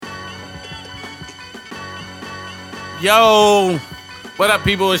Yo, what up,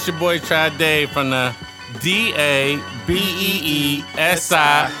 people? It's your boy Trad Dave from the DABEESIDE.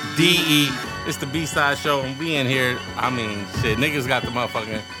 It's the B-Side Show, and we in here. I mean, shit, niggas got the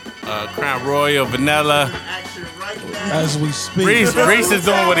motherfucking Crown Royal Vanilla. As we speak, Reese is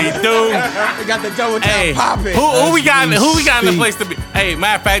doing what he do. We got the double tap popping. Who we got in the place to be? Hey,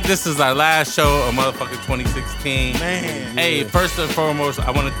 matter of fact, this is our last show of motherfucking 2016. Man. Hey, first and foremost,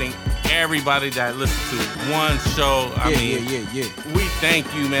 I want to thank everybody that listened to one show. I mean, we thank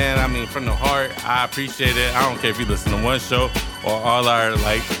you, man. I mean, from the heart, I appreciate it. I don't care if you listen to one show or all our,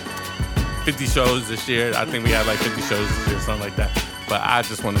 50 shows this year. I think we had 50 shows this year, something like that. But I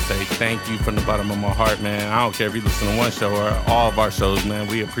just want to say thank you from the bottom of my heart, man. I don't care if you listen to one show or all of our shows, man.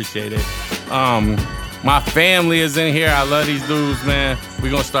 We appreciate it. My family is in here. I love these dudes, man.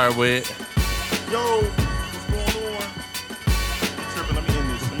 We're going to start with... Yo, what's going on? I'm tripping. Let me end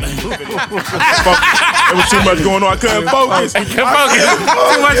this. There was too much going on. I couldn't focus. Too much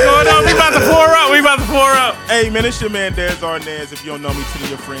going on. We about to pour up. Hey, man, it's your man, Dez Arnaz. If you don't know me, to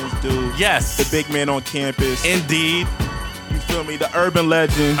your friends do. Yes. The big man on campus. Indeed. You feel me? The urban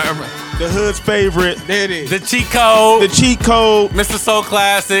legend. The hood's favorite. There it is. The cheat code. Mr. Soul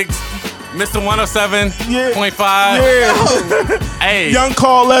Classics. Mr. 107.5. Yeah. Hey. Young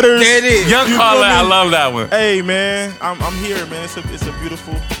call letters. There it is. Young caller. I love that one. Hey, man. I'm here, man. It's a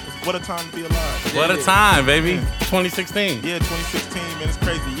beautiful... What a time to be alive. What a time, baby. 2016. Yeah, 2016, man. It's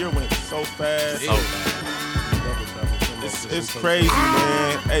crazy. The year went so fast. It's crazy,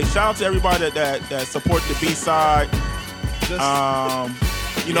 man. Hey, shout out to everybody that support the B-side. Yeah,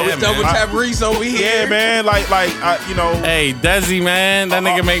 it's Double tap Reese over here. Yeah, man. Hey, Desi, man. That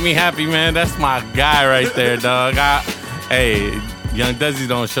nigga make me happy, man. That's my guy right there, dog. Hey, young Desi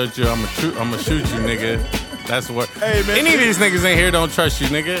don't shoot you. I'ma shoot you, nigga. That's what. Hey, man. Any of these niggas in here don't trust you,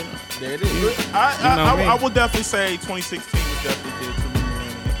 nigga. There it is. I would definitely say 2016 was definitely good to me,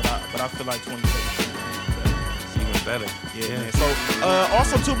 man. But I feel like 2017 It's even better. Yeah, man. So,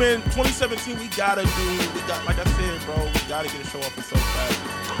 also too, man, 2017 like I said, bro, we gotta get a show off for Soul Classic.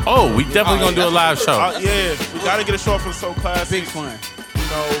 Oh, we definitely gonna do a live show. Yeah, we gotta get a show off for Soul Classic. Big fun.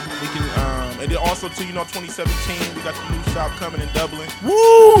 We can, and then also too, 2017, we got the new shop coming in Dublin.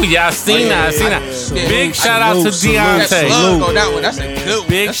 Woo! Yeah, I seen that. Yeah. Big shout out to Deontay. That's a good one.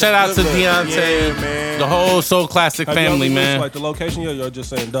 Big shout out to Deontay. Yeah, man. The whole Soul Classic family, man. Like the location, you're just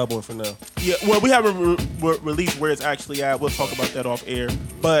saying Dublin for now. Yeah, well, we haven't released where it's actually at. We'll talk about that off air.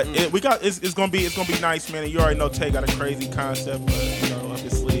 But it's gonna be nice, man. And you already know Tay got a crazy concept, up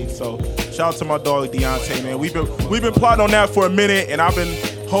his sleeve. So shout out to my dog Deontay, man. We've been plotting on that for a minute, and I've been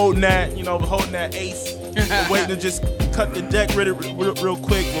holding that ace, waiting to just cut the deck real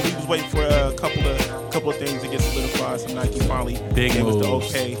quick. When we was waiting for a couple of things to get solidified. So Nike finally gave us the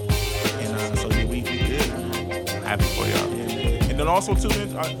okay, and so yeah, we good. Happy for y'all. Yeah, man. And then also too,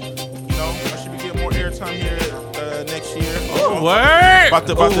 man, I should be getting more airtime here next year. Oh, word!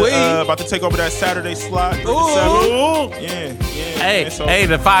 About to take over that Saturday slot. Yeah. Hey, man, so, hey,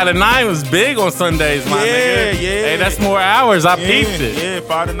 the 5 to 9 was big on Sundays, my nigga. Yeah. Hey, that's more hours. I peeped it. Yeah,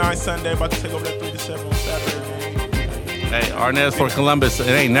 5 to 9 Sunday. About to take over that 3 to 7 on Saturday, man. Hey, Arnaz for Columbus. It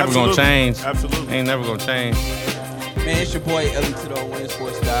ain't never gonna change. Absolutely. Ain't never gonna change. Man, it's your boy Ellie to the Winning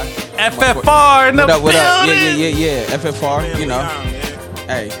Sports Guy. FFR in the building. What up? Yeah. FFR, Man, Leon,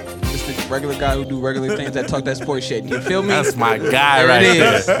 hey, just the regular guy who do regular things that talk that sports shit. You feel me? That's my guy right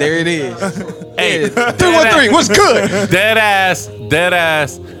there. There it is. Hey, 313, what's good? Dead ass.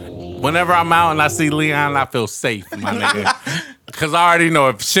 Whenever I'm out and I see Leon, I feel safe, my nigga. Cause I already know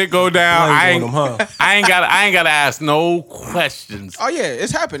if shit go down, I ain't gotta ask no questions. Oh yeah,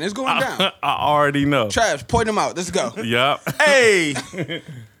 it's happening. It's going down. I already know. Trash, point them out. Let's go. Yup. Hey,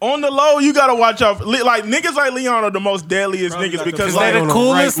 on the low, you gotta watch out. Like niggas like Leon are the most deadliest niggas because They like the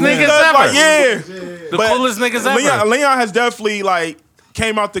coolest niggas ever. the coolest niggas ever. Leon has definitely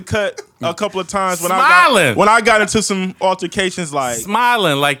came out the cut a couple of times when I got into some altercations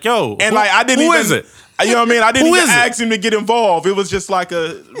smiling like yo. And I didn't who even. is it? You know what I mean? I didn't Who even is it? ask him to get involved. It was just like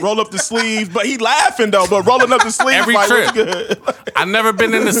a roll up the sleeves, but he laughing though. But rolling up the sleeves, Every like trip. what's good? I've never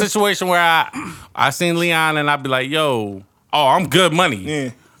been in a situation where I seen Leon and I'd be like, yo, I'm good money. Yeah.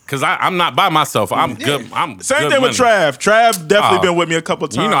 Cause I'm not by myself. I'm good. I'm Same good thing with money. Trav. Trav definitely been with me a couple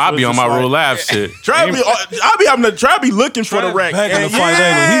of times. You know, I be on my real laugh shit. Trav be looking for the wreck. Begging to fight,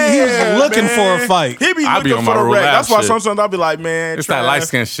 ain't he? He was looking for a fight. He be I looking be on for my the real wreck. laugh That's why shit. sometimes I'll be like, man, It's Trav. that light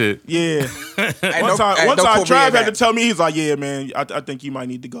skin shit. Yeah. One time Trav had to tell me, he's like, yeah, man, I think you might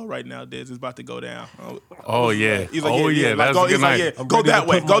need to go right now, Diz. It's about to go down. Oh yeah. He's like, yeah. That's Go, a good he's like, night. yeah, go that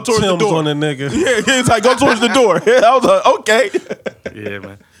way. Put Go my towards the Timbs door. on the nigga. Yeah, he's like, go towards the door. I was like, okay. Yeah,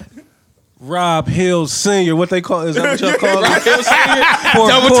 man. Rob Hill Sr. What they call? Is that what y'all call it? Rob Hill Sr.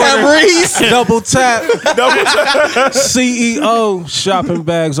 Double tap Reese. Double tap. CEO shopping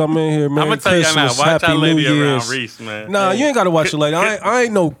bags. I'm in here, man. I'm gonna tell y'all now. Watch Happy our lady New around Year's. Reese, man. Nah, you ain't gotta watch the lady. I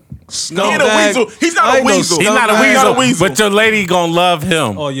ain't no scumbag. He's not a weasel. He's not a weasel. But your lady gonna love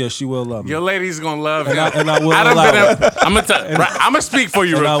him. Oh yeah, she will love me. Your lady's gonna love him. And I will allow it. I'm gonna speak for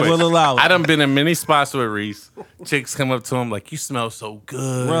you real quick. I will allow it. I done been in many spots with Reese. Chicks come up to him like, "You smell so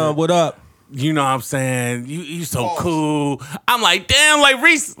good." Ron, what up? You know what I'm saying? You so cool. I'm like, damn, like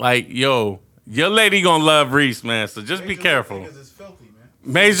Reese. Like, yo, your lady gonna love Reese, man. So just be careful. Because it's filthy, man.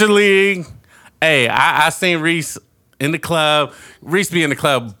 Major League. Hey, I seen Reese in the club. Reese be in the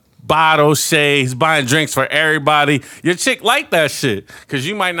club, bottle shades, buying drinks for everybody. Your chick like that shit. Cause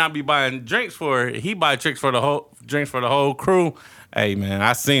you might not be buying drinks for her. He buy drinks for the whole crew. Hey man,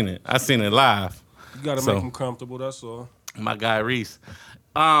 I seen it live. You gotta make them comfortable, that's all. My guy Reese.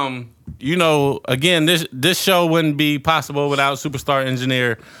 You know, again, this show wouldn't be possible without superstar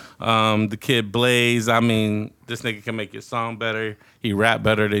engineer, the kid Blaze. I mean, this nigga can make your song better. He rap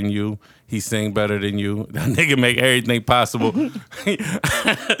better than you. He sing better than you. That nigga make everything possible.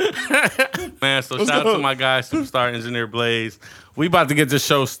 Man, so shout out to my guy, superstar engineer Blaze. We about to get this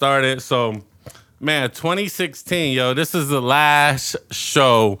show started. So, man, 2016, yo, this is the last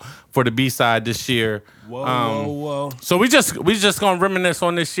show for the B-side this year. Whoa. So we just gonna reminisce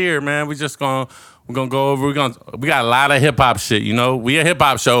on this year, man. We're gonna go over. We got a lot of hip hop shit. You know, we a hip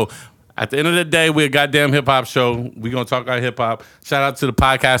hop show. At the end of the day, we're a goddamn hip hop show. We gonna talk about hip hop. Shout out to the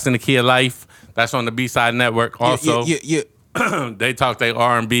podcast In the Key of Life. That's on the B-side network. Also, Yeah. they talk their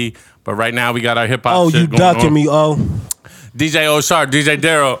R&B, but right now we got our hip hop. Oh, shit you going ducking on. me, oh. DJ O Sharp, DJ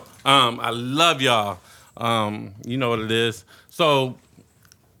Daryl. I love y'all. You know what it is. So.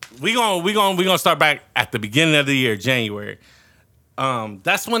 We gonna start back at the beginning of the year, January.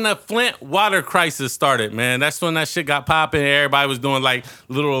 That's when the Flint water crisis started, man. That's when that shit got popping. Everybody was doing like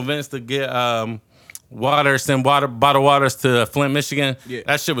little events to get bottled waters to Flint, Michigan. Yeah.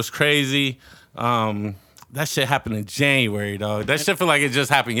 That shit was crazy. That shit happened in January, dog. That shit feel like it just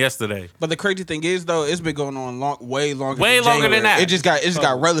happened yesterday. But the crazy thing is, though, it's been going on way longer than that. It just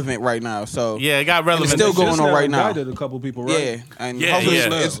got relevant right now. So yeah, it got relevant. It's still going on right now. Indicted a couple people, right? Yeah, and hopefully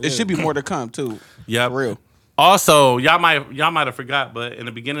it should be more to come too. Yeah, for real. Also, y'all might have forgot, but in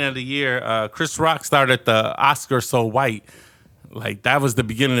the beginning of the year, Chris Rock started the Oscar So White. Like that was the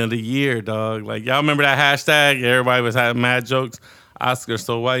beginning of the year, dog. Like y'all remember that hashtag? Everybody was having mad jokes. Oscar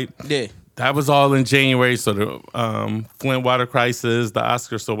So White. Yeah. That was all in January. So the Flint water crisis, the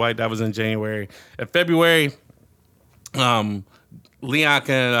Oscar So White, that was in January. In February, Leon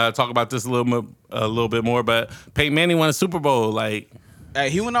can talk about this a little bit more. But Peyton Manning won a Super Bowl. Like, hey,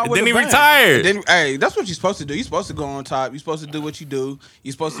 he went out with then a he bang. retired. Then, hey, that's what you're supposed to do. You're supposed to go on top. You're supposed to do what you do.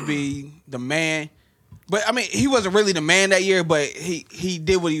 You're supposed to be the man. But I mean, he wasn't really the man that year. But he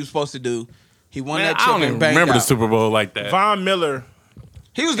did what he was supposed to do. He won that chip I don't even and banged remember out. the Super Bowl like that. Von Miller.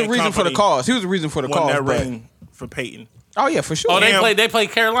 He was the reason for the cause. He was the reason for the won cause. that ring for Peyton. Oh yeah, for sure. Oh, Cam, they played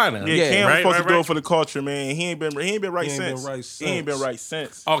Carolina. Yeah, Cam was supposed to do right. it for the culture, man. He ain't been right since. He ain't been right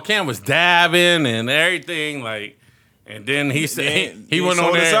since. Oh, Cam was dabbing and everything, like, and then he said he went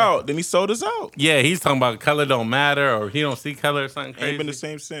on there. Out. Then he sold us out. Yeah, he's talking about color don't matter or he don't see color or something crazy. Ain't been the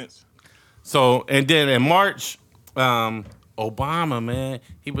same since. So, and then in March, Obama, man,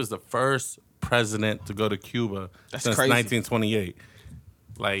 he was the first president to go to Cuba since crazy. 1928.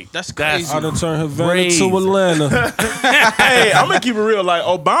 Like That's crazy. I done turned Havana to Atlanta. Hey, I'm gonna keep it real. Like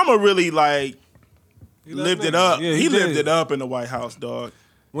Obama really like lived it up. Yeah, he lived did. it up in the White House, dog.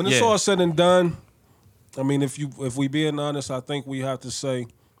 When it's all said and done, I mean, if we being honest, I think we have to say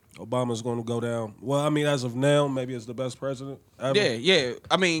Obama's going to go down. Well, I mean, as of now, maybe it's the best president ever. Yeah.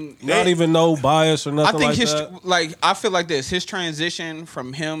 I mean, not even no bias or nothing I think that. I feel like this. His transition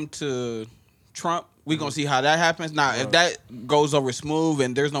from him to Trump, we're going to see how that happens. Now, if that goes over smooth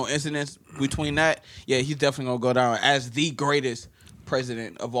and there's no incidents between that, yeah, he's definitely going to go down as the greatest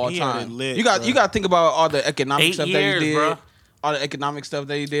president of all time. You got to think about all the economic stuff that he did. Bro. All the economic stuff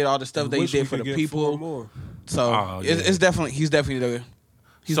that he did, all the stuff that he did for the people. So it's definitely he's the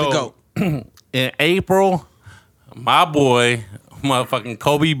GOAT. In April, my boy, motherfucking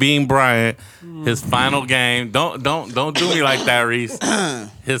Kobe Bean Bryant, his final game. Don't do me like that, Reese.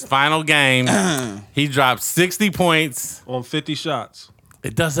 His final game, he dropped 60 points on 50 shots.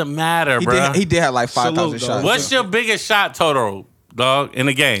 It doesn't matter, bro. He did have like 5,000 shots. What's your biggest shot total, dog, in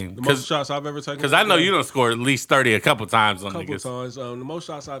the game? The most shots I've ever taken. Because I know you done scored at least 30 a couple times on niggas. A couple niggas. times. The most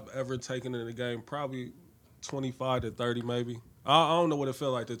shots I've ever taken in the game, probably 25 to 30 maybe. I don't know what it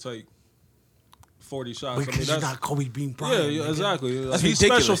felt like to take 40 shots. Because you're not Kobe Bean Bryant. Yeah, exactly. That's He's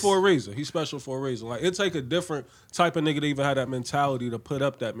ridiculous. special for a reason. He's special for a reason. Like, it take a different type of nigga to even have that mentality to put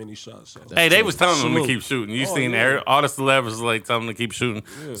up that many shots. So. Hey, they was telling him to Salute. keep shooting. You Oh, seen yeah. all the celebrities like telling him to keep shooting.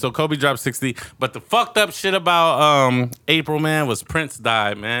 Yeah. So Kobe dropped 60. But the fucked up shit about April, man, was Prince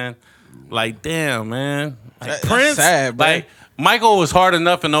died, man. Like, damn, man. Like, That's Prince, sad, bro. like, Michael was hard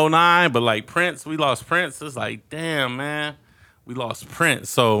enough in 09, but like Prince, we lost Prince. It's like, damn, man. We lost Prince.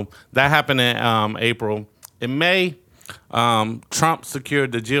 So that happened in April. In May, Trump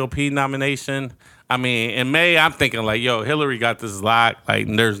secured the GOP nomination. I mean, in May, I'm thinking like, yo, Hillary got this locked. Like,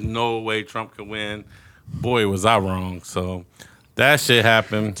 there's no way Trump could win. Boy, was I wrong. So that shit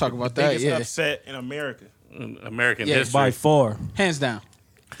happened. Talk about that, Biggest yeah. upset in America. American Yeah, history. By far. Hands down.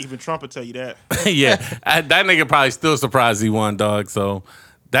 Even Trump will tell you that. Yeah, that nigga probably still surprised he won, dog. So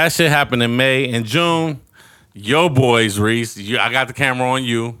that shit happened in May. In June, yo boys, Reese, I got the camera on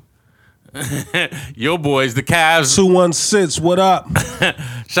you. Yo boys, the Cavs. 216, what up?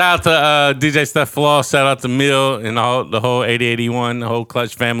 Shout out to DJ Steph Floss. Shout out to Mill and the whole 8081, the whole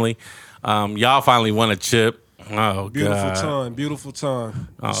Clutch family. Y'all finally won a chip. Oh, Beautiful time.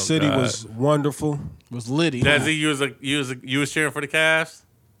 Oh, City God. was wonderful. Was Liddy. Desi, you was cheering for the Cavs?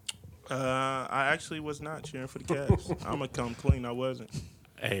 I actually was not cheering for the Cavs. I'm gonna come clean. I wasn't.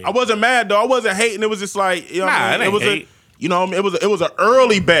 Hey. I wasn't mad though. I wasn't hating. It was just like, you know, what I mean? it It was ain't hate. it was an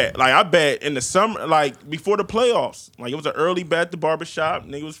early bet. Like I bet in the summer, like before the playoffs. Like it was an early bet at the barbershop.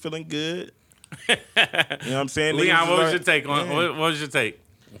 Nigga was feeling good. You know what I'm saying? Leon, what was like, your take on? man. What was your take?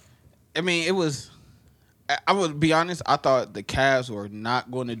 I mean, it was. I would be honest. I thought the Cavs were not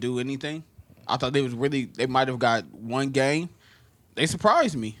going to do anything. I thought they might have got one game. They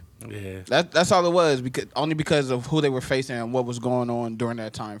surprised me. Yeah. That's all it was, because of who they were facing and what was going on during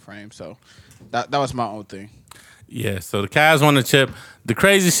that time frame. So that was my own thing. Yeah, so the Cavs won the chip. The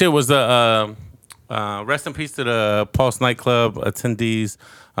crazy shit was the rest in peace to the Pulse nightclub attendees.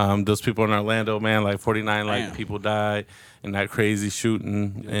 Those people in Orlando, man, like 49 Damn. people died in that crazy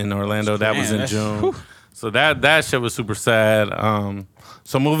shooting in Orlando. That was in that's- June. whew. So that shit was super sad.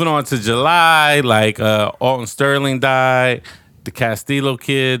 So moving on to July, like Alton Sterling died. The Castillo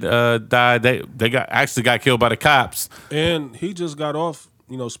kid died. They got killed by the cops. And he just got off,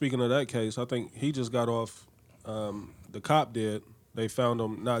 speaking of that case, I think he just got off, the cop did. They found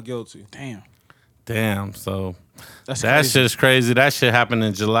him not guilty. Damn. So That's that crazy. shit's crazy. That shit happened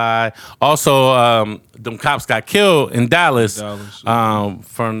in July. Also, them cops got killed in Dallas.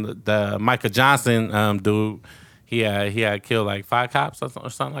 From the Micah Johnson dude. He had killed like 5 cops or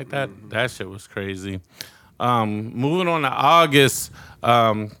something like that. Mm-hmm. That shit was crazy. Moving on to August,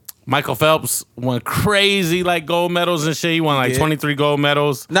 Michael Phelps won crazy like gold medals and shit. He won like 23 gold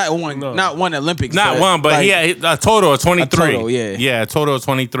medals. Not one Olympics. Not one, but like, he had a total of 23. A total, yeah. Yeah, a total of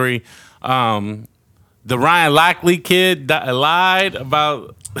 23. The Ryan Lockley kid lied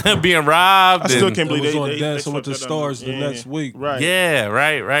about being robbed. I still and- can't It believe was they on they Dancing with fucked the that under- Stars the next week. Right. Yeah,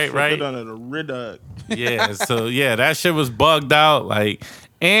 right. Put under the Riddock. Yeah, so yeah, that shit was bugged out. Like,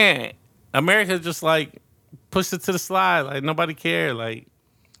 and America just like pushed it to the slide. Like nobody cared. Like,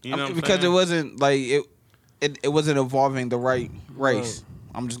 you know, what I'm because saying? it wasn't like it wasn't involving the right race.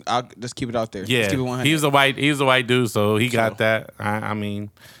 I'll just keep it out there. Yeah, Just keep it 100. he was a white dude, so he got that. I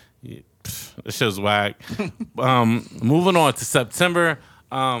mean, yeah, this shit was whack. Moving on to September.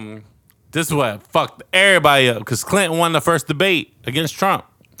 This is what fucked everybody up because Clinton won the first debate against Trump.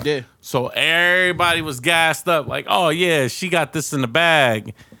 Yeah. So everybody was gassed up, like, oh yeah, she got this in the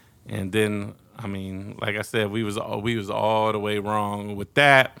bag. And then, I mean, like I said, we was all the way wrong with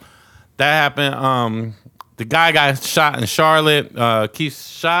that. That happened. The guy got shot in Charlotte. Keith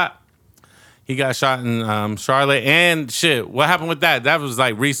shot. He got shot in Charlotte. And shit, what happened with that? That was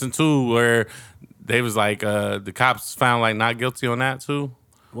like recent too, where they was like the cops found like not guilty on that too.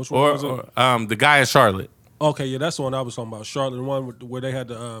 Which one was it? Or the guy in Charlotte. Okay, yeah, that's the one I was talking about. Charlotte, the one where they had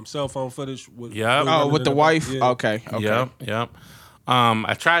the cell phone footage. With, Yep. Oh, with the wife. Yeah. Okay. Yep.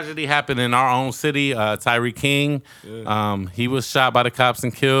 A tragedy happened in our own city. Tyree King, he was shot by the cops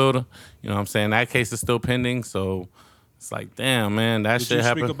and killed. You know what I'm saying? That case is still pending. So it's like, damn, man, that Did shit you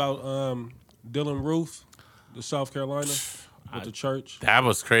happened. speak about Dylan Roof, the South Carolina, with the church? That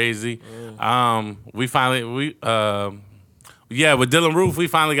was crazy. With Dylan Roof, we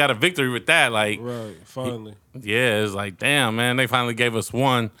finally got a victory with that. Like, Right, finally. yeah, it's like, damn, man, they finally gave us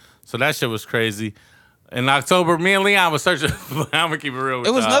one. So that shit was crazy. In October, me and Leon was searching. I'm gonna keep it real with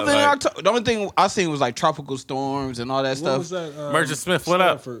It was y'all, nothing in like, October. The only thing I seen was like tropical storms and all that When stuff. was that? Merchant Smith, what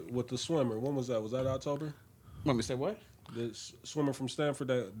up? Stanford with the swimmer. When was that? Was that October? Let me say what? The swimmer from Stanford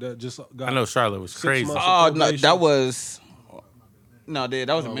that just got. I know Charlotte was 6 crazy. months. Oh no, probation. that was. No, that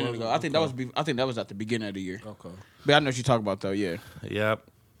was a minute ago. I think that was at the beginning of the year. Okay. But I know what you're talking about though. Yeah. Yep.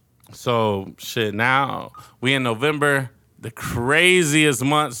 So shit. Now we in November, the craziest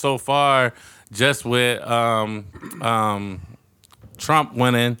month so far, just with Trump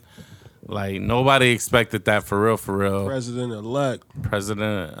winning. Like nobody expected that for real. President-elect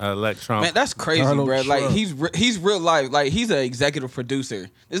Trump. Man, that's crazy, Donald bro. Like Trump. he's real life. Like he's an executive producer.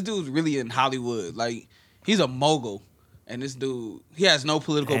 This dude's really in Hollywood. Like he's a mogul, and this dude he has no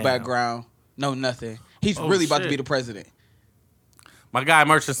political background, no nothing. He's really about to be the president. My guy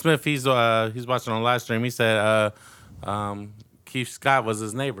Merchant Smith, he's watching on live stream. He said Keith Scott was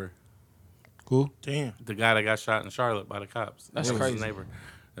his neighbor. Cool. Damn. The guy that got shot in Charlotte by the cops. That's was crazy. His neighbor.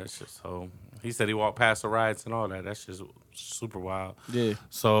 That's just so. He said he walked past the riots and all that. That's just super wild. Yeah.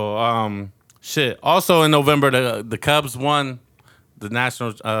 So shit. Also in November, the Cubs won the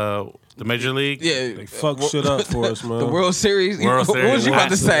national, the Major League. Yeah. They fucked shit up for us, man. The World Series. World What Series. was you about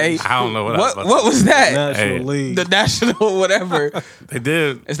to say? I don't know What was that? National League. The national whatever. They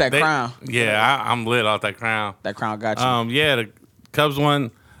did. It's that crown. Yeah, I'm lit off that crown. That crown got you. Yeah, the Cubs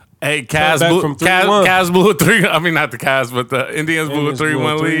won. Hey, Cavs back blew from 3-1. Cavs blew a 3. I mean, not the Cavs, but the Indians blew a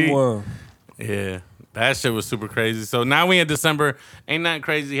 3-1 lead. 3-1. Yeah, that shit was super crazy. So now we in December. Ain't nothing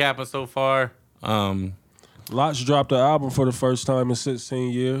crazy happened so far. Lots dropped an album for the first time in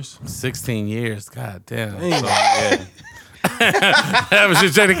 16 years. 16 years. God damn. So, Damn. yeah. That was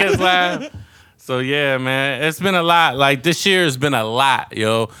just Jenny Cat's laugh. So yeah, man, it's been a lot. Like this year has been a lot,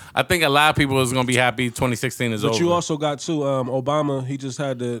 yo. I think a lot of people is gonna be happy 2016 is over. But you also got too, Obama. He just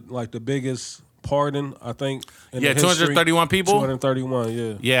had the biggest pardon, I think. In the history. 231 people. 231,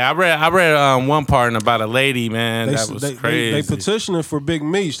 yeah. Yeah, I read one pardon about a lady, man. That was crazy. They petitioning for Big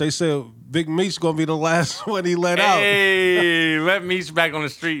Meech. They said Big Meech gonna be the last one he let out. Hey, let Meech back on the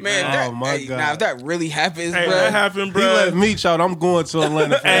street, man. Man, Oh, my God. Now if that really happens, Hey, bro, that happened, bro. He let Meech out. I'm going to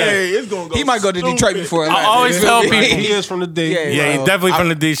Atlanta. For that. Hey, it's gonna go. he might go to stupid. Detroit before. I always tell people He is from the D. Yeah, Yeah, he's Well, definitely from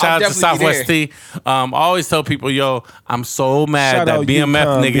the D. Shout I'll out to definitely be Southwest T. I always tell people, yo, I'm so mad Shout that out BMF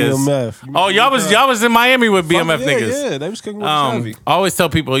UConn, niggas. BMF. Oh, y'all was in Miami with BMF yeah, niggas. Yeah, they was kicking with Chevy. I always tell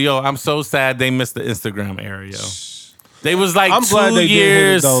people, yo, I'm so sad they missed the Instagram era, yo. They was like I'm 2 glad they did hit it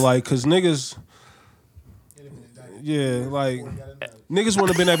years. though, like, cause niggas. Yeah, like niggas would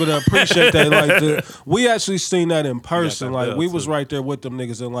have been able to appreciate that. Like, we actually seen that in person. that Like, bell, we was too. right there with them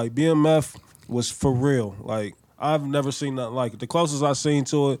niggas, and like BMF was for real. Like, I've never seen nothing like it. The closest I seen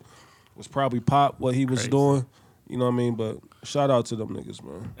to it was probably Pop, what he was Crazy. doing. You know what I mean? But shout out to them niggas,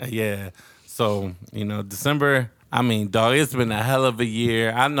 man. Yeah. So, December, I mean, dog, it's been a hell of a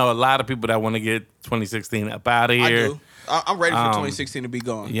year. I know a lot of people that want to get 2016 up out of I here. do. I'm ready for 2016 to be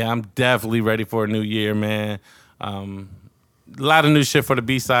gone. Yeah, I'm definitely ready for a new year, man. A lot of new shit for the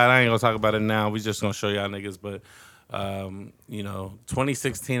B-side. I ain't going to talk about it now. We just going to show y'all niggas. But,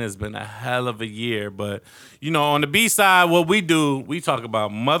 2016 has been a hell of a year. But, on the B-side, what we do, we talk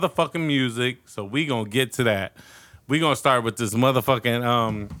about motherfucking music. So we going to get to that. We going to start with this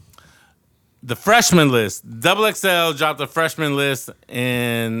motherfucking... the freshman list. XXL dropped the freshman list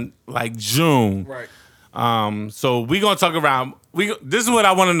in like June. Right. So we gonna talk around. This is what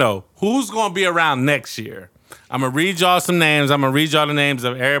I want to know. Who's gonna be around next year? I'm gonna read y'all some names. I'm gonna read y'all the names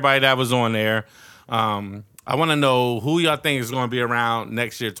of everybody that was on there. I want to know who y'all think is gonna be around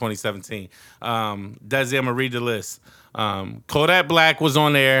next year, 2017. Desi, I'm gonna read the list. Kodak Black was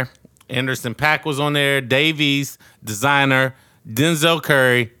on there. Anderson .Paak was on there. Davies, Designer, Denzel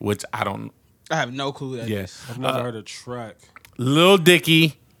Curry, which I don't. I have no clue who that is. Yes. I've never heard a track. Lil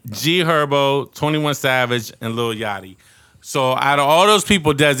Dicky, G Herbo, 21 Savage, and Lil Yachty. So out of all those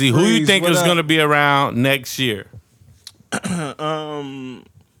people, Desi, who you Freeze, think what is up? going to be around next year? 21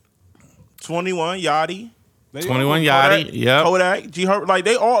 Yachty. 21 Yachty, yep. Kodak, G Herb, like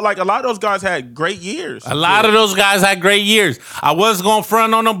they all, like a lot of those guys had great years. A lot of those guys had great years. I was going to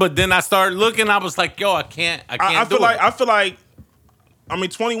front on them, but then I started looking. I was like, yo, I can't I do feel like it. I feel like, I mean,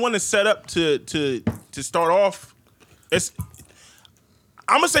 21 is set up to start off.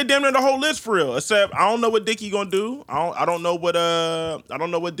 I'm gonna say damn near the whole list for real. Except I don't know what Dickie gonna do. I don't know what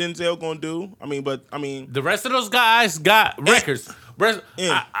Denzel gonna do. I mean The rest of those guys got records.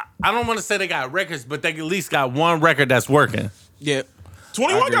 Yeah. I don't want to say they got records, but they at least got one record that's working. Yeah.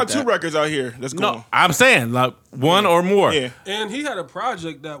 21 agree got with 2 that. records out here. That's going. No, I'm saying like one or more. Yeah, And he had a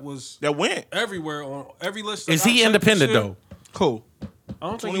project that was that went. everywhere on every list. that Is I he checked independent this though? year. Cool. I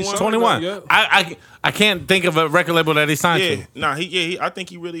don't think he's 21. Yet. I can't think of a record label that he signed Yeah, to. nah, I think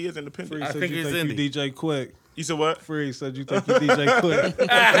he really is independent. Free I said think you he's think you indie. DJ Quick. You said what? Free said you think you DJ Quick.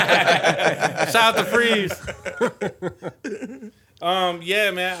 Shout out to Freeze.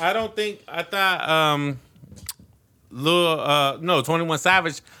 Yeah, man. I thought No, 21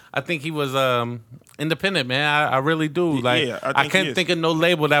 Savage. I think he was independent, man. I really do. Like, Yeah, I can't think of no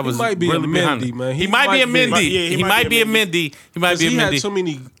label that was might be a really behind Mindy, it. man. He might be a Mindy. He might be a Mindy. He might be a He Mindy. had so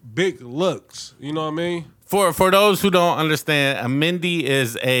many big looks. You know what I mean? For those who don't understand, a Mindy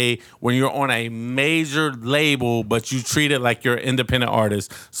is when you're on a major label, but you treat it like you're an independent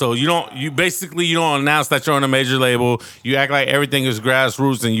artist. So you don't announce that you're on a major label. You act like everything is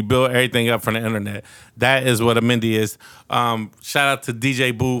grassroots and you build everything up from the internet. That is what a Mindy is. Shout out to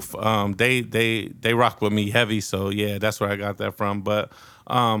DJ Booth. They rock with me heavy. So yeah, that's where I got that from. But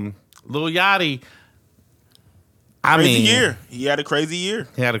Lil Yachty. Crazy year. He had a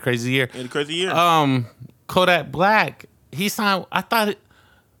crazy year. Kodak Black, he signed. I thought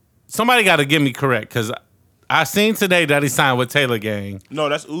somebody got to get me correct because I seen today that he signed with Taylor Gang. No,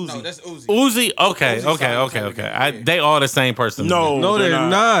 that's Uzi. No, that's Uzi. Uzi, okay. They all the same person. No, they're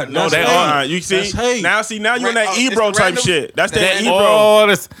not. No, That's they hate. are. You see, That's now you're in that It's Ebro type random. shit. That's that They Ebro. all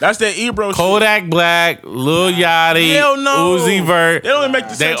the That's that Ebro shit. Kodak Black, Lil Yachty, Hell no. Uzi Vert. They don't even make the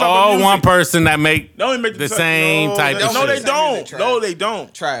They same type all of music. one person that make They don't even make the same type of No, shit. they don't. Music, No, they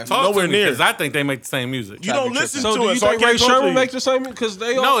don't. Trash. Talk nowhere to me, near. because I think they make the same music. You don't listen So to do it. you So I think can't Ray talk to Sherman you. make the same? Because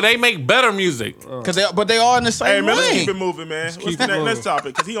they all. No, they make better music. But they all in the Hey same man, let's lane. keep it moving, man. What's keep the it next moving.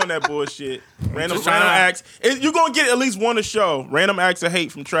 topic? Because he on that bullshit. Random Just trying to- acts. You're gonna get at least one a show. Random acts of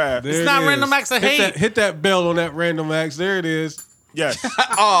hate from Trav. There It's it not is. random acts of hate. Hit that bell on that random acts. There it is. Yes. Weak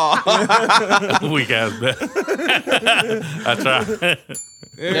ass bet. I try. There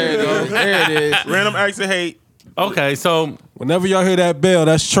it is. There it is. Random acts of hate. Okay, so Whenever y'all hear that bell,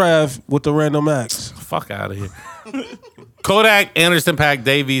 that's Trav with the random acts. fuck out of here. Kodak, Anderson .Paak,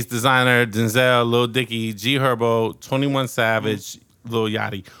 Davies, Designer, Denzel, Lil Dicky, G Herbo, 21 Savage, Lil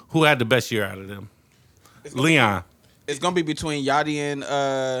Yachty. Who had the best year out of them? Leon. It's gonna be between Yachty and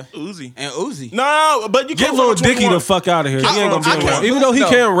Uzi. Uzi. No, but you Get can't Lil front on Dicky 21. the fuck out of here. He I ain't gonna be can't around. Even listen, though he though.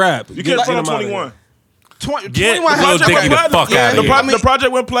 can't rap. You can't get front him on out of here. 21. Get 21 Lil Project Dicky went the platinum. fuck out of here. The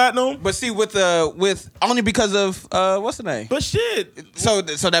project went platinum. But see, with only because of what's the name? But shit. So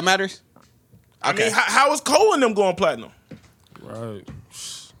that matters. I mean, how is Cole and them going platinum? Right.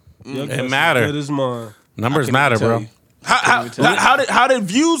 It matter. Good as mine. Numbers matter, tell bro. you. How did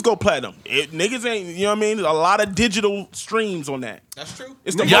views go platinum? Niggas ain't, you know what I mean? A lot of digital streams on that. That's true.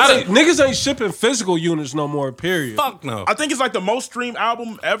 It's the Niggas ain't shipping physical units no more, period. Fuck no. I think it's like the most streamed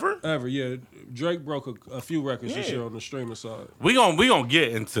album ever. Ever, yeah. Drake broke a few records this Yeah. year on the streaming side. We gonna get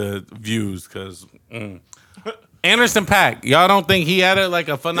into views because Anderson .Paak. Y'all don't think he had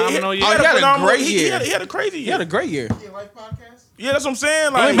a phenomenal year? he had a phenomenal- great year. He had a crazy year. He had a great year. Yeah, that's what I'm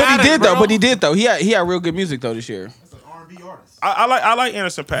saying. But Like, he matters, did bro. though. But he did though. He had real good music though this year. I like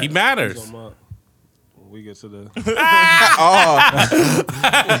Anderson .Paak. He matters. When we get to the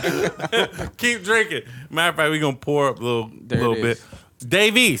Keep drinking. Matter of fact, we gonna pour up a little it bit.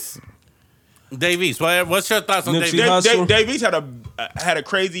 is. Davies, what's your thoughts on Nipsey Davies? Hussle. Davies had a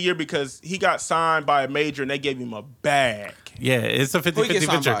crazy year because he got signed by a major and they gave him a bag. Yeah, it's a Who he 50-50 get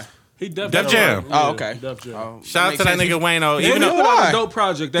signed picture. by? he Def definitely Jam. Yeah, Oh, okay. Def Jam. Oh, Shout out to that makes nigga sense. Wayno. He Even put though, out Why? a dope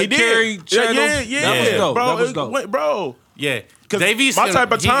project. That He Carrie did. channel. Yeah. That was dope. Bro, That was dope. bro. yeah, 'Cause Davies. my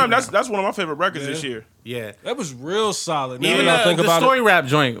type of he- time, that's one of my favorite records this year. yeah. That was real solid. Now Even that I think the about story it. rap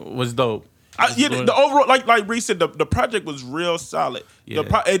joint was dope. The overall, like Reese said, the project was real solid. Yeah.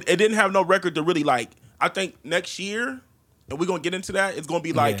 It didn't have no record to really like. I think next year, and we're gonna get into that. It's gonna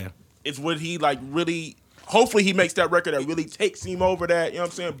be like it's what he like really. Hopefully, he makes that record that really takes him over that. You know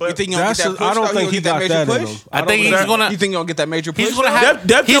what I'm saying? But You think he'll get that push? I don't think he got that in him. I think he's gonna. You think he'll get that major push? He's gonna though? have.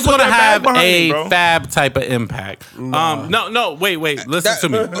 Def He's Jam put gonna that have bag behind a him, bro. Fab type of impact. No, wait. Listen to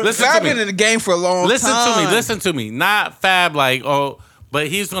me. Listen Fab to been me. in the game for a long time. Listen to me. Not Fab but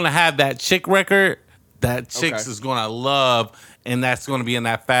he's gonna have that chick record that chicks Okay. is gonna love, and that's gonna be in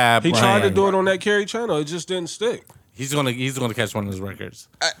that Fab. He tried to lane. do it on that Carrie channel. It just didn't stick. He's gonna catch one of his records.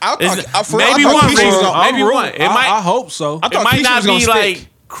 Maybe Maybe one, Keisha was bro. gonna- Maybe one. It might. I hope so. I It thought might Keisha not was gonna be stick. like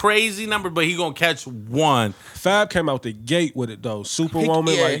crazy number, but he gonna catch one. Fab came out the gate with it though.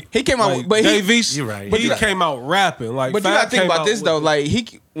 Superwoman, yeah. like He came out like with- but he- Davies. You're right. But You're he came out rapping. Like, But you Fab gotta think came about out this with though. the-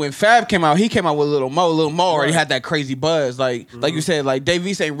 Like when Fab came out, he came out with Lil Mo. Lil Mo already Right. had that crazy buzz. Like you said, like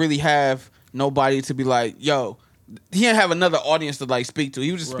Davies ain't really have nobody to be like, yo. He didn't have another audience to like speak to.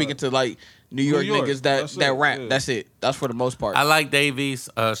 He was just speaking to like New York niggas That's that it, rap. yeah. That's it. That's for the most part. I like Davies.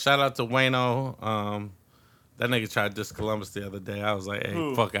 Shout out to Wayno. That nigga tried to diss Columbus the other day. I was like,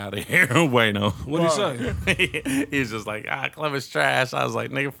 hey, fuck out of here, Wayno. What'd he say? He was just like, Columbus trash. I was like,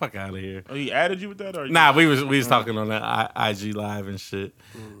 nigga, fuck out of here. Oh, he added you with that, or Nah, we was talking on that IG live and shit.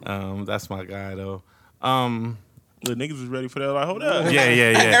 That's my guy though. The niggas was ready for that. Like, hold up. Yeah.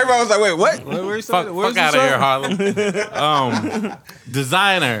 Everybody was like, wait, what? Fuck out of here, Harlem.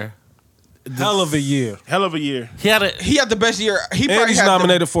 Designer. Hell of a year. Hell of a year. He had the best year. He And probably he's had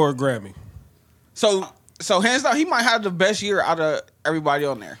nominated for a Grammy. So hands down, he might have the best year out of everybody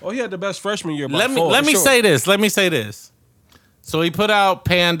on there. Oh, he had the best freshman year. Let me say this. So he put out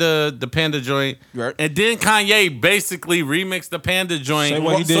the Panda joint, right. And then Kanye basically remixed the Panda joint. Same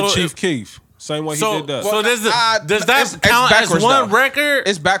way he did Chief Keef. Same way he did that. So does that count as one record?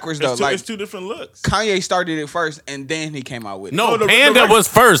 It's backwards though. It's two different looks. Kanye started it first, and then he came out with it. No, Panda was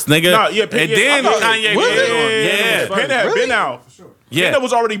first, nigga. No, yeah, and then Kanye. Yeah, Panda had been out. Yeah, Panda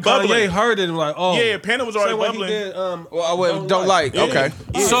was already bubbling. Kanye heard it and like, oh, yeah, Panda was already bubbling. Did, don't like. Yeah. Okay.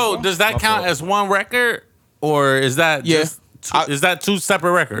 Yeah. So does that count as one record, or is that just is that two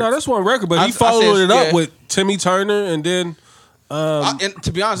separate records? No, that's one record, but he followed it up with Timmy Turner and then. And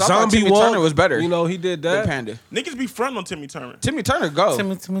to be honest, I thought Zombie Timmy Walk, Turner was better. You know, he did that. Panda. Niggas be fronting on Timmy Turner. Timmy Turner, go.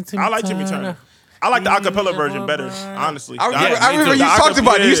 I like Timmy Turner. I like the acapella version better, honestly. I remember you talked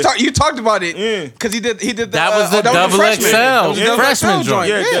about it. You talked about it because he did the that was the double XL freshman joint.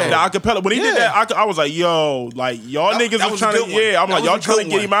 Yeah, the acapella. When he did that, I was like, yo, like y'all niggas was trying to. Yeah, I'm like y'all trying to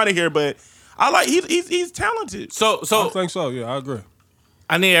get him out of here, but I like he's talented. So I think so. Yeah, I agree.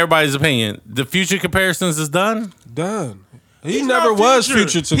 I need everybody's opinion. The Future comparisons is done. He never was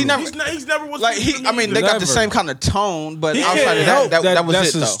Future to me. He's never was like Future to me. I mean, they got the same kind of tone, but outside of that was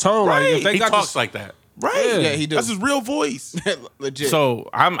that's it his though. tone. Right. Like if they He got talks like that. Right. Yeah, he does. That's his real voice. Legit. So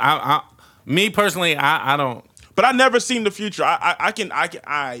I'm me personally, I don't. But I never seen the Future. I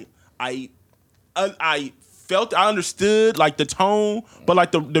felt, I understood like the tone, but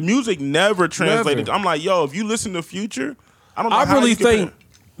like the music never translated. I'm like, yo, if you listen to Future, I don't know. I really think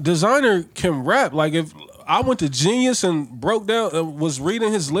Designer can rap. Like if I went to Genius and broke down and was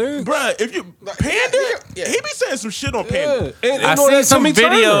reading his lyrics, bruh. If you Panda, he be saying some shit on Panda. And I see some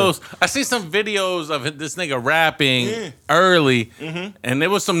videos. I see some videos of this nigga rapping early, and there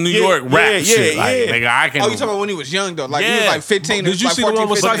was some New York rap shit. Like, nigga, I can. Oh, you talking about when he was young though? Like he was like 15. Did you see the one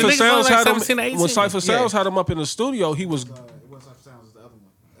with Cypher 14, 15? Sounds had him? 17, 18. When Cypher Sounds had him up in the studio, he was.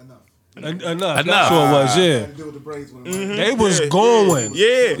 Enough. That's what it was. Yeah. They was going.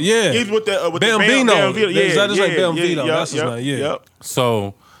 Yeah. He's with the Bambino. Yeah. That is like Bambino. That's his name. Yeah. Yep.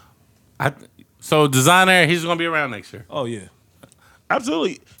 So Designer, he's gonna be around next year. Oh yeah.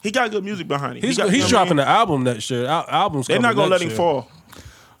 Absolutely. He got good music behind him. He's dropping the album next year. Album's They're not gonna let him fall.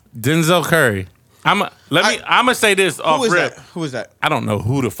 Denzel Curry. I'm gonna say this off rip. Who is that? I don't know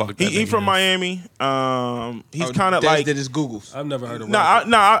who the fuck. He from Miami. He's kind of like did his Googles. I've never heard of him.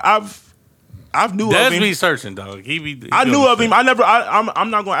 I've knew Des of him. be searching, dog. I knew of him. I'm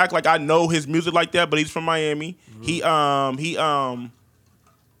not gonna act like I know his music like that, but he's from Miami. Mm-hmm.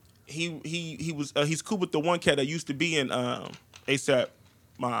 He's cool with the one cat that used to be in ASAP,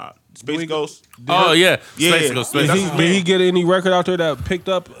 my Space Ghost. Oh yeah, Space Ghost. Did he get any record out there that picked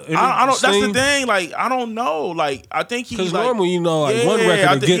up? I don't. That's the thing. Like I don't know. Like I think he because like, normally one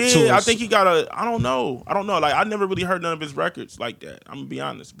record to get to. I think he got a. I don't know. Like I never really heard none of his records like that. I'm gonna be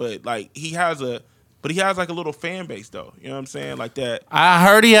honest, but like he has like a little fan base though. You know what I'm saying? Like that. I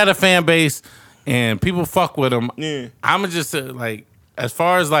heard he had a fan base, and people fuck with him. Yeah. I'ma just like as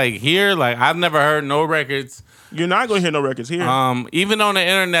far as like here, like I've never heard no records. You're not gonna hear no records here. Even on the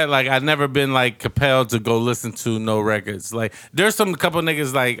internet, like I've never been like compelled to go listen to no records. Like there's some couple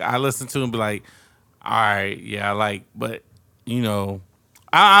niggas like I listen to and be like, all right, yeah, I like, but you know,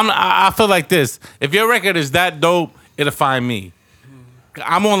 I feel like this. If your record is that dope, it'll find me.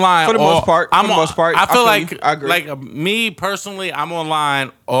 I'm online for the most part. I feel like I agree. Like me personally, I'm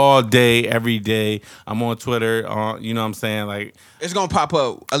online all day, every day. I'm on Twitter. You know what I'm saying? Like it's gonna pop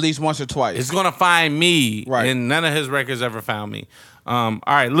up at least once or twice. It's gonna find me, right? And none of his records ever found me. All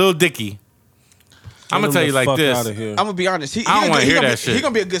right, Lil Dicky. I'm gonna tell you like this. I'm gonna be honest. I don't want to hear that shit. He's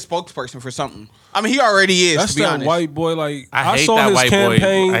gonna be a good spokesperson for something. I mean, he already is. That's to be that honest. white boy. Like I hate saw that his white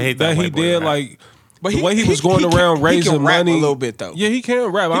campaign boy. I hate that he white boy did. rap. Like. But the way he was going around raising he can rap money a little bit though. Yeah, he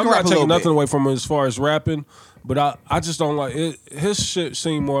can rap. I'm not taking nothing bit. away from him as far as rapping, but I just don't like it. His shit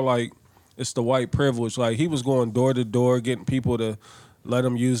seemed more like it's the white privilege. Like he was going door to door, getting people to let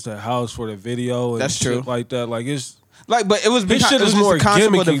him use the house for the video. And That's shit true. like that. Like it's like, but it was his shit is more the concept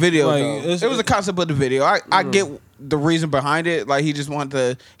of the gimmicky. video. Like, it was the concept of the video. I get the reason behind it. Like he just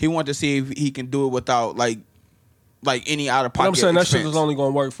wanted to see if he can do it without like any out of pocket. I'm saying expense. that shit is only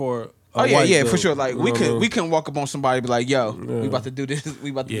going to work for. Oh yeah, for sure. Like we can walk up on somebody and be like, "Yo, we about to do this.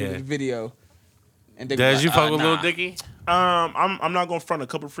 We about to do this video." And they Did like, you fuck with Lil Dicky? I'm not gonna front a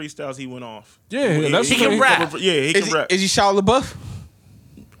couple freestyles he went off. Yeah, that's he can rap. He can rap. Is he Shia LaBeouf?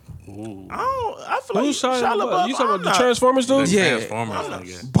 I feel like Who's Shia Shia LaBeouf? LaBeouf. You talking about the Transformers dude? Yeah. Transformers,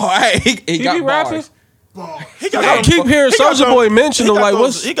 nigga. Boy, he got be rapping? bars. He I keep hearing Soulja Boy mention him. Like,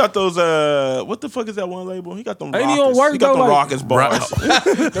 what's He got those. What the fuck is that one label? He got them. Ain't he Rockers. on work, He got though? them Like- Rockers bars.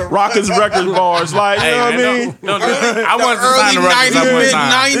 The Rockers record bars. Like, you know what I mean? I want to sign the records up one mid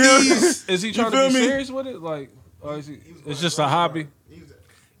time. 90s. is he trying feel to be me? serious with it? Like, or is he? It's just a hobby.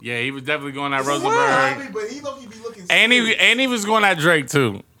 Yeah, he was definitely going at Hobby, Rosenberg. but he look, he be looking. And he was going at Drake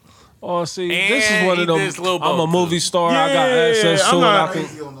too. Oh, see, And this is one he of them. did Lil I'm a Bo, movie star. I got Yeah, access to I'm it. not I can,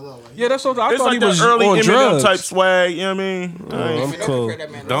 Crazy on the low. Like, yeah, that's what I It's thought like he that was early on Eminem drugs. type swag. You know what I mean? I'm cool.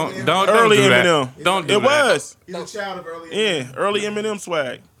 Don't Early do that. Eminem. Don't do It that. was. he's a child of early. Yeah, early Eminem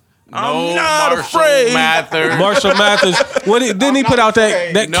swag. No I'm not Marshall afraid. Mathers. Marshall Mathers. Didn't he put out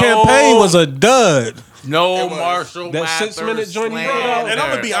that No. campaign was a dud. No Marshall That Mathers. 6-minute joint he put slander. out. And I'm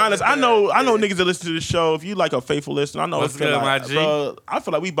gonna be honest. I know niggas that listen to the show. If you like a faithful listener, I know What's I feel good, like, my G? bro, I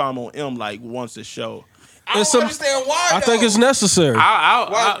feel like we bomb on M like once a show. I don't some- understand why. I think it's necessary.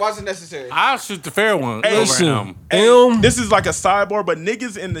 Why is it necessary? I'll shoot the fair one Hey, over Listen, him. M. This is like a sidebar, but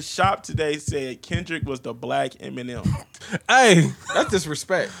niggas in the shop today said Kendrick was the black Eminem, Hey, That's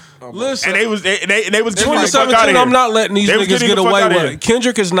disrespect. listen. and they was getting the fuck out of 2017, here. I'm not letting these They was niggas getting get the fuck away outta with here. it.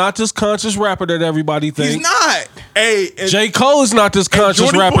 Kendrick is not this conscious rapper that everybody He's thinks. not. Hey, and J. Cole is not this conscious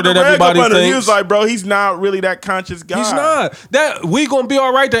Jordy rapper pulled the that rag up everybody on him. thinks. He was like, bro, he's not really that conscious guy. He's not. That we gonna be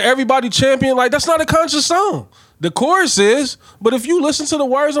all right. That everybody champion. Like that's not a conscious song. The chorus is, but if you listen to the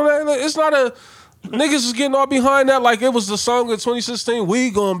words on that, it's not a. Niggas is getting all behind that like it was the song of 2016. We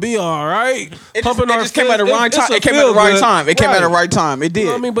gonna be all right. It just came at the right time. It came at the right time. It came at the right time. It did. You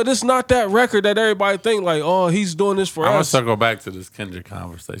know what I mean? But it's not that record that everybody think like, oh, he's doing this for I'm gonna us. circle back to this Kendrick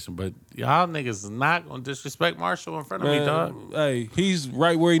conversation, but y'all niggas is not gonna disrespect Marshall in front of me, Man, dog. hey, he's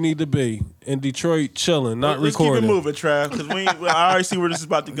right where he need to be in Detroit, chilling, not Let's recording. keep it moving, Trav, because I already see where this is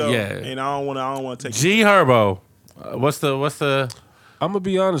about to go. Yeah. And I don't want to take it. G Herbo. What's the? I'm gonna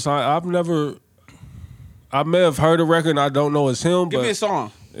be honest. I may have heard a record and I don't know it's him, Give me a but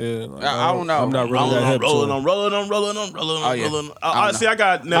song. yeah, like, I don't know. I'm not really that hip to him. I'm rolling. Oh, yeah. I see. I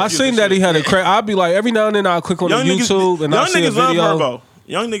got. I nephews seen and that shit. he had a crack. I'd be like, every now and then I'll click on Young the YouTube and I young see a niggas love video. Herbo.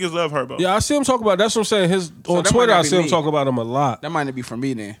 Young niggas love Herbo. Yeah, I see him talk about. That's what I'm saying. On that might Twitter, not I be see him me. talk about him a lot. That might not be for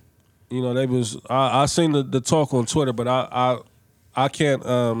me then. You know, they was. I seen the talk on Twitter, but I can't.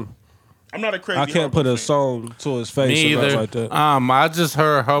 I'm not a crazy. I can't Herbo put a fan. song to his face Me or nothing either. like that. I just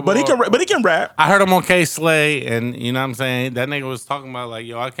heard Herbo. But he can rap. I heard him on K Slay, and you know what I'm saying? That nigga was talking about, like,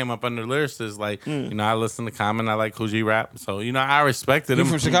 yo, I came up under lyricists. Like, you know, I listen to Common, I like Coogee rap. So, you know, I respected You him.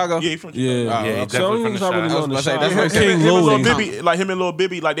 from Chicago? Yeah, he from Chicago. Yeah, Yeah, he so definitely from the I really shop. know I was the about to say, shop. that's what- King Him and Lil Louis. Bibby, like him and Lil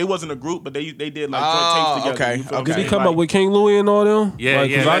Bibby, like they wasn't a group, but they did like Oh, joint tapes together. okay, You feel okay. me? Did he come Like, up with King Louis and all them? Yeah,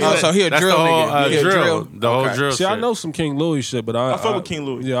 Like, 'cause yeah. I know, Oh, so he a That's drill the whole, nigga. He a drill. drill. The whole Okay. drill see, I shit. know some King Louis shit, but I fuck with King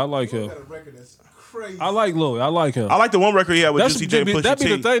Louis. Yeah, I like him. Got a record that's crazy. I like Louis. I like him. I like the one record he had with That's Juicy J and Pusha that be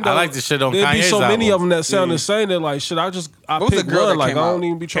T. the thing. Though. I like the shit on There'd be Kanye's so many album. of them that sound Yeah. the same. That like shit. I What was pick the girl one. that Like I came don't out?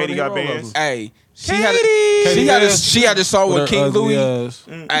 even be trying Katie to got hear all of bands. them. Hey, she Katie. had a song with her King ugly Louis. ass.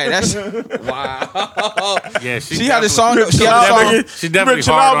 Hey, that's wow. Yeah, She had a song. Rip, She had a chill out, song. nigga. She definitely Rip,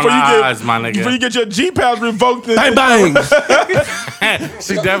 chill hard out on before you the get- eyes, my nigga. Before you get your G pass revoked. Bang bang.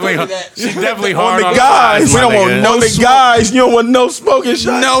 She definitely on hard the on guys. the We eyes, don't my want nigga. no guys. You don't want no smoking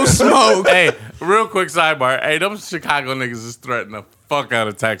shot. No smoke. Hey, real quick sidebar. Hey, them Chicago niggas is threatening the fuck out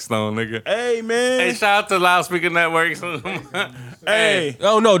of Tax Stone, nigga. Hey man. Hey, shout out to Loudspeaker Networks. Hey.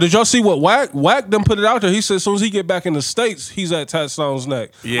 Oh no! Did y'all see what Wack them put it out there? He said as soon as he get back in the States, he's at Tat Stone's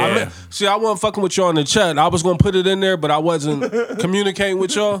neck. Yeah. I wasn't fucking with y'all in the chat. I was gonna put it in there, but I wasn't communicating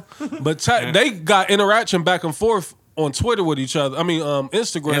with y'all. But they got interaction back and forth on Twitter with each other. I mean,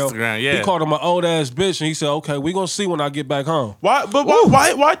 Instagram. Instagram, yeah. He called him an old ass bitch, and he said, "Okay, we gonna see when I get back home." Why? But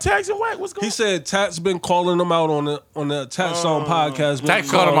why Tax and Wack? What's going? He said Tat's been calling him out on the Tat Stone podcast. Tax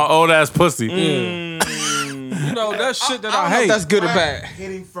called him an old ass pussy. Yeah. You know that shit that I I, don't know if hate. that's good or Wack bad.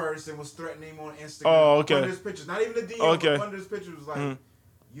 hit him first and was threatening him on Instagram. Oh, okay. Under his pictures, not even the DM. Okay. But under his pictures was like,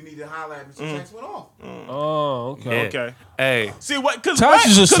 you need to holler at me. So Tax went off. Oh, okay. Yeah. Okay. Hey, See what? Because Tax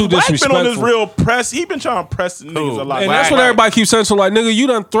is just too been on this disrespectful. real press. He been trying to press niggas Who? a lot. And Wack, that's what Wack. everybody keeps saying. So like, nigga, you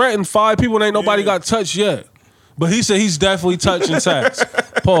done threatened 5 people and ain't nobody Yeah. got touched yet. But he said he's definitely touching Tax.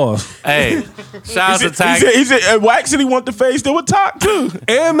 Pause. hey, shout out to Tax. He said Wack said he want the face that would talk too.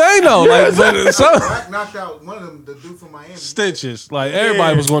 And Mano, like, but some Wack knocked out one of them, the dude from Miami. stitches. Like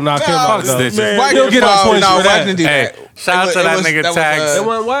everybody was gonna knock him out. though. Stitches. Man, Wack He'll get didn't- our points no, for Wack that. didn't do Hey, that. shout out to It that was- nigga that was, Tax. It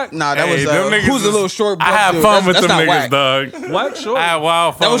wasn't Wack. Nah, that Hey, was them niggas who's the is- little short. I buff had dude? fun with That's them not niggas, Wack. dog. Wack, sure. I had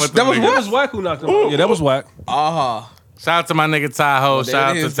wild fun was- with that them was It niggas. was Wack who knocked him out. Yeah, that was Wack. Uh-huh. Shout out to my nigga Ty Ho. there Shout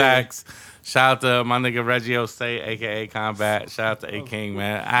out it to is, then. Tax. Shout out to my nigga Reggie Osei, aka Combat. Shout out to A King,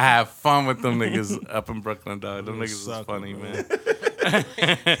 man. I have fun with them niggas up in Brooklyn, dog. Them niggas is funny, man.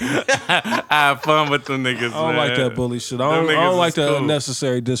 I have fun with them niggas. I don't like that bully shit. I don't like that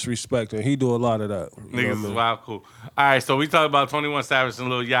unnecessary disrespect, and he do a lot of that. Niggas is wild cool. All right, so we talked about 21 Savage and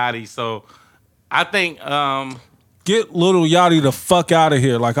Lil Yachty. So I think get Lil Yachty the fuck out of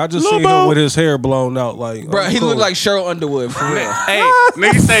here. Like I just seen him with his hair blown out. Like bro, he looked like Cheryl Underwood for real. Hey,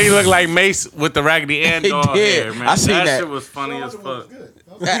 niggas say he looked like Mace with the Raggedy Ann doll hair, man. I seen that. Shit was funny as fuck.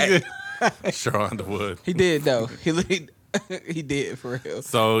 Cheryl Underwood. He did though. He did for real.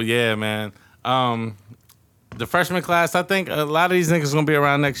 So yeah, man. The freshman class, I think a lot of these niggas gonna be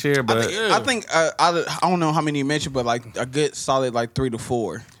around next year, but I think I don't know how many you mentioned, but like a good solid like 3 to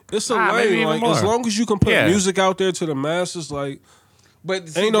 4. It's a lane, like as long as you can put music out there to the masses, like. But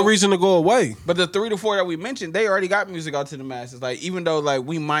see, ain't no reason to go away. But the 3 to 4 that we mentioned, they already got music out to the masses. Like even though like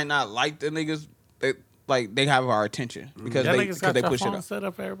we might not like the niggas, they have our attention because they push it up. Set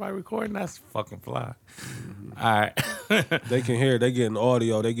up everybody recording. That's fucking fly. All right, they can hear. They getting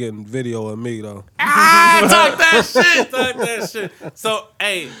audio. They getting video of me though. Talk that shit. So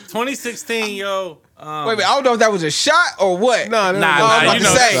hey, 2016, yo. Wait, I don't know if that was a shot or what. Nah. You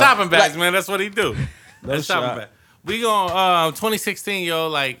know, shopping bags, man. That's what he do. That's shopping bag. We gon' 2016, yo.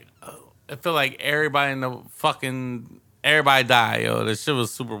 Like, I feel like everybody died, yo. This shit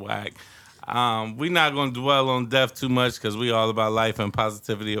was super whack. We not gonna dwell on death too much because we all about life and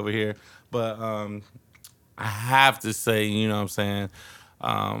positivity over here. But I have to say, you know what I'm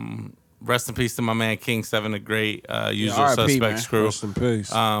saying. Rest in peace to my man King 7 the Great, Usual Suspects crew. Rest in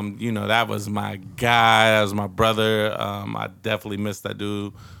peace. You know, that was my guy. That was my brother. I definitely miss that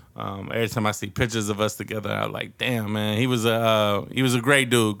dude. Every time I see pictures of us together, I'm like, damn, man, he was a great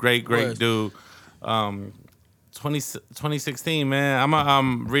dude, great dude. 2016, man.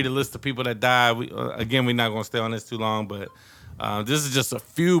 I'm read a list of people that died. We're not gonna stay on this too long, but this is just a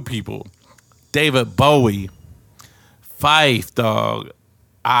few people. David Bowie, Phife, dog.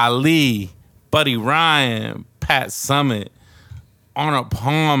 Ali, Buddy Ryan, Pat Summitt, Arnold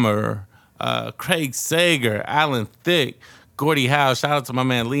Palmer, Craig Sager, Alan Thicke, Gordie Howe. Shout out to my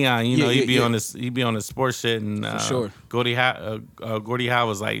man Leon. You know he be on this sports shit and for sure. Gordie Howe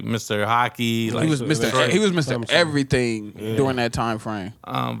was like Mr. Hockey. Like, he was Mr. Everything during that time frame.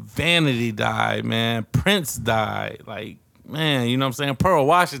 Vanity died, man. Prince died. Like, man, you know what I'm saying? Pearl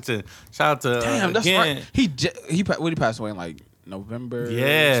Washington. Shout out to that's right. He passed away in like November.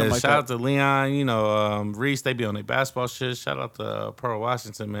 Yeah, like shout out to Leon. You know, Reese, they be on their basketball shit. Shout out to Pearl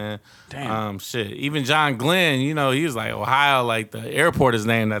Washington, man. Damn. Shit. Even John Glenn, you know, he was like Ohio, like the airport is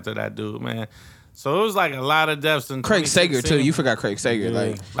named after that dude, man. So it was like a lot of deaths in Craig Sager too. You forgot Craig Sager.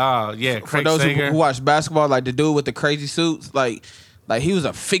 Like, Craig for those Sager. who watch basketball, like the dude with the crazy suits, like he was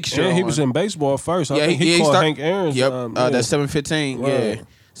a fixture. Yeah, he was in baseball first. I think he called Hank Aaron's. Yep, that 715. Right. Yeah.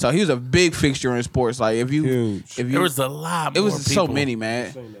 So he was a big fixture in sports. Like there was a lot. It was so many,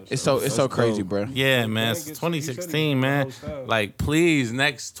 man. It's so crazy, bro. Yeah, man. It's 2016, man. Like, please,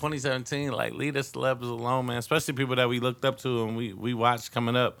 next 2017, like, leave the celebs alone, man. Especially people that we looked up to and we watched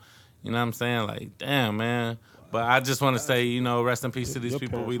coming up. You know what I'm saying? Like, damn, man. But I just want to say, you know, rest in peace to these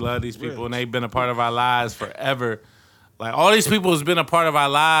people. We love these people, and they've been a part of our lives forever. Like, all these people has been a part of our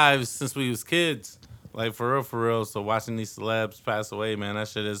lives since we was kids. Like, for real. So watching these celebs pass away, man, that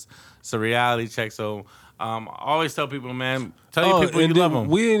shit it's a reality check. So I always tell people, man, tell your people you love them.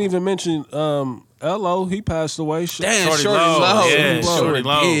 We didn't even mention L.O. He passed away. Damn, Shorty Low. Yeah, Shorty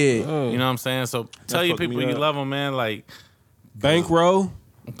Low. Yeah. You know what I'm saying? So tell your people you love them, man. Like, Bankroll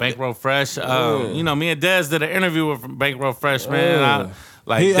Fresh. You know, me and Dez did an interview with Bankroll Fresh, man.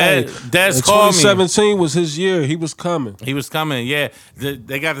 Dez called me. 2017 was his year. He was coming. Yeah.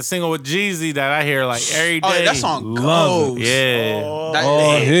 They got the single with Jeezy that I hear like every day. Oh, that song goes.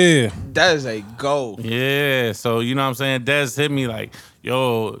 Yeah. That is a go. Yeah. So, you know what I'm saying? Dez hit me like,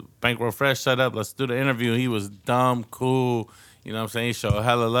 yo, Bankroll Fresh, shut up. Let's do the interview. He was dumb, cool. You know what I'm saying? He showed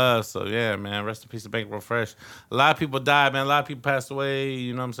hella love. So, yeah, man, rest in peace to Bankroll Fresh. A lot of people died, man. A lot of people passed away.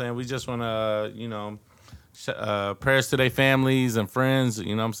 You know what I'm saying? We just want to, you know, prayers to their families and friends.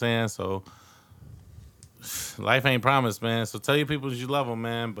 You know what I'm saying? So, life ain't promised, man. So, tell your people you love them,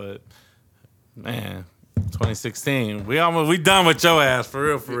 man. But, man, 2016. We done with your ass, for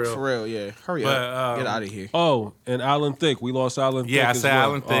real. For real, yeah. Hurry up. Get out of here. Oh, and Alan Thicke. We lost Alan Thicke. Yeah, I said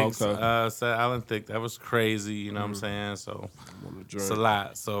Alan Thicke. Thicke. I said Alan Thicke. That was crazy, you know what I'm saying? So, it's a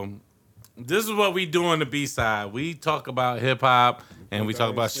lot. So, this is what we do on the B-side. We talk about hip-hop, and we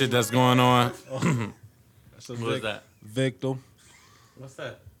talk about shit that's going on. What is that? Victim. What's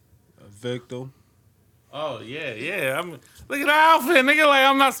that? Victim. Oh yeah. I mean, look at the outfit, nigga. Like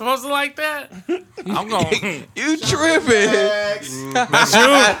I'm not supposed to like that. I'm going. You tripping? That's you.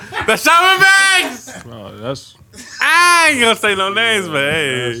 That's shopping bags. No, that's I ain't gonna say no names, but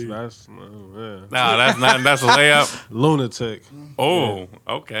hey. that's man. Nah, that's not. That's a layup. Lunatic. Oh,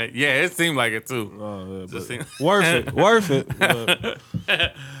 okay. Yeah, it seemed like it too. Oh, yeah, Just but seemed- worth it.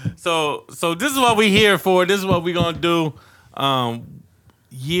 But So this is what we here for. This is what we gonna do.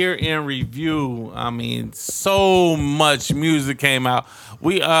 Year in review. I mean, so much music came out.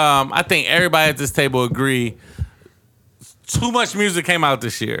 I think everybody at this table agree. Too much music came out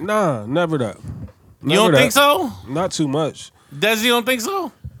this year. nah, never that. You don't think so? Not too much. Desi, you don't think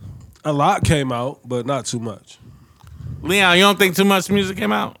so? A lot came out, but not too much. Leon, you don't think too much music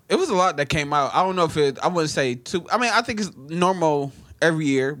came out? It was a lot that came out. I don't know if I wouldn't say too. I mean, I think it's normal every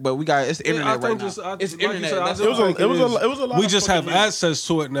year, but it's internet right now. It's like internet. you said, That's it was It was a lot. We of just fucking have music. access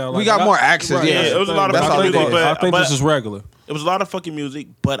to it now. Like, we got more access. Right, Yeah, it was a lot of that's all fucking it music, is. I think but this is regular. It was a lot of fucking music,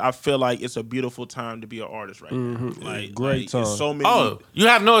 but I feel like it's a beautiful time to be an artist right now. Like, Great like, time. it's so many. Oh, you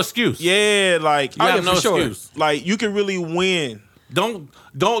have no excuse. Yeah, like You have yeah, no for sure. excuse. like you can really win. Don't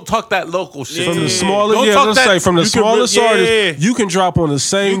talk that local shit. From Yeah. the smaller, Don't yeah, talk let's that- say from the you can smallest re- yeah. artists, you can drop on the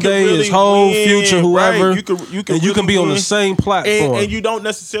same You can day really as Hov, win, Future, whoever, right. You can and you can really be on the win. same platform. And you don't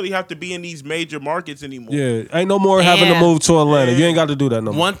necessarily have to be in these major markets anymore. yeah, ain't no more having to And- move to Atlanta. You ain't got to do that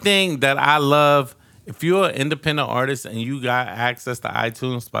no more. One thing that I love, if you're an independent artist and you got access to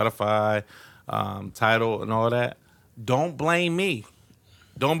iTunes, Spotify, Tidal, and all that, don't blame me.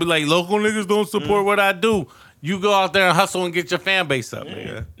 Don't be like, local niggas don't support what I do. You go out there and hustle and get your fan base up,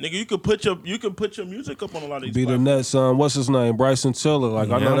 nigga. Nigga, you could put your music up on a lot of these Be the platforms. next, what's his name, Bryson Tiller. Like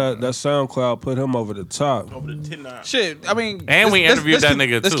I know Yeah. that SoundCloud put him over the top. Over the 10-9. Shit, I mean, And we interviewed that keep,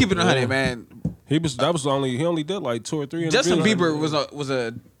 nigga, Let's too. keep it 100, Yeah. man. He only did like 2 or 3 Justin interviews. Bieber was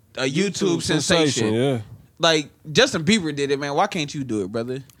a YouTube sensation. Yeah. Like Justin Bieber did it, man. Why can't you do it,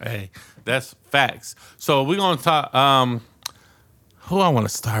 brother? Hey, that's facts. So we're gonna talk. Who I want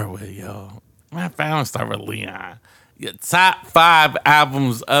to start with, yo? Man, I want to start with Leon. Your top 5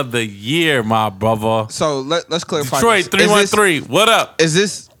 albums of the year, my brother. So let's clarify. Detroit this. 313. What up? Is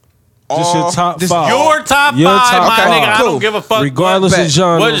this Just your top this- 5. Your top Your 5, top my five. nigga. I Cool. don't give a fuck. Regardless Bet. of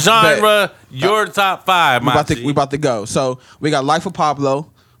genre. What genre? Your top 5, my G. We about to go. So we got Life of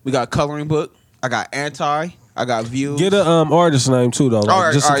Pablo. We got Coloring Book. I got Anti. I got Views. Get a artist name too though. Like, all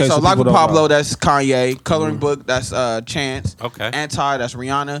right. just in case So the Life people of don't Pablo, know. that's Kanye. Coloring Book, that's Chance. Okay. Anti, that's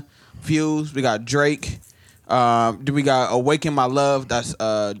Rihanna. Views, we got Drake. Then we got Awaken My Love, that's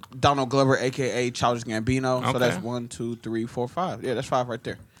Donald Glover, aka Childish Gambino. So Okay. that's 1, 2, 3, 4, 5. Yeah, that's 5 right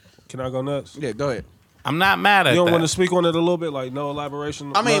there. Can I go next? Yeah, go ahead. I'm not mad at You don't that. want to speak on it a little bit, like no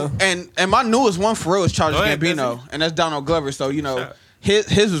elaboration. I mean, and my newest one for real is Childish Go ahead, Gambino, Desi. and that's Donald Glover. So you know, Sure.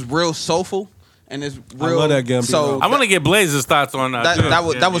 his was real soulful, and it's real. love that Gambino. So I want to get Blaze's thoughts on that. that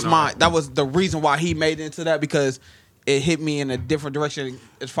was Yeah, you know. mine. That was the reason why he made it into that, because it hit me in a different direction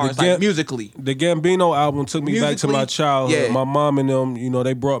as far as like musically. the Gambino album took me back to my Musically, childhood. yeah. My mom and them,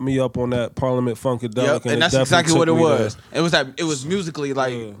 they brought me up on that Parliament Funkadelic, Yep, and that's it exactly what it definitely took me was. It was that. It was musically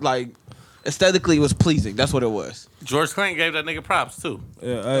like aesthetically, it was pleasing. That's what it was. George Clinton gave that nigga props too.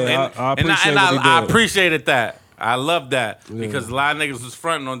 there. Yeah, hey, And, I appreciate I what he did. appreciated that. I love that because a lot of niggas was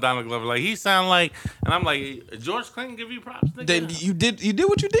fronting on Donald Glover. Like he sound like, and I'm like, George Clinton give you props, nigga. Then you did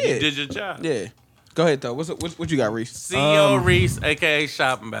what you You did. did your job. Yeah. Go ahead though. What you got, Reese? CEO Reese, aka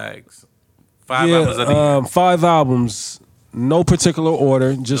Shopping Bags. 5 albums of the year. 5 albums, no particular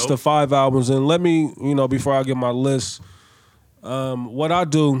order, just Nope. the 5 albums. And let me, before I get my list, what I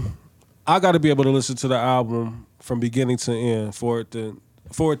do, I got to be able to listen to the album from beginning to end for it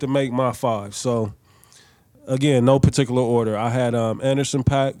to make my 5. So again, no particular order. I had Anderson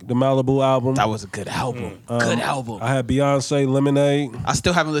 .Paak, the Malibu album. That was a good album. Good album. I had Beyonce, Lemonade. I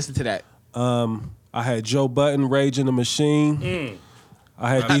still haven't listened to that. I had Joe Budden, Rage in the Machine. I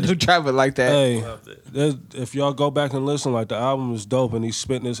had I DJ. knew Travis like that. Hey, Loved it. if y'all go back and listen, like the album is dope, and he's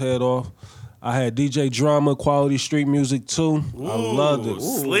spitting his head off. I had DJ Drama, Quality Street Music too. I loved it.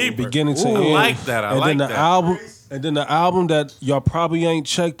 Sleeper. Beginning to I end. like that. I and like then the that. album, and then the album that y'all probably ain't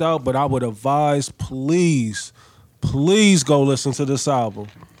checked out, but I would advise, please go listen to this album.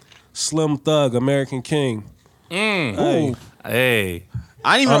 Slim Thug, American King. Hey, Hey,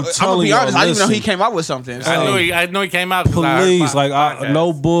 I didn't even. I'm I'm telling gonna be y'all, honest. I didn't even know he listen. came out with something. So. I know he came out. 'cause I heard please, my like podcast.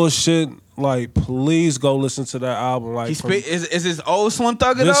 no bullshit. Like, please go listen to that album. Like, He from- spit. Is this old Slim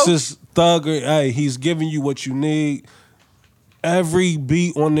Thugger This though? is Thugger. Hey, he's giving you what you need. Every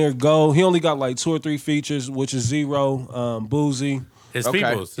beat on there go. He only got like 2 or 3 features, which is Zero, Boozy. His Okay.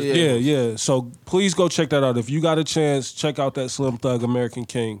 peoples. Yeah. Yeah. So please go check that out. If you got a chance, check out that Slim Thug American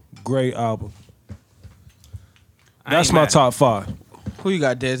King. Great album. That's my top 5. Who you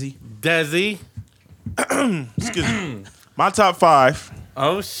got, Desi? Desi. Excuse me. My top 5.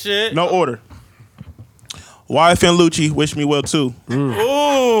 Oh shit. No order. YFN Lucci, Wish Me Well Too.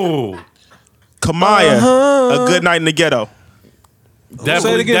 Ooh. Kamaya, A Good Night in the Ghetto.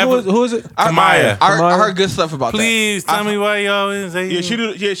 Say it again. Who is it? Kamaya. I heard good stuff about Please tell me why y'all is Yeah, she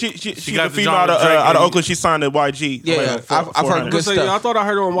got the the female out of Oakland. She signed to YG. Yeah, I've heard good stuff. I thought I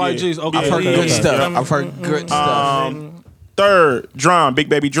heard it on YG's. Okay, I've heard good okay. stuff. I've heard good stuff. Third, Drum, Big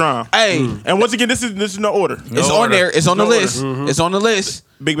Baby Drum. Hey, And once again, this is no order. it's on there. It's on the list. It's on the list.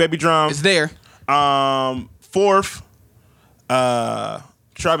 Big Baby Drum. It's there. Fourth,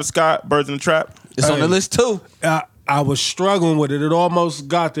 Travis Scott, Birds in the Trap. It's on the list too. I was struggling with it. It almost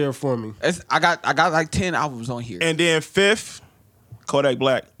got there for me. I got like 10 albums on here. And then fifth, Kodak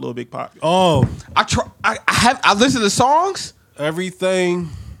Black, Lil Big Pop. Oh, I listen to songs. Everything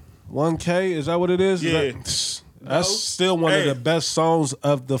 1K, is that what it is? Yeah. That's still one of the best songs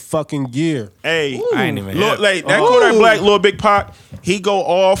of the fucking year. Hey, I ain't even look, hip. like that Kodak Black, Lil Big Pop. He go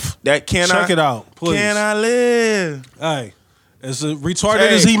off that Check it out, please. Can I live? Hey, as retarded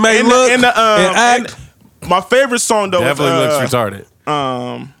as he may look and act, my favorite song though Definitely is, looks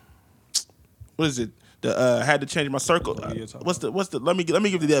retarded. What is it? The Had to Change My Circle. What's the? Let me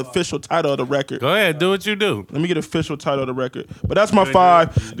give you the official title of the record. Go ahead, do what you do. Let me get the official title of the record. But that's my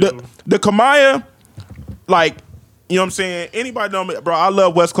 5. The Kamaya, like, you know what I'm saying? Anybody know me, bro? I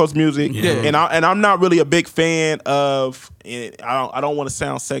love West Coast music, and I'm not really a big fan of. I don't want to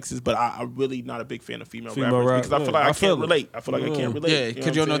sound sexist, but I'm really not a big fan of female rappers rap, because I feel like I can't relate. I feel like I can't relate. Yeah,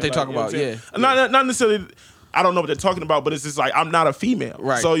 because you don't know what they talk about. Yeah, not necessarily. I don't know what they're talking about, but it's just like I'm not a female,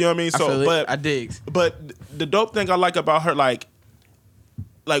 right? So you know what I mean. So, but I dig. But the dope thing I like about her, like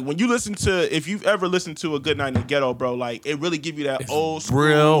when you listen to, if you've ever listened to A Good Night in the Ghetto, bro, like it really give you that old school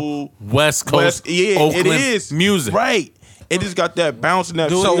Real West Coast, Oakland it is music, right? It just got that bounce and that.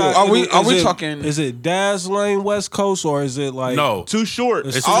 So are we talking? Is it Daz Lane West Coast or is it like no? Too short.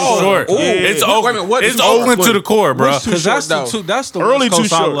 It's too short. Ooh. It's Wait a Oakland. minute, what It's is Oakland to the core, bro. Because that's the Early West Coast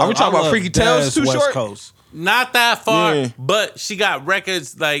Too I Short. love. Are we talking I about love Freaky Tales Daz Too West Short? Coast. Not that far, Yeah. but she got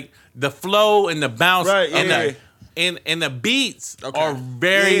records like the flow and the bounce and the beats are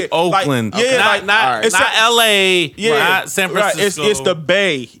very Oakland. Not LA, not San Francisco. It's the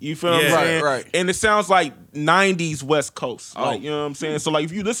Bay. You feel what I'm saying? Right. And it sounds like 90s West Coast. Like, you know what I'm saying? So like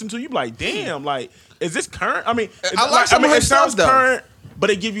if you listen to it, you be like, damn, like, is this current? I mean, it sounds current, but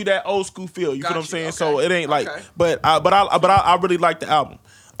it give you that old school feel. You feel what I'm saying? Okay. So it ain't like, but I really like the album.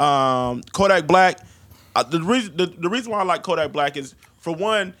 Kodak Black. The reason why I like Kodak Black is, for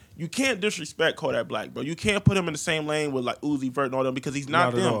one, you can't disrespect Kodak Black, bro. You can't put him in the same lane with like Uzi Vert and all them because he's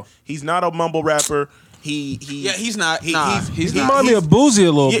not them. He's not a mumble rapper. He's not. He remind me of Boozy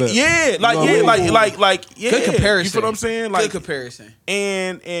a little bit. Yeah, Good comparison. You feel what I'm saying? Like, good comparison.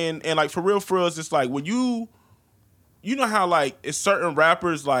 And like for real, it's just like when you know how like it's certain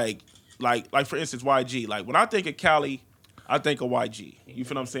rappers like for instance YG. Like when I think of Cali, I think of YG. You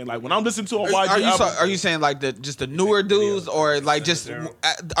feel what I'm saying? Like when I'm listening to a YG album, are you saying like just the newer dudes, or like just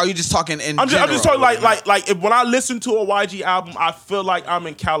are you just talking in? I'm just talking like if when I listen to a YG album, I feel like I'm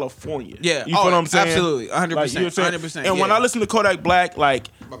in California. Yeah, you feel what I'm saying? Absolutely, 100%, like, 100%. And when I listen to Kodak Black, like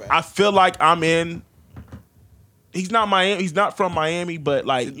I feel like I'm in. He's not Miami. He's not from Miami, but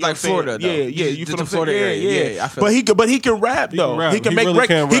like Florida. Yeah. You feel what I'm saying? Florida area. Yeah. But he can rap though. He can make rap.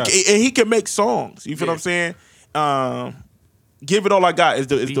 He can make songs. You feel what I'm saying? Give It All I Got is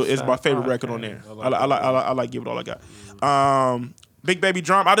my favorite record on there. I like Give It All I Got. Big Baby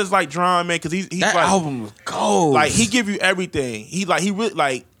Drum. I just like Drum, man, because he's that like, album was gold. Like he give you everything. He really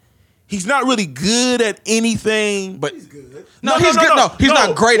like. He's not really good at anything, but he's good. No, he's good. No, he's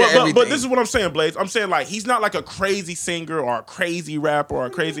not great at everything. But this is what I'm saying, Blaze. I'm saying like he's not like a crazy singer or a crazy rapper or a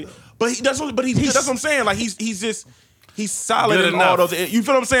crazy. But that's what I'm saying. Like he's solid in all those. You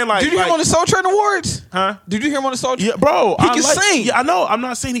feel what I'm saying? Like, did you hear him on the Soul Train Awards? Huh? Did you hear him on the Soul Train? Yeah, bro. He can sing. Yeah, I know. I'm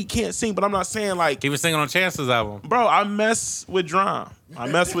not saying he can't sing, but I'm not saying like he was singing on Chance's album. Bro, I mess with Drum.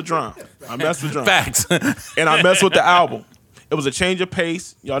 Facts. And I mess with the album. It was a change of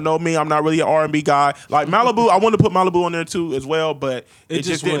pace. Y'all know me. I'm not really an R&B guy. Like Malibu, I wanted to put Malibu on there too as well, but it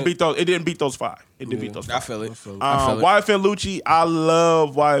just didn't beat those. It didn't beat those 5. It didn't beat those 5. I feel it. YFN Lucci, I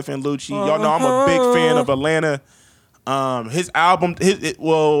love YFN Lucci. Y'all know I'm a big fan of Atlanta. His album,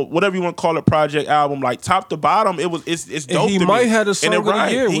 whatever you want to call it, project album, like top to bottom, it's dope. He might have a song of the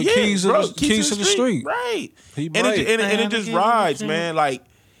year with Keys to the Street. Right. And it just rides, man. Like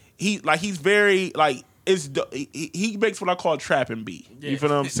he's very like. he makes what I call trapping beat. You feel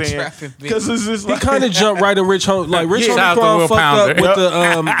what I'm saying? Because it's just he kind of jumped right in Rich Homie. Like Rich Homie Quan fucked up with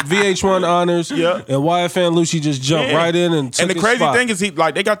the VH1 honors. Yeah. And YFN Lucci just jumped right in and took the his crazy spot. thing is they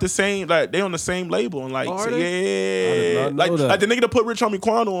got the same, like they on the same label and like Oh, so, are yeah. Like the nigga that put Rich Homie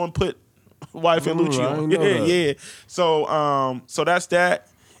Quan on put YFN Lucci on. Yeah. So that's that.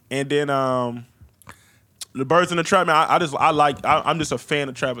 And then The Birds in the Trap, man, I'm just a fan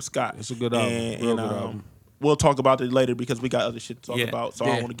of Travis Scott. It's a good album. And good album. We'll talk about it later because we got other shit to talk about, so I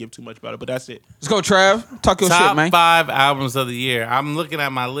Yeah. don't want to give too much about it. But that's it. Let's go, Trav. Talk your Top shit, man. 5 albums of the year. I'm looking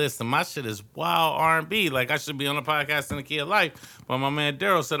at my list, and my shit is wild R&B. Like, I should be on a podcast in the Key of Life, but my man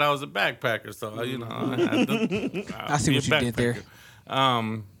Daryl said I was a backpacker, so, you know. I see what you did there.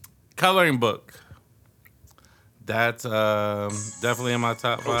 Coloring Book. That's definitely in my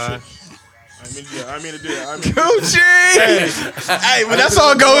top 5. I mean, Gucci! Hey, but that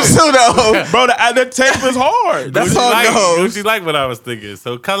song goes too, though. bro, the tape is hard. That song goes. Gucci like what I was thinking.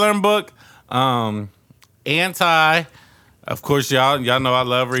 So Coloring Book, Anti. Of course, y'all know I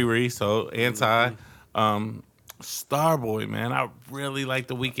love Riri. So Anti, Starboy, man. I really like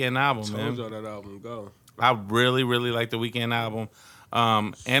the Weeknd album, man. Told y'all that album go. I really, really like the Weeknd album.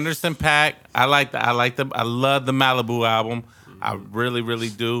 Anderson .Paak. I love the Malibu album. I really, really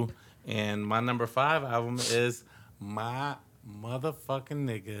do. And my number 5 album is my motherfucking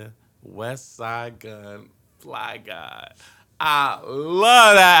nigga, West Side Gun, Fly God. I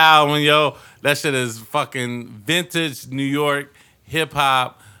love that album, yo. That shit is fucking vintage New York hip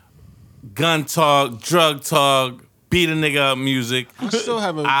hop, gun talk, drug talk, beat a nigga up music. I still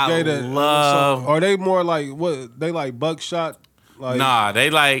haven't I gave that. love. Are they more like what? They like Buckshot? Like, Nah,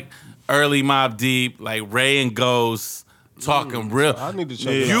 they like early Mobb Deep, like Ray and Ghost. Talking real. I need to check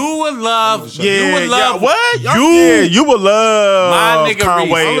it out. You would love. Yeah, you would love. what? You. You would love My nigga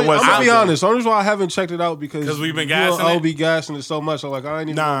Conway Reese. and West I'm gonna Side be Gun. honest. The only reason why I haven't checked it out because we've been you gassing and it? O be gassing it so much. I'm like, I ain't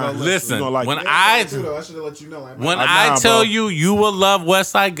even Nah, gonna Listen, You gonna like when it. I Too, though. I should have let you know. when Nah, I tell bro. you will love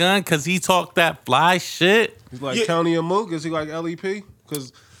West Side Gun because he talked that fly shit. He's like Yeah. County and Mook. Is he like LEP?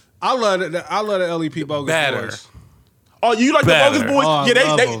 Because I love it. I love the LEP bogus Better. boys. Oh, you like Better. the Bogus Boys? Oh, I Yeah,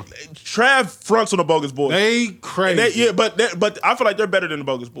 love they them. Trav fronts on the Bogus Boys. They crazy. But I feel like they're better than the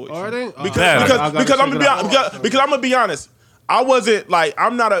Bogus Boys. Are they? Because Better. I gotta because I'm check gonna it out. because I'm gonna be honest. I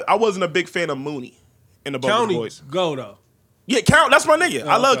wasn't a big fan of Mooney in the Bogus County Boys. go though. Yeah, Count, that's my nigga.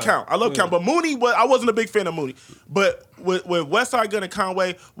 I love okay. Count. I love Yeah. Count. But Mooney, I wasn't a big fan of Mooney. But with West Side Gun and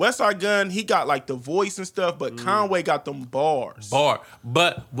Conway, West Side Gun, he got like the voice and stuff, but Conway got them bars.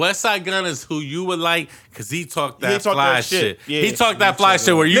 But West Side Gun is who you would like because he talked that He talked fly that shit. Yeah. He talked that fly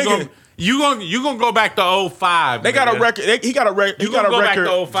shit where Nigga. you gonna go back to 05. They got a record. He got a record. He You got gonna a go back record. to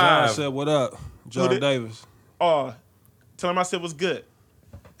John 05. said, "What up, John did- Davis?" Tell him I said was good.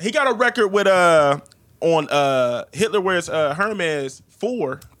 He got a record with on Hitler Wears Hermes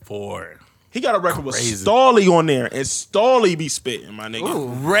 4. 4. He got a record with Crazy. Stolly on there, and Stolly be spitting, my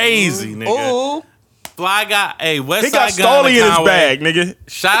nigga. Crazy, nigga. Ooh. Fly guy. Hey, West He got Side Gun Stolly and in his Conway. bag, nigga.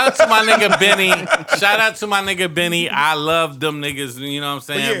 Shout out to my nigga Benny. I love them niggas. You know what I'm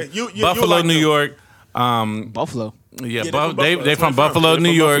saying? But yeah, you Buffalo, like New them. York. Buffalo. Yeah, they from they Buffalo. they That's from where I'm from. Buffalo, They New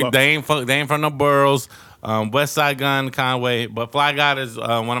from York. Buffalo. They ain't from the boroughs. West Side Gun, Conway, but Fly God is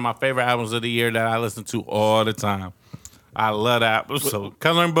one of my favorite albums of the year that I listen to all the time. I love that album. So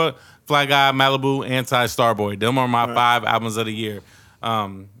Coloring Book, Fly God, Malibu, Anti, Starboy. Them are my 5 albums of the year.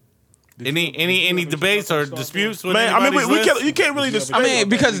 Any debates or disputes with Man, I mean, anybody's list? you can't really dispute. I mean,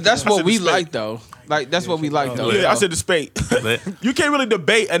 because that's what said we the spade. like, though. Like, that's what we like, though. Yeah, I said the spade. Lit. You can't really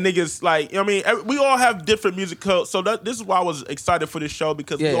debate a nigga's like. I mean, we all have different musical. So this is why I was excited for this show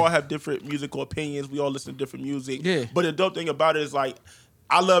because we Yeah. all have different musical opinions. We all listen to different music. Yeah. But the dope thing about it is like.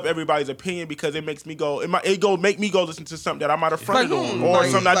 I love everybody's opinion because it makes me go. It make me go listen to something that I might have fronted Like, on, or like-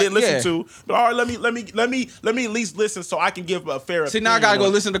 something I didn't like, listen yeah. to. But all right, let me at least listen so I can give a fair. See, now I gotta go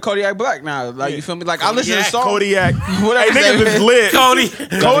opinion. listen to Kodiak Black now. Like, you feel me? Like, I listen to Kodiak, songs. Kodiak. Whatever Hey, his niggas name is is. lit. Cody.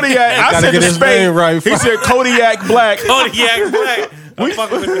 Kodiak. I Gotta said get the his spade. name right. He said Kodiak Black. Kodiak Black. I'm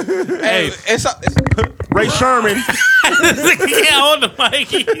fucking with you. Hey, It's Ray Sherman. he can't hold the mic.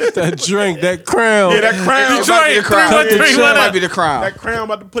 That drink, that crown. Yeah, that crown. Detroit, the crown. 313, what might up? be the crown. That crown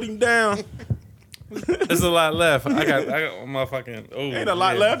about to put him down. There's a lot left. I got motherfucking. Oh, Ain't a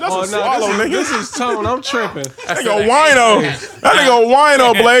lot left. That's Oh a no, swallow, nigga. this is Tone. I'm tripping. That nigga wino. That nigga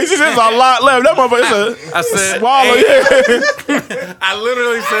wino, Blaze. There's a lot left. That motherfucker is I said, a swallow. Yeah. I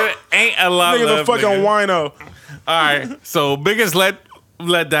literally said, ain't a lot Nigga's a left. fucking nigga. wino. All right, so biggest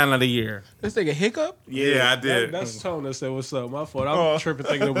letdown of the year. This nigga hiccup? Yeah, I did. That's Tone that said, "What's up?" My fault. I'm tripping,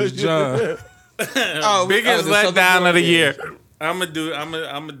 thinking it was John. Oh, Biggest the Southern letdown Boy of the is. year. I'm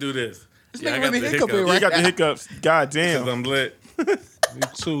gonna do this. This Yeah, I nigga got really the hiccuping hiccups. You right got the now. hiccups. God damn. I'm lit. You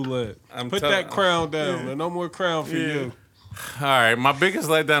too lit. Put that crown down, man. No more crown for you. All right, my biggest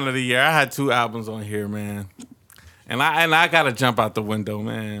letdown of the year. I had 2 albums on here, man, and I gotta jump out the window,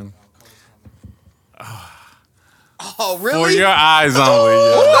 man. Oh, really? For your eyes only.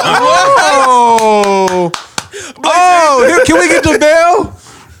 Oh, can we get the bell?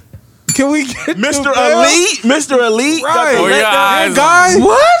 Can we get Mr. the bell? Elite? Mr. Elite? Right. For your eyes Guy?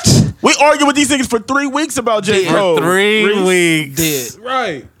 What? We argued with these niggas for 3 weeks about J. For Cole. 3 weeks. Did.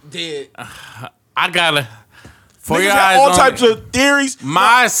 Right. Did. I gotta. For Niggas your got eyes all only. types of theories.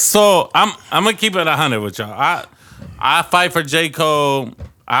 My soul. I'm gonna keep it 100 with y'all. I fight for J. Cole.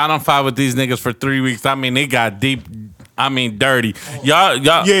 I don't fight with these niggas for 3 weeks. I mean, they got deep. I mean, dirty. Y'all.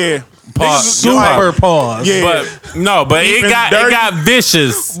 Yeah. Pause. Super pause. Yeah. But no, but it and got dirty.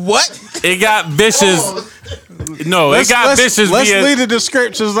 vicious. What? It got vicious. No, it got vicious Let's via. leave the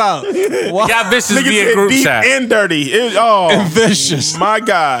descriptions out. It got vicious Niggas via said group deep chat. and dirty. Oh, Vicious. my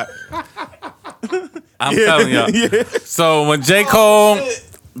God. I'm telling y'all. Yeah. So when J. Cole,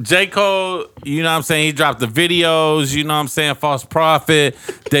 you know what I'm saying, he dropped the videos, you know what I'm saying, False Prophet,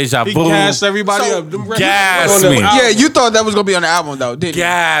 Deja He Vu. gassed everybody So, up. Them records gas on the me. album. Yeah, you thought that was gonna be on the album though, didn't you?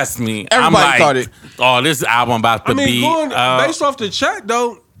 Gas me. Everybody I'm like, thought it. Oh, this album about to I mean, be. going based off the chat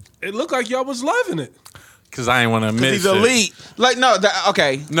though, it looked like y'all was loving it. Because I didn't want to admit He's shit. elite. Like no,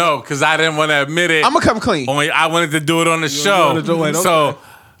 okay. No, because I didn't want to admit it. I'm gonna come clean. Only I wanted to do it on the wanna show. do it, okay. So,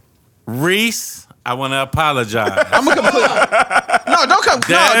 Reese, I want to apologize. I'm gonna come clean. No, don't come.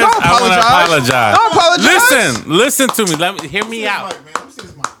 Des, No, don't I want to apologize. Don't apologize. Listen to me. Let me hear me out.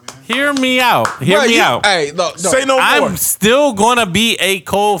 Hear me out. Hear Bro, me you- out. Hey, look, Say no more. I'm still gonna be a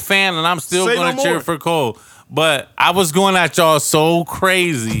Cole fan, and I'm still Say gonna no cheer more. for Cole. But I was going at y'all so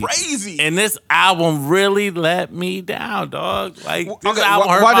crazy. Crazy. And this album really let me down, dog. Like this Okay, album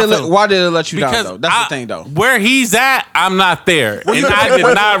hurt why my did feelings. why did it let you Because down though? That's the thing though. Where he's at, I'm not there, and I did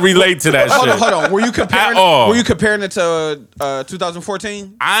not relate to that Hold shit. on, hold on. Were you comparing? At all. Were you comparing it to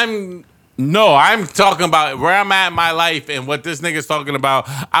 2014? I'm talking about where I'm at in my life and what this nigga's talking about.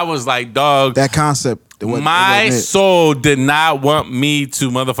 I was like, dog, That concept. It wasn't- it my wasn't it. soul did not want me to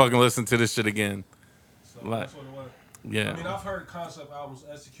motherfucking listen to this shit again. Like, yeah. I mean, I've heard concept albums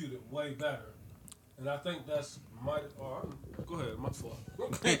executed way better, and I think that's my. Go ahead, my fault.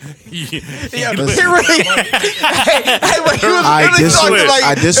 Yeah, he really. hey, but he was I, really talking like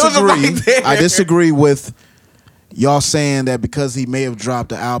I it was disagree. right there. I disagree with y'all saying that because he may have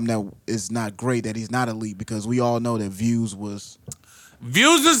dropped an album that is not great, that he's not elite, because we all know that Views was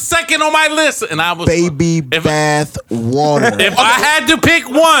Views is second on my list, and I was baby if- bath water. If I had to pick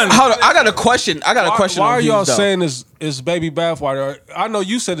one, Hold on, I got a question. Why Why are on y'all Views, though. saying it's baby bathwater? I know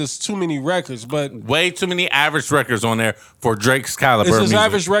you said it's too many records, but way too many average records on there for Drake's caliber. is of his music.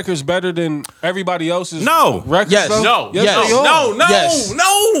 average records better than everybody else's? No. records. Yes. though? No, Yes, Yes. they are. no, no, Yes.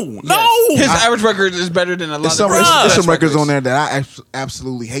 no. His average record is better than a lot There's some, of there's best some records on there that I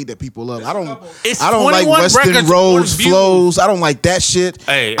absolutely hate that people love. I don't It's like 21 Western records Roads on Views. flows. I don't like that shit.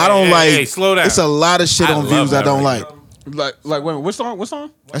 Hey, I don't hey, like. hey, slow down. It's a lot of shit I on love Views I that don't record. like. Like wait, what song? What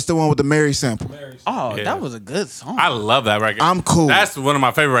song? That's the one with the Mary sample. Oh, Yeah. that was a good song. I love that record. I'm cool. That's one of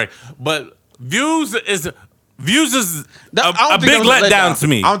my favorite records. But Views is I a don't think big it was a letdown to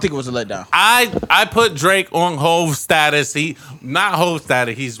me. I don't think it was a letdown. I put Drake on Hove status. He not Hove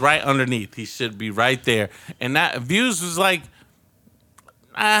status. He's right underneath. He should be right there. And that Views was like,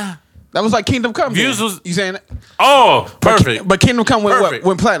 That was like Kingdom Come. Views then. was- you saying it? oh, perfect. But Kingdom Come went Perfect.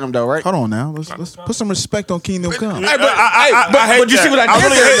 went platinum though, right? Hold on now. Let's put some respect on Kingdom Come. Hey, but I hate but you that. see what I did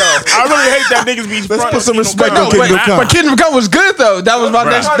really there, hate, though. I really hate that niggas be. Let's put some respect No, on but, Kingdom Come. but Kingdom Come was good though. That was my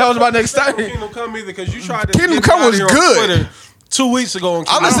next. That was my next time. Kingdom Come either because you tried to. Kingdom get me Come out was here on good. Twitter 2 weeks ago. On I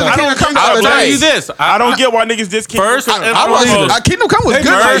Kingdom listened to Come. Kingdom Come the I'll other tell day. you this. I don't get why niggas diss Kingdom First Come. and I was foremost- Kingdom Come was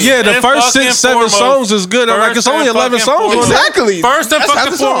good. First, yeah, the and first fucking 6, 7 foremost- songs is good. I'm like, it's first only and 11 fucking songs. foremost- Exactly. First and That's half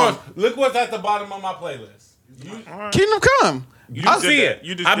fucking the song. foremost, look what's at the bottom of my playlist. Kingdom Come. I did see that. it.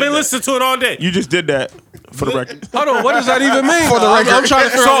 You just I've did been that. listening to it all day. You just did that for the record. Hold on, what does that even mean? For the I'm record. trying to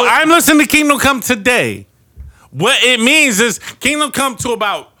figure So out. I'm listening to Kingdom Come today. What it means is Kingdom Come to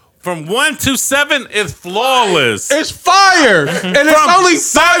about from 1 to 7 is flawless. It's fire, and it's From only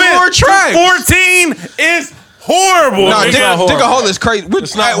 5 more to tracks. 14 is horrible. No, It's dig not horrible. a hole is crazy.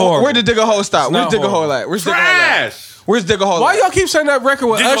 It's not horrible. Where did dig a hole stop? It's Where's not dig a hole horrible. at? Where's dig a hole at? trash. Where's dig a hole Why at? y'all keep saying that record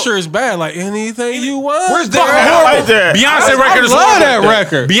with Dig a- Usher is bad? Like anything you want. Where's dig a Fucking hole? horrible. like that. Beyonce I record is love horrible. that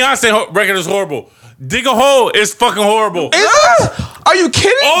record. Beyonce record is horrible. Dig a Hole is fucking horrible. Are you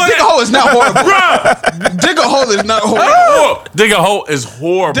kidding? Oh, Dig a yeah. hole is not horrible. Bruh. Dig a hole is not horrible. Oh, Dig a Hole is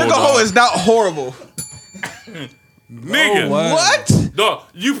horrible. Dig a hole dog. is not horrible. Nigga. What? Dog,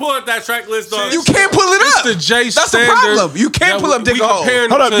 you pull up that track list, dog. You can't pull it up. It's the J That's the standard. problem. You can't pull up Digger Hole.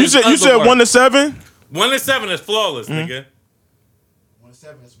 Hold up, you said 1 to 7. 1 to 7 is flawless, nigga. 1 to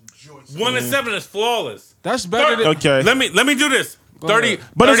 7 is some joints. 1 to 7 is flawless. That's better than. Okay. Let me do this. 30.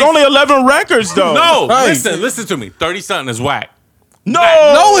 But 30 it's only 11 records, though. No, Hey. listen to me. 30 something is whack. No,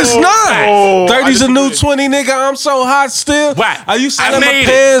 No, it's not. Oh, 30's I a new disagree. 20, nigga. I'm so hot still. Whack. Are you I selling my made it.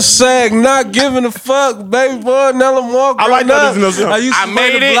 pants sag? Not giving a fuck, baby boy. Nella Moore. I like growing that. up. I I used I to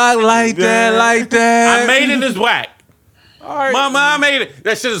made made the it. block like that, Yeah. like that. I made it as whack. All right. Mama, I made it.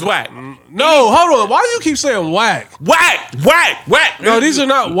 That shit is whack. No, hold on. Why do you keep saying whack? Whack. No, these are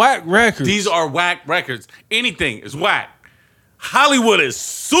not whack records. These are whack records. Anything is whack. Hollywood is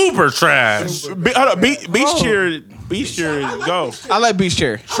super trash. Hold up, Beach Cheer, go. I like Beach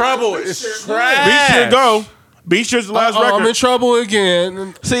Chair. Trouble is Beach trash. Cheer, go. Beach Cheer's the last I'm in record. trouble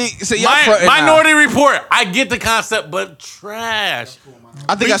again. See, y'all fronting now. Minority Report. I get the concept, but trash.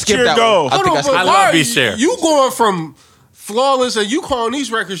 I think I Beach skipped Chair, that go. one. I Hold think on, I but skipped I why love B-Share. You going from flawless and you calling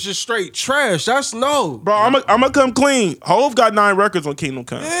these records just straight trash? That's no. Bro, I'm gonna come clean. Hove got 9 records on Kingdom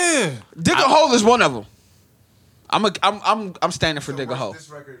Come. Yeah. Digger Hole is one of them. I'm standing for Digger Hole. This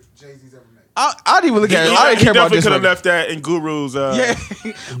record Jay-Z's ever made. I didn't even look at it. I He didn't care about definitely this could have record. left that in Guru's. Yeah,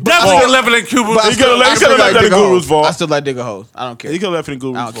 Definitely 11 in Cuba. but I He still, coulda- I he still coulda left like that in Digger Hole. Guru's vault. I still like Digger Hole. I don't care. He could have left it in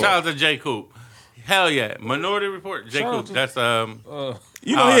Guru's I don't vault. care. Shout out to J. Coop. Hell yeah. Minority Report. J. Shout out Coop. to- That's You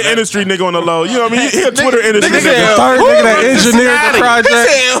know, Oh, he an that- industry nigga on the low. You know what I mean? He a Twitter industry nigga nigga. said, Third nigga that engineered Cincinnati. the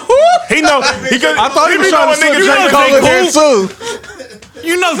project. He know. He could, I thought he was be trying to knowing slip niggas J. like Cole J. in here Cole. too.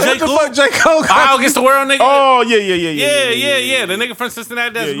 You know J. What the Coop. fuck, J. Cole? I'll get the world nigga. Oh yeah. Yeah. The nigga from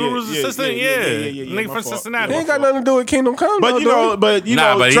Cincinnati, that's Yeah, yeah, Guru's yeah, assistant. yeah, Yeah. yeah, The nigga my from fault. Cincinnati. He ain't got nothing to do with Kingdom Come. But though, you know, dude. but you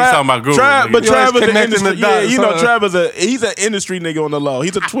Nah, know, but he's talking about Guru, nigga. But Yo, Trav it's is an connecting industry. the Yeah, dots, you know, huh? Trav he's an industry nigga on the low.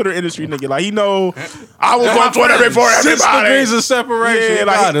 He's a Twitter industry nigga. Like he know, I was on Twitter before 6 everybody. degrees of separation. Yeah,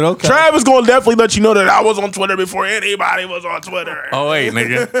 Got like it. Okay. Trav is gonna definitely let you know that I was on Twitter before anybody was on Twitter. Oh, wait,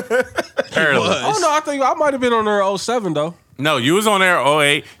 nigga. Early. Oh no, I think I might have been on there 07 though. No, you was on there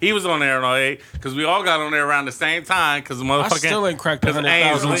 08. He was on there in 08 because we all got on there around the same time because the motherfucking. I still ain't cracked the 'cause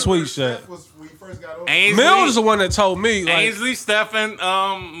 100,000 Ainsley- tweets yet. Was when you first got over. Ainsley, Mill is the one that told me. Like, Ainsley, Stephen,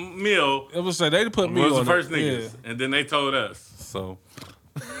 Mill it was they put me was on the first it. niggas, Yeah. and then they told us. So,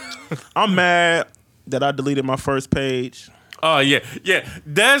 I'm mad that I deleted my first page. oh yeah.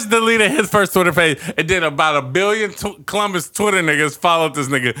 Des deleted his first Twitter page, and then about a billion Columbus Twitter niggas followed this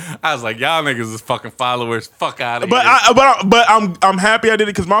nigga. I was like, y'all niggas is fucking followers. Fuck out of But here. I'm happy I did it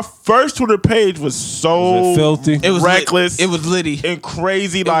because my first Twitter page was so Was it filthy? It was reckless. It was litty. and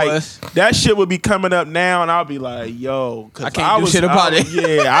crazy. Like was. that shit would be coming up now, and I'll be like, "Yo," because I can't do shit about it.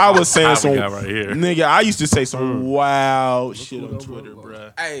 Yeah, I was saying I some got right here. nigga. I used to say some wild shit on Twitter,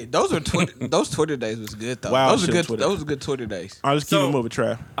 bruh. Hey, those Twitter days was good though. Wow, those were shit, good. Twitter. Those were good Twitter days. I'll just keep So- it moving,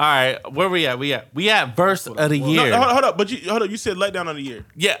 Trav. All right, where we at? We at verse of the year. No, hold up, but hold up. You said letdown of the year.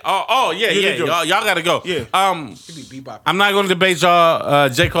 Yeah. Oh, yeah. did yours. Y'all gotta go. Yeah. I'm not gonna debate y'all.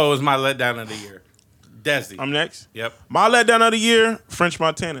 J. Cole is my letdown of the year. Desi. I'm next. Yep. My letdown of the year, French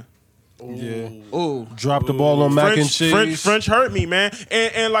Montana. Yeah. Ooh, Drop the ball on mac and cheese. French hurt me, man.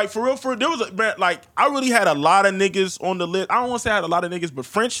 And like for real, there was a man, like I really had a lot of niggas on the list. I don't want to say I had a lot of niggas, but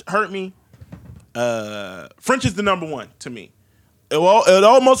French hurt me. French is the number one to me. It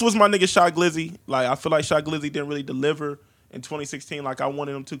almost was my nigga Shot Glizzy. Like I feel like Shot Glizzy didn't really deliver in 2016 like I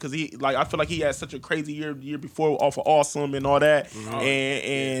wanted him to, because I feel like he had such a crazy year before off of Awesome and all that.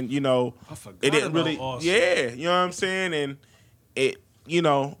 And you know, it didn't about really Awesome. yeah, you know what I'm saying? And it, you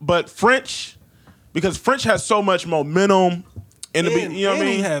know, but French, because French has so much momentum in the And, you know what I and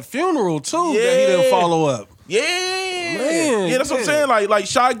he mean? had funeral too that he didn't Yeah. follow up. Yeah, Man, yeah, that's what I'm yeah. saying. Like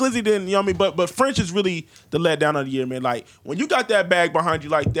Shy Glizzy didn't, you know what I mean? But French is really the letdown of the year, man. Like when you got that bag behind you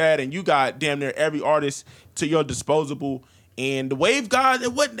like that, and you got damn near every artist to your disposable, and the Wave God,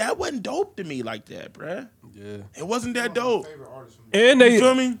 that wasn't dope to me like that, bruh. Yeah. It wasn't that dope. And they You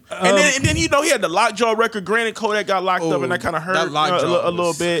feel me? And then you know he had the Lockjaw record. Granted, Kodak got locked up, and that kind of hurt that Lockjaw a little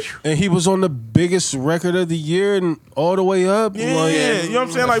was- bit. and he was on the biggest record of the year and all the way up. Yeah, Like, you know what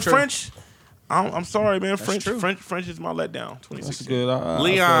I'm saying? Like true. French. I'm sorry, man. French is my letdown. That's 2016. good. I feel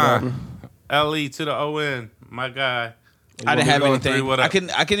Leon. L.E. to the O.N. My guy. I didn't have going anything. through what I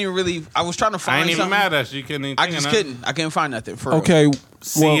couldn't even really. I was trying to I find ain't even something. mad at you. You couldn't even I think just of nothing. couldn't. I couldn't find nothing. For Okay. Well,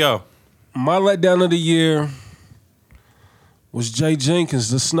 CEO. my letdown of the year was Jay Jenkins,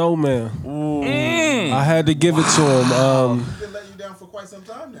 the Snowman. I had to give it to him. Been letting you down for quite some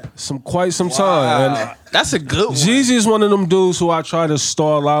time now. Quite some time. And That's a good one. Jeezy is one of them dudes who I try to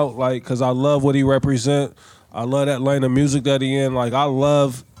stall out, like, cause I love what he represent. I love that lane of music that he in. Like, I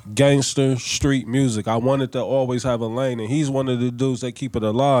love gangster street music. I wanted to always have a lane, and he's one of the dudes that keep it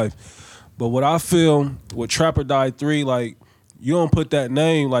alive. But what I feel with Trap or Die 3, like, you don't put that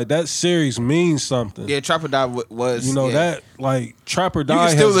name, like, that series means something. Yeah, Trap or Die was. You know, that, like, Trap or Die. You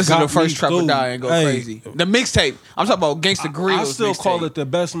can still has listen to got the first me Trap or through. Die and go crazy. The mixtape. I'm talking about Gangsta Grillz. I still call mixtape. it the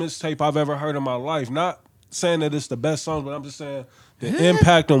best mixtape I've ever heard in my life. Not saying that it's the best song, but I'm just saying the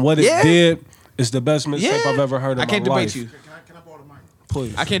impact on what it did is the best mixtape I've ever heard in my life. I can't debate you.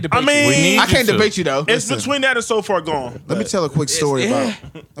 Please. I can't debate I mean, you. I can't debate you though. It's between that and So Far Gone. Let me tell a quick story about.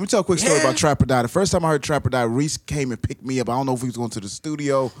 Let me tell a quick story about Trap or Die. The first time I heard Trap or Die, Reese came and picked me up. I don't know if he was going to the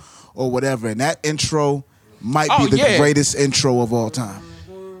studio or whatever. And that intro might be the greatest intro of all time.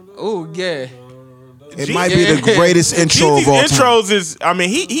 Oh yeah. It might be the greatest intro of all time. Intros is. I mean,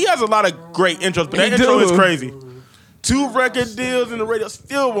 he has a lot of great intros, but that intro is crazy. 2 record deals and the radio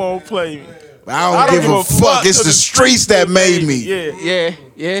still won't play me. I don't give a fuck. It's the streets that made me.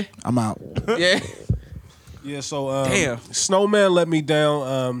 Yeah. I'm out. Yeah. Yeah, so Damn. Snowman let me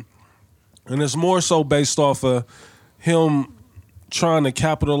down, and it's more so based off of him trying to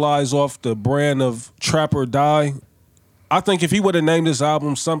capitalize off the brand of Trap or Die. I think if he would have named this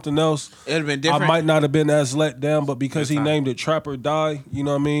album something else, It'd have been different. I might not have been as let down, but because he named it Trap or Die, you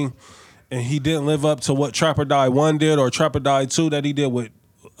know what I mean? And he didn't live up to what Trap or Die 1 did or Trap or Die 2 that he did with.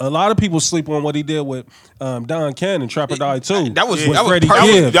 A lot of people sleep on what he did with Don Cannon, Trap or Die 2. That was Freddie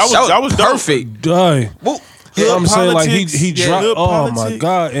perfect. Gibbs. That was perfect. Die. Well, You know what I'm saying? Like he dropped. hood Oh my politics.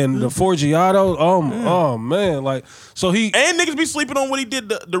 God! And the Forgiato. Oh man! Like so he. And niggas be sleeping on what he did.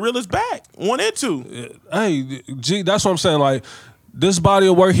 The realest back 1 and 2. Hey, G, that's what I'm saying. Like this body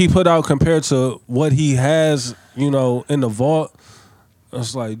of work he put out compared to what he has, you know, in the vault.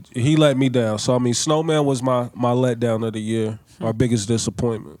 It's like he let me down. So I mean, Snowman was my letdown of the year, our biggest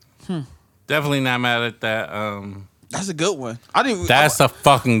disappointment. Definitely not mad at that. that's a good one. That's a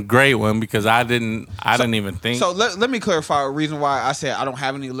fucking great one because I didn't even think. So let me clarify a reason why I said I don't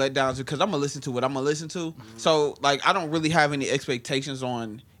have any letdowns because I'm gonna listen to what I'm gonna listen to. Mm-hmm. So like I don't really have any expectations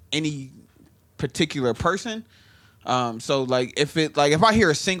on any particular person. So like if I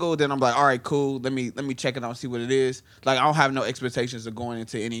hear a single, then I'm like, all right, cool. Let me check it out and see what it is. Like I don't have no expectations of going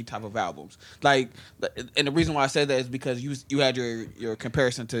into any type of albums. Like, and the reason why I said that is because you had your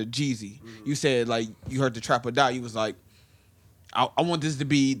comparison to Jeezy. Mm-hmm. You said like you heard the Trap or Die. You was like, I want this to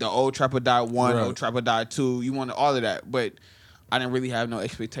be the old Trap or Die 1, old Trap or Die 2. You wanted all of that, but I didn't really have no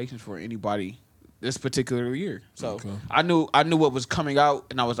expectations for anybody this particular year. So I knew what was coming out,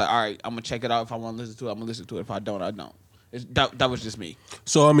 and I was like, all right, I'm gonna check it out. If I want to listen to it, I'm gonna listen to it. If I don't, I don't. That was just me.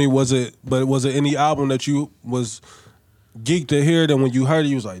 So I mean, was it any album that you was geeked to hear? Then when you heard it,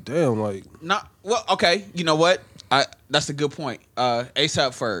 you was like, damn, like Okay, you know what? That's a good point.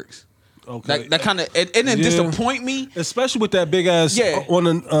 ASAP Fergs. Okay, That kind of it didn't disappoint me, especially with that big ass on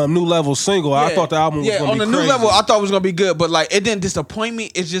the New Level single. I thought the album was gonna be on the crazy. New Level. I thought it was gonna be good, but like it didn't disappoint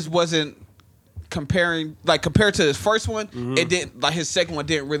me. It just wasn't compared to his first one. Mm-hmm. It didn't his second one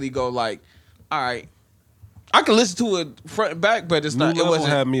didn't really go like, all right. I can listen to it front and back, but it's not. New Level it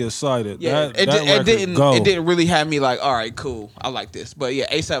wasn't. Had me excited. Yeah, it didn't really have me like, all right, cool, I like this. But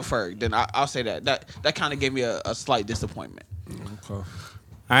yeah, ASAP Ferg. Then I'll say that kind of gave me a slight disappointment. Okay.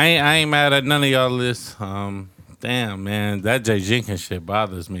 I ain't mad at none of y'all lists. Damn, man, that Jay Jenkins shit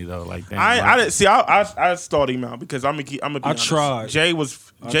bothers me though. Like, damn, I didn't see. I stalled him out because I'm gonna be honest. Tried.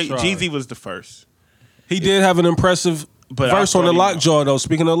 Jeezy was the first. He did have an impressive verse on the Lockjaw though.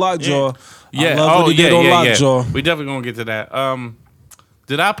 Speaking of Lockjaw, I love what he did on Lockjaw. We definitely gonna get to that.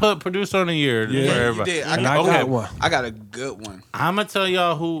 Did I put producer on the year? Yeah, you did. I got one. I got a good one. I'm gonna tell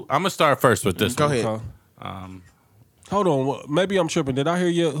y'all who. I'm gonna start first with this. Go one. ahead. Hold on, maybe I'm tripping. Did I hear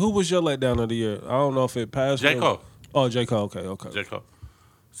you? Who was your letdown of the year? I don't know if it passed. J. Cole. Oh, J. Cole. Okay. J. Cole.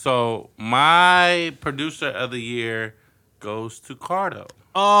 So my producer of the year goes to Cardo.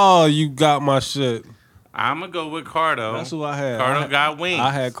 Oh, you got my shit. I'm gonna go with Cardo. That's who I had. Cardo got wings.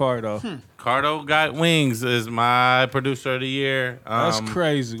 I had Cardo. Cardo got wings is my producer of the year. That's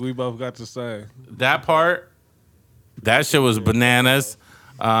crazy. We both got to say that part. That shit was bananas.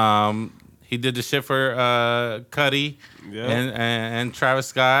 He did the shit for Cudi and Travis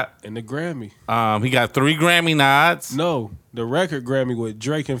Scott. And the Grammy. He got 3 Grammy nods. No, the record Grammy with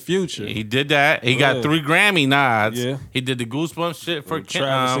Drake and Future. He did that. He got 3 Grammy nods. Yeah. He did the Goosebumps shit for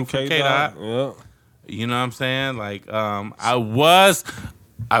Travis and K-Dot. Yeah. You know what I'm saying? Like, I was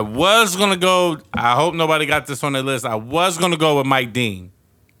gonna go. I hope nobody got this on their list. I was gonna go with Mike Dean.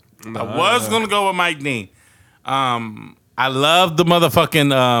 Gonna go with Mike Dean. I love the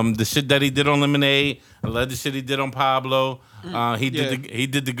motherfucking the shit that he did on Lemonade. I love the shit he did on Pablo. He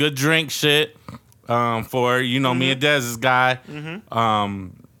did the good drink shit for me and Dez's guy.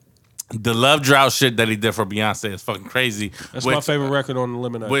 The Love Drought shit that he did for Beyonce is fucking crazy. That's my favorite record on the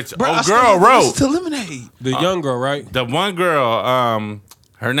Lemonade. Which girl wrote to Lemonade. The young girl, right? The one girl,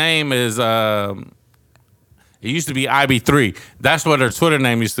 her name is it used to be IB3. That's what her Twitter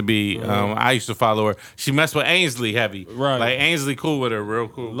name used to be. I used to follow her. She messed with Ainsley heavy. Right. Like Ainsley cool with her, real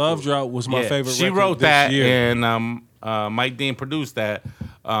cool. Love Drought was my favorite She record wrote this that year. and Mike Dean produced that.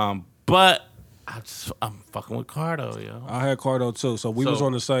 But I'm fucking with Cardo, yo. I had Cardo too, so we was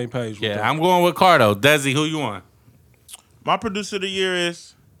on the same page. With that. I'm going with Cardo. Desi, who you on? My producer of the year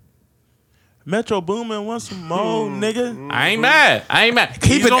is Metro Boomin. Want some more, nigga? I ain't mad.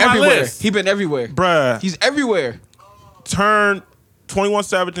 He been on my everywhere. list. He been everywhere. Bruh. He's everywhere. Turned 21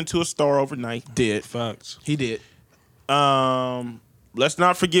 Savage into a star overnight. Did. Facts. He did. Let's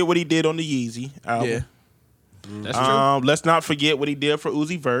not forget what he did on the Yeezy album. Yeah. That's true. Let's not forget what he did for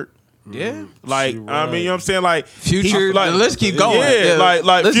Uzi Vert. Yeah. Like, I mean, you know what I'm saying? Like, Future, like, let's keep going. Yeah, Yeah,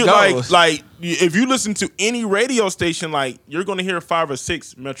 let's go. like, if you listen to any radio station, like, you're going to hear 5 or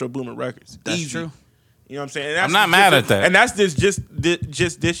 6 Metro Boomin records. That's Easy. true. You know what I'm saying? And that's I'm not mad at that. And that's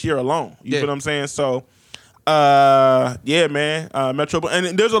just this year alone. You feel what I'm saying? So, yeah, man, Metro,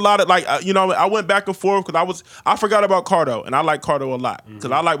 and there's a lot of like, you know, I went back and forth because I forgot about Cardo, and I like Cardo a lot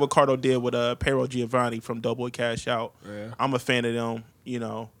because I like what Cardo did with Pero Giovanni from Doughboy Cash Out. Yeah. I'm a fan of them. You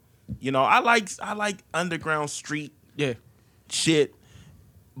know, I like underground street shit.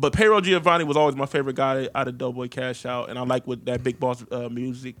 But Pero Giovanni was always my favorite guy out of Doughboy Cash Out, and I like what that Big Boss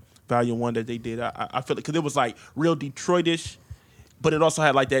Music Volume 1 that they did. I feel it because it was like real Detroitish, but it also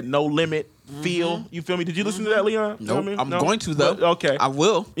had like that No Limit feel. You feel me? Did you listen to that, Leon? No, You know what I mean? I'm going to though. But, okay, I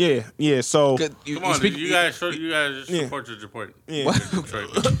will. Yeah. So Come on, you guys support your Detroit. Yeah. Detroit.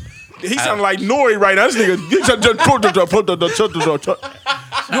 he sounded like Nori right now. This nigga, you're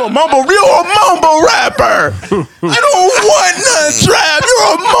a mumble rapper. I don't want none trap.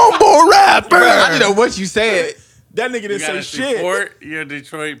 You're a mumble rapper. I didn't know what you said. That nigga didn't say shit. Support your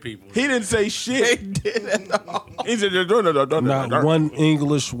Detroit people. He didn't say shit. He did at all. He said, Not one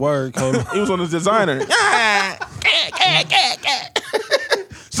English word came. He was on his designer.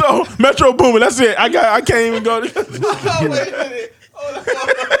 So Metro Boomin, that's it. I can't even go. Wait a minute.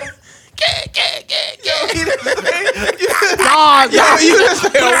 Hold on. You didn't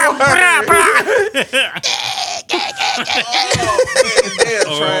say a word.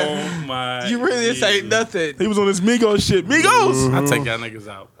 Oh my! You really didn't say nothing. He was on his Migos shit. Migos. I take y'all niggas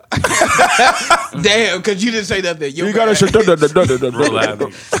out. Damn, because you didn't say nothing. You gotta shut. All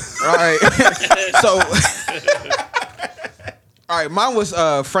right. So, all right, mine was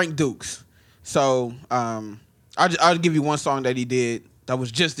Frank Dukes. So, I'll give you one song that he did that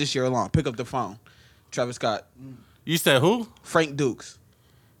was just this year alone. Pick Up the Phone. Travis Scott. You said who? Frank Dukes.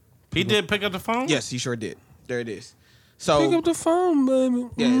 He did pick up the phone? Yes, he sure did. There it is. So Pick up the phone, baby.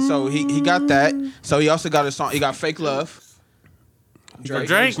 yeah, so he got that. So he also got a song. He got Fake Love. Drake?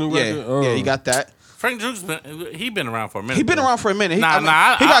 Yeah, he got that. Frank Duke's been around for a minute. He been around for a minute. He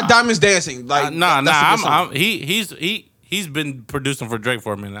I got Diamonds Dancing. Like he's been producing for Drake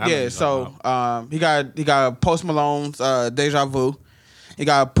for a minute. Yeah, so he got Post Malone's Deja Vu. He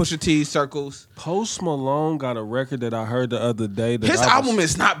got Pusha T's Circles. Post Malone got a record that I heard the other day. That His album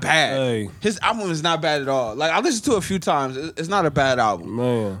is not bad. Hey. His album is not bad at all. Like I listened to it a few times. It's not a bad album.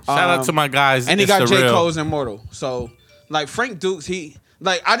 Man. Shout out to my guys. And he got J. Real. Cole's Immortal. So like Frank Dukes,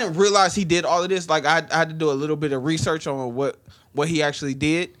 I didn't realize he did all of this. Like I had to do a little bit of research on what he actually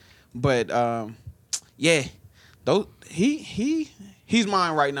did. But yeah, he's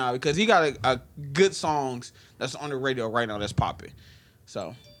mine right now because he got a good songs that's on the radio right now that's popping.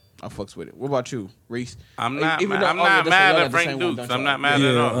 So I fucks with it. What about you, Reese? I'm not mad at Frank Dukes. I'm not mad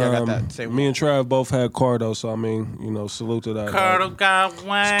at all. Yeah, I got that same me and Trav both had Cardo, so I mean, salute to that. Cardo got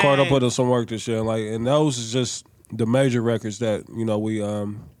Wayne. Cardo put in some work this year, and those is just the major records that we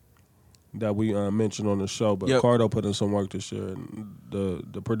mentioned on the show. But Cardo put in some work this year, and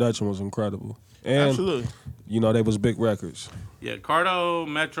the production was incredible. And absolutely, they was big records. Yeah, Cardo,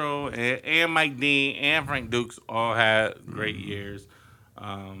 Metro, and Mike Dean and Frank Dukes all had great years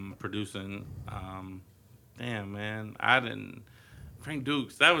producing. Damn, man, Frank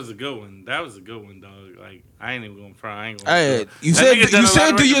Dukes, that was a good one. That was a good one, dog. Like I ain't even gonna try. I ain't gonna. Hey, you said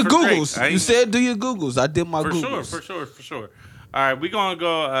do your Googles. You said do your Googles. I did my Googles. For sure. All right, we're gonna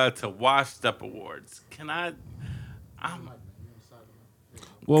go to Washed Up Awards.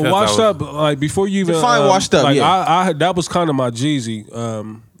 Well, washed up, like before you even define washed up. like, yeah, I that was kind of my Jeezy.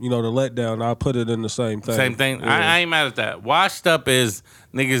 The letdown. I put it in the same thing. Same thing. Yeah. I ain't mad at that. Washed up is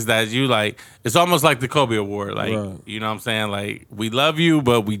niggas that you like. It's almost like the Kobe Award. Like, you know what I'm saying? Like, we love you,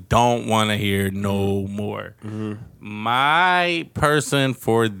 but we don't want to hear no more. Mm-hmm. My person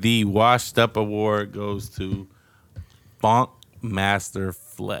for the Washed Up Award goes to Funk Master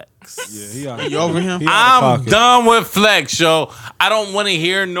Flex. Yeah, you over him? I'm done with Flex, yo. I don't want to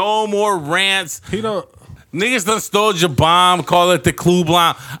hear no more rants. He don't. Niggas done stole your bomb, call it the Clue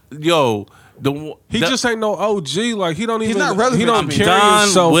Blonde. Yo, he just ain't no OG. Like, he don't even. He's not relevant. He don't I'm carry done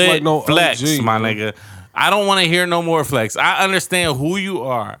himself with like no Flex, OG, my nigga. I don't want to hear no more Flex. I understand who you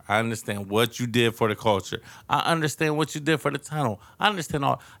are. I understand what you did for the culture. I understand what you did for the tunnel. I understand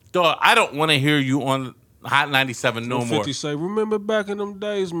all. Dog, I don't want to hear you on Hot 97 no more. 50 say, remember back in them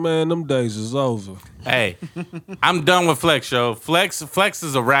days, man, them days is over. Hey, I'm done with Flex, yo. Flex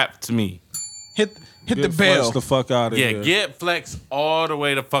is a rap to me. Hit Get the bell. Flex the fuck out of here. Yeah, get Flex all the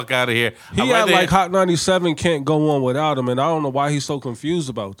way the fuck out of here. He act like Hot 97 can't go on without him, and I don't know why he's so confused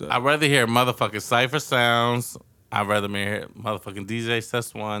about that. I'd rather hear motherfucking Cypher Sounds. I'd rather hear motherfucking DJ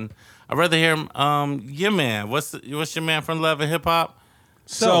Test One. I'd rather hear your man. What's your man from Love and Hip Hop?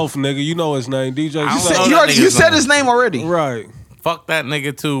 Self, nigga. You know his name. DJ You said his name already. Right. Fuck that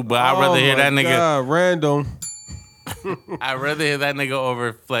nigga too, but I'd rather hear that nigga. God, random. I'd rather hear that nigga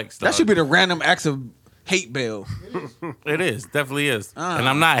over Flex. Dog. That should be the random acts of hate bail. It is. Definitely is. And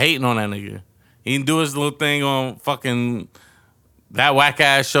I'm not hating on that nigga. He can do his little thing on fucking that whack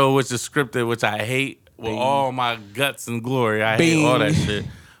ass show, which is scripted, which I hate with all my guts and glory. I hate all that shit.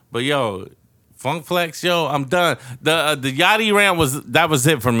 But yo, Funk Flex, yo, I'm done. The Yachty rant was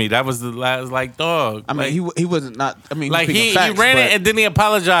it for me. That was the last, like, dog. I mean, like, he wasn't not. I mean, like he ran it and then he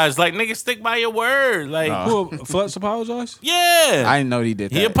apologized. Like, nigga, stick by your word. Like, Who, Flex apologized? yeah, I didn't know he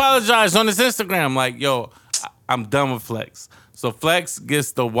did that. he apologized on his Instagram. Like, yo, I'm done with Flex. So Flex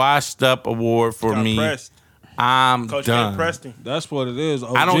gets the Washed Up Award for me. Pressed. I'm Coach done. K pressed him. That's what it is.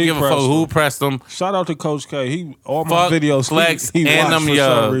 OG I don't give a fuck who pressed him. Shout out to Coach K. He all Fuck my videos. Flex he and watched them for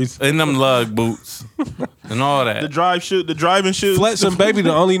some reason. and them lug boots and all that. The driving shoes. Flex and Baby,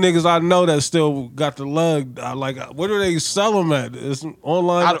 the only niggas I know that still got the lug. Like, where do they sell them at? It's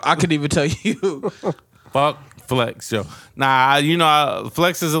online. I couldn't even tell you. Fuck Flex, yo. Nah,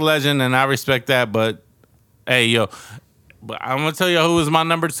 Flex is a legend and I respect that, but hey, yo. But I'm gonna tell you who is my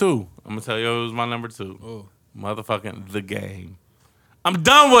number two. Oh. Motherfucking The Game. I'm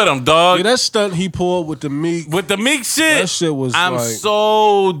done with him, dog. Yeah, that stunt he pulled with the Meek. With the Meek shit. That shit was I'm like...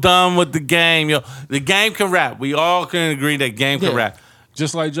 so done with The Game, yo. The Game can rap. We all can agree that Game can rap.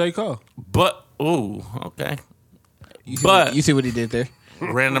 Just like J. Cole. But, ooh, okay. You see what he did there?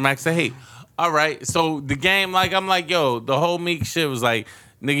 Random acts of hate. All right, so The Game, like, I'm like, yo, the whole Meek shit was like,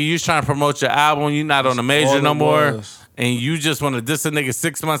 nigga, you trying to promote your album, you not on a major no more. And you just want to diss a nigga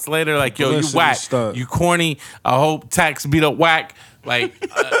 6 months later, like, yo, you whack, you corny. I hope Tax beat up whack, like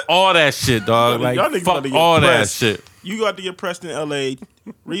all that shit, dog. Like, y'all niggas fuck all pressed. that shit. You got to get pressed in L.A.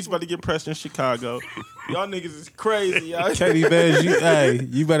 Reese about to get pressed in Chicago. Y'all niggas is crazy, y'all. Katie Vance,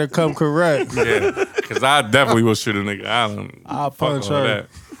 you better come correct. Yeah, because I definitely will shoot a nigga. I'll punch her.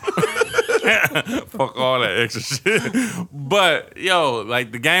 Fuck all that extra shit. But yo,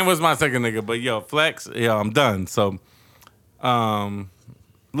 like, The Game was my second nigga. But yo, Flex, yo, I'm done. So.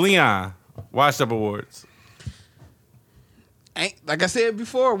 Leon, Washed Up Awards. Like I said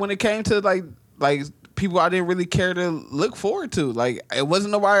before, when it came to like people I didn't really care to look forward to, like, it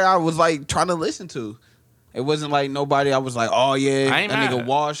wasn't nobody I was like trying to listen to. It wasn't like nobody I was like, oh yeah, that nigga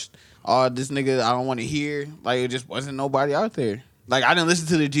washed. Oh, this nigga I don't want to hear. Like, it just wasn't nobody out there. Like, I didn't listen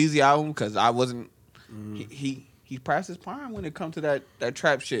to the Jeezy album because I wasn't. He passed his prime when it comes to that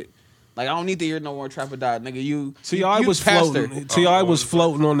trap shit. Like, I don't need to hear no more Trap or Die, nigga. T.I. was floating. T.I. was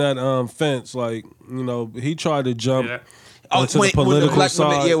floating on that fence. Like, he tried to jump onto the political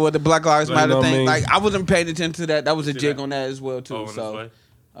side. With the Black Lives Matter thing. I mean? Like, I wasn't paying attention to that. That was a jig on that as well too.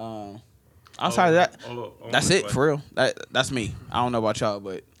 Outside of that, that's it for real. That's me. I don't know about y'all,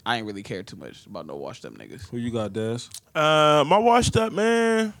 but I ain't really care too much about no washed up niggas. Who you got, Dez? My washed up,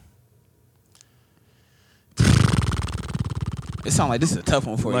 man. It sounds like this is a tough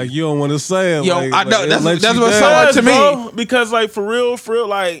one for you. Like, you don't want to say it. Yo, like, I know. That's what it sounds like to me. Because, like, for real,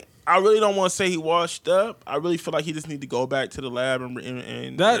 like, I really don't want to say he washed up. I really feel like he just need to go back to the lab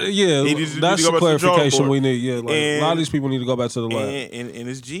and that's the clarification we need. Yeah, like, a lot of these people need to go back to the lab. And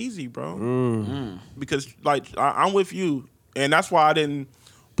it's Jeezy, bro. Because, like, I'm with you, and that's why I didn't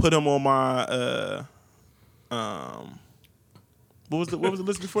put him on my What was the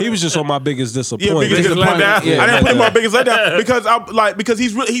list before? He that? was just on my biggest disappointment. Yeah, biggest letdown. Yeah, I didn't put him on biggest letdown because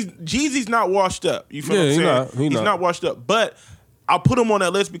he's Jeezy's not washed up. You feel what I'm saying? He's not washed up. But I'll put him on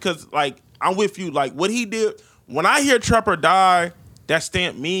that list because like I'm with you. Like what he did when I hear Trap or Die, that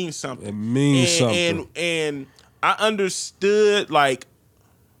stamp means something. It means something. And I understood. Like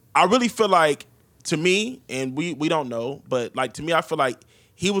I really feel like to me, and we don't know, but like to me, I feel like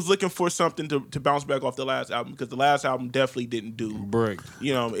he was looking for something to bounce back off the last album because the last album definitely didn't do break.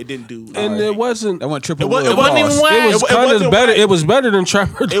 You know, it didn't do. And it wasn't. That went triple. It wasn't even whack. It was kind of better. It was better than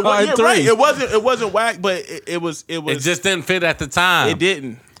Trap or Die 3. Right. It wasn't whack, but it was. It just didn't fit at the time. It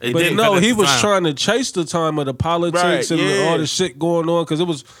didn't. But no, he was trying to chase the time of the politics and all the shit going on because it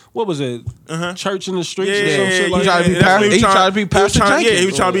was what was it? Church in the streets or some shit like that. He tried to be Pastor Jenkins. Yeah, he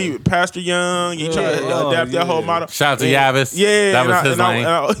was trying to be Pastor Young. He tried to adapt that whole model. Shout out to Yavis. Yeah, that was his name.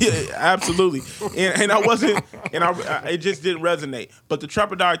 Yeah, absolutely. And I wasn't, and it just didn't resonate. But the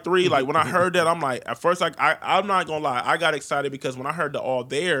Trap or Die 3, like when I heard that, I'm like, at first, like I'm not gonna lie, I got excited because when I heard the All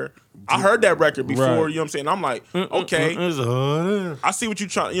There. I heard that record before, you know what I'm saying? I'm like, okay, I see what you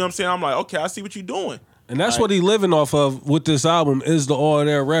trying, you know what I'm saying? I'm like, okay, I see what you're doing. And that's what he living off of with this album is the All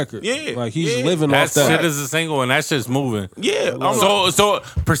There record. Yeah. Like he's living off that. That shit is a single and that shit's moving. Yeah. So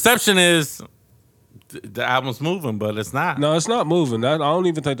perception is the album's moving, but it's not. No, it's not moving. I don't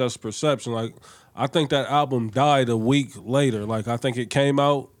even think that's perception. Like I think that album died a week later. Like I think it came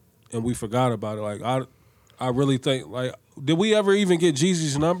out and we forgot about it. Like I really think like did we ever even get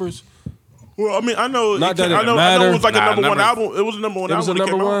Jeezy's numbers? Well, I mean, I know. Not that I know it was like a number one album. It was a number one album. It was a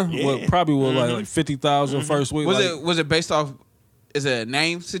number one. Yeah. Well, probably with like 50,000 first week. Was it based off? Is it a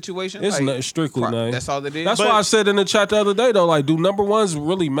name situation? It's strictly name. That's all it is. That's why I said in the chat the other day though. Like, do number ones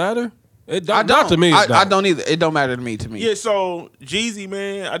really matter? It don't. Not to me. I don't either. It don't matter to me. Yeah. So Jeezy,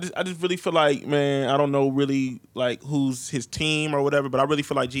 man, I just really feel like, man, I don't know really like who's his team or whatever, but I really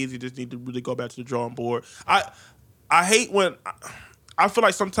feel like Jeezy just need to really go back to the drawing board. I hate when I feel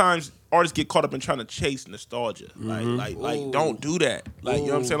like sometimes artists get caught up in trying to chase nostalgia. Like don't do that. Like, you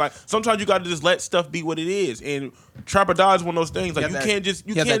know what I'm saying? Like sometimes you gotta just let stuff be what it is. And Trap or Die is one of those things. Like you can't just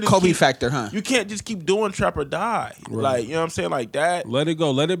that Kobe factor, huh? You can't just keep doing Trap or Die. Right. Like, you know what I'm saying? Like that. Let it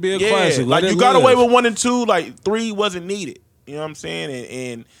go. Let it be a classic. Like let you got away with 1 and 2, like 3 wasn't needed. You know what I'm saying?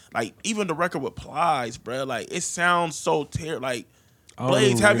 And like even the record with Plies, bro, like it sounds so terrible. Like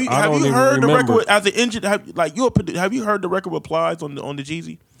Blaze, have you heard the record as an engine? Have you heard the record with Plies on the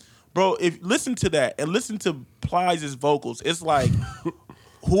Jeezy? Bro, if listen to that and listen to Plies' vocals, it's like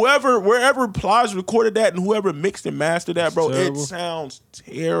wherever Plies recorded that and whoever mixed and mastered that, bro, it sounds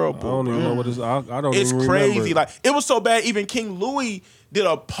terrible. I don't even know what I don't it's even crazy. Remember. Like it was so bad. Even King Louis did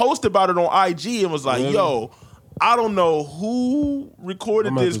a post about it on IG and was like, "Yo, I don't know who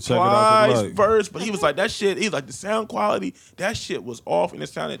recorded this Plies verse, but he was like that shit. He's like the sound quality, that shit was off and it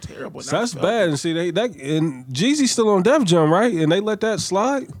sounded terrible." So that's bad. And see, and Jeezy's still on Def Jam, right? And they let that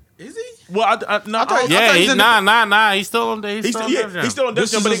slide. Is he? Well, I thought He's still on Def Jam. He's still on Def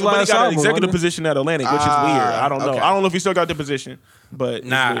Jam, but he got an executive position at Atlantic, which is weird. I don't know. I don't know if he still got the position, but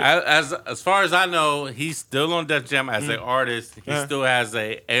as far as I know, he's still on Def Jam as an artist. He still has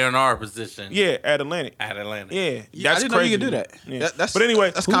a A&R position. Yeah, at Atlantic. Yeah, that's I didn't crazy. know you could do that. Yeah. But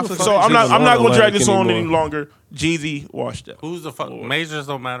anyway, that's conflict. So I'm not going to drag this on any longer. Jeezy washed up. Who's the fuck? Majors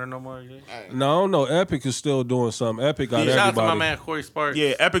don't matter no more. No, Epic is still doing something. Epic got everybody. Shout out to my man Corey Sparks.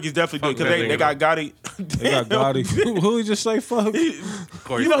 Yeah, Epic is definitely doing because they got Gotti. They got Gotti. Who he just say fuck?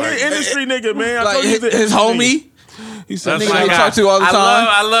 Corey Sparks. He's an industry nigga, man. Like his homie. He said nigga he talk to all the time.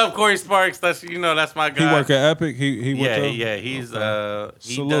 I love Corey Sparks. That's my guy. He work at Epic. He He's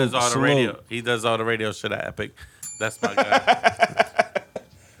he does all the radio. He does all the radio shit at Epic. That's my guy.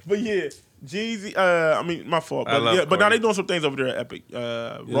 But yeah, Jeezy. I mean, my fault. But now they doing some things over there at Epic.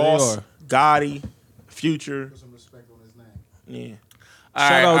 Ross, Gotti, Future. Put some respect on his name. Yeah.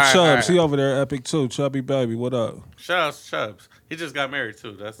 Shout out Chubbs. He over there at Epic too. Chubby baby, what up? Shout out to Chubbs. He just got married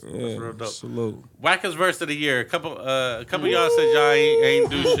too. That's real dope. Salute. Wackest verse of the year. A couple of y'all said y'all ain't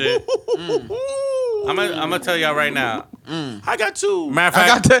do shit. I'm gonna tell y'all right now. I got 2. Matter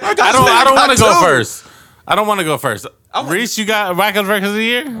of fact, I don't want to go first. I don't want to go first. Reese, you got Wackest verse of the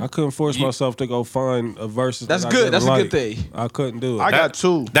year? I couldn't force myself to go find a verse. That's good. That's a good thing. I couldn't do it. I got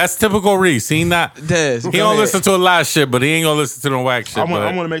 2. That's typical Reese. He don't listen to a lot of shit, but he ain't gonna listen to no whack shit. I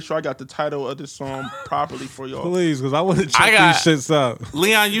want to make sure I got the title of this song properly for y'all. Please, because I want to check these shits out.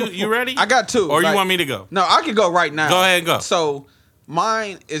 Leon, you ready? I got 2. Or you want me to go? No, I can go right now. Go ahead and go. So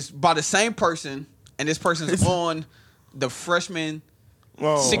mine is by the same person, and this person's on the freshman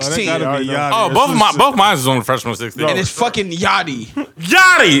 16. Both mine is on the freshman 16. And it's fucking Yachty.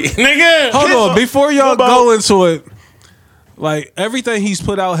 Yachty, nigga. Hold on, before y'all go into it, Like everything he's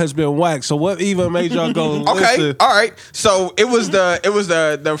put out has been whack. So what even made y'all go? Okay, listen? all right. So it was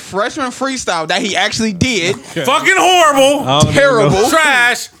the freshman freestyle that he actually did. Fucking horrible. Terrible.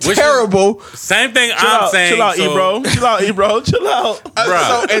 Trash. Terrible. Same thing I'm saying. Chill out, Ebro. Chill out, Ebro. Chill out.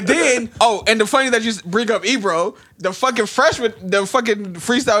 So and then and the funny that you bring up Ebro, the fucking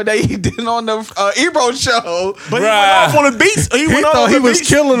freestyle that he did on the Ebro show. But he went off on the beats. He thought he was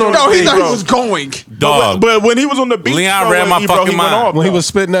killing on the No, he beat, thought bro. he was going. Dog. But when he was on the beats, Leon bro, read my Ebro, fucking he went mind. off, When he though. was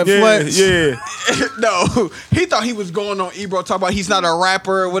spitting that flex. Yeah. No, he thought he was going on Ebro talking about he's not a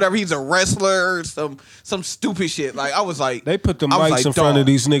rapper or whatever. He's a wrestler or some stupid shit. Like I was like, They put the I was mics like, in front dog. of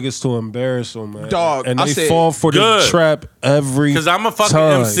these niggas to embarrass them, man. Dog, and I they said, fall for the good. trap every Because I'm a fucking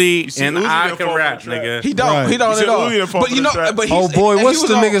time. MC see, and Uzi I done can fall rap, for the trap. nigga. He don't. Right. He don't He at said all. Uzi done fall But for you the know, trap. but he's, Oh boy, and what's he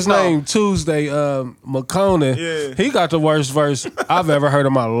the was nigga's on- name? Tuesday, McConan. Yeah. He got the worst verse I've ever heard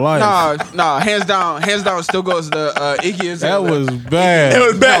in my life. Nah, hands down, still goes to Iggy is That was bad. It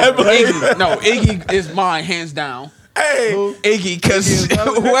was bad, but Iggy is mine, hands down. hey. Iggy, because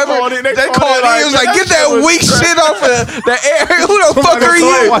whoever called it- they they called called it, it he was like, like, get that that shit weak was shit off of the air. Who the fuck are Sway.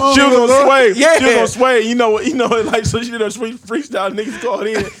 you? She was on Sway. Yeah. She was on Sway. You know, like, so she did a freestyle. Niggas called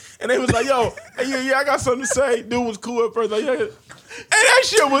in. And they was like, yo, hey, yeah, I got something to say. Dude was cool at first. Like, yeah. And that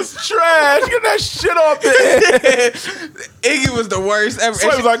shit was trash. Get that shit off there. Iggy was the worst ever.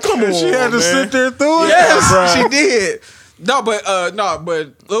 Sway was like, come on, She had to man. sit there through it. Yes, bruh. she did. No, but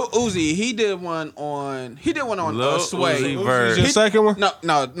Lil Uzi, he did one on Lil Sway. Uzi verse. Your second one? No.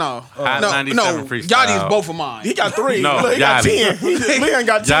 Hot 97 freestyle. Yachty's both of mine. He got 3. No, He got Yachty. 10. Leon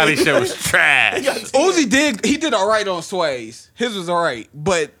got 10. Johnny shit was trash. Uzi did all right on Sway's. His was all right,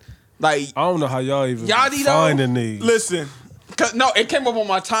 but like, I don't know how y'all even Yachty, though? finding these. Listen. no, it came up on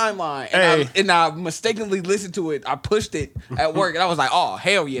my timeline, and I mistakenly listened to it. I pushed it at work, and I was like, "Oh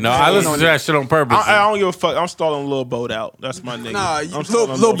hell yeah!" No, I listened to that shit on purpose. I don't give a fuck. I'm stalling Lil Boat out. That's my nigga. Nah, I'm Lil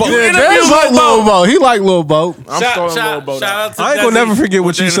stalling Boat. Yeah, Interview Dad's Lil like Bo. Lil Bo. He like Lil Bo. I'm stalling Lil Boat out. Shout out to I ain't gonna Desi never forget what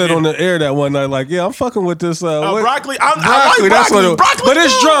with you the said interview. on the air that one night. Like, yeah, I'm fucking with this. What- Broccoli. I Broccoli, like that's what broccoli. it, Broccoli but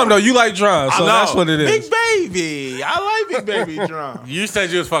it's good. drum though. You like drum, so know. that's what it is. Big Baby. I like Big Baby drum. You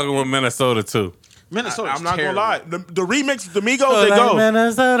said you was fucking with Minnesota too. Minnesota. I'm not gonna lie. The remix, the Migos, they go.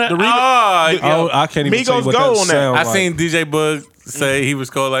 Minnesota. Oh, I can't even tell you Migos what go that on that. sound I like. seen DJ Boog say he was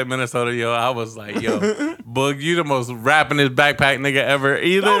cold like Minnesota. Yo, I was like, yo, Boog, you the most rapping his backpack nigga ever.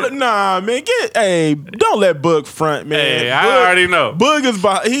 Either. Nah, man. Don't let Boog front, man. Hey, I Boog- already know.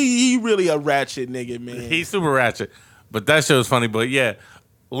 Boog is he really a ratchet nigga, man. He's super ratchet, but that shit was funny. But yeah,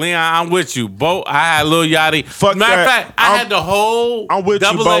 Leon, I'm with you. Bo, I had Lil Yachty. Fuck Matter of that. fact, I had the whole I'm with you,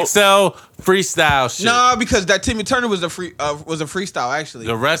 double Bo. XL freestyle shit. Nah, because that Timmy Turner was a freestyle actually.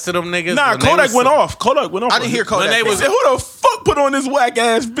 The rest of them niggas. Nah, when they Kodak was- went off. Kodak went off. I didn't hear Kodak. When they He was- said, "Who the fuck put on this whack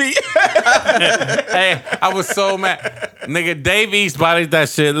ass beat?" Hey, I was so mad. Nigga, Dave East bodied that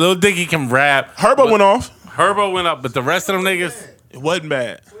shit. Lil Dicky can rap. Herbo went off. Herbo went up, but the rest of them niggas, It wasn't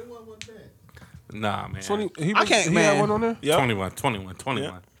bad. nah, man. 20, he I can't, he man. had one on there. Yep.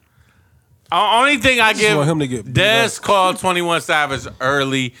 21. Only thing I give want him to get beat Des called 21 Savage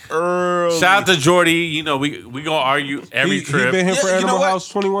early. Early. Shout out to Jordy. You know, we gonna argue every He trip. been here for Yeah, you know Animal what? House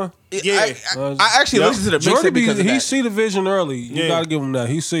 21. Yeah. I actually Yep. listened to the Jordy mixtape because of he that. see the vision early. You Yeah. gotta give him that.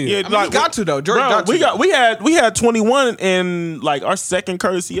 He see it. Yeah, I mean, he got to though. Jordan got to. we had 21 in like our second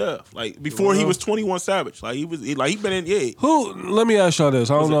courtesy of like before he was 21 Savage. Like he been in Who? Let me ask y'all this.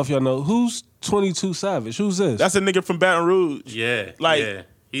 I don't know if y'all know who's 22 Savage. Who's this? That's a nigga from Baton Rouge. Yeah, Like yeah.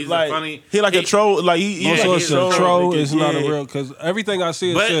 He's like a funny. he like a troll. Like he Yeah, so like it's he's a a troll. nigga. It's not a Yeah. real because everything I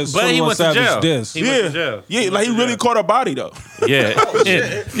see it But says he 21 went to Savage jail. diss. He went to jail. Yeah, like he really caught a body though. Yeah,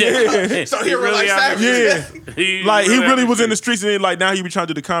 yeah. So he really out here- Savage. Yeah. He Like he really out was here- in the streets and then, like now he be trying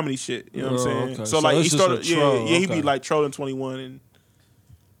to do the comedy shit. You know what I'm Oh, saying? okay. So So like he it's just a started. Yeah, troll, he okay. be like trolling 21 and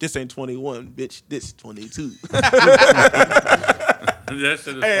this ain't 21, bitch. This 22. That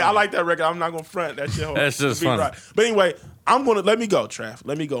shit is Hey, I funny. like that record. I'm not gonna front that shit. That's just Be funny. right. But anyway, let me go, Trav.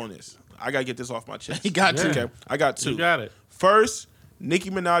 Let me go on this. I gotta get this off my chest. He got to. Okay, I got two. You got it. First, Nicki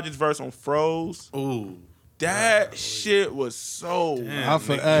Minaj's verse on Froze. Ooh. That shit was so.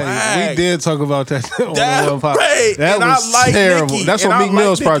 Hey, we did talk about that on That- the one pod. right. That And was I like terrible. Nicki, That's and on I Meek like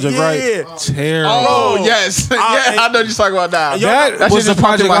Mill's Nicki, project, right? yeah. Terrible. Oh yes, yeah, I know what you're talking about now. That shit was the just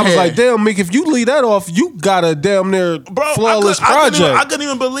popped in project. my I was head. like, damn, Meek, if you leave that off, you got a damn near Bro, flawless I project. couldn't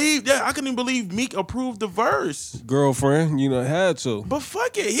even believe that. I couldn't even believe Meek approved the verse. Girlfriend, had to. But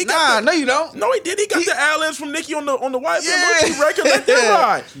fuck it, he Nah, got no, you don't. no, he did. He got the ad-libs from Nicki on the White Yeah. Milk record. Let that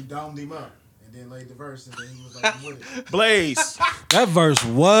ride. She domed him up and then laid the verse and then he was like, I'm with it. Blaze. That verse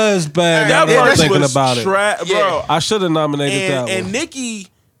was bad. That now that I'm verse thinking was about it. bro. Yeah. I should have nominated that And one. Nicki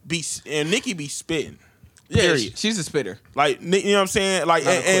be spitting. Yeah, Period. she's a spitter. Like, you know what I'm saying? Like,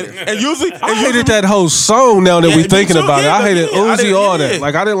 and usually I hated that whole song. Now that we thinking about it, I hated Uzi, all that.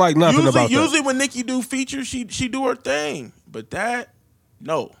 Like, I didn't like nothing about that. Usually when Nicki do features, she do her thing. But that,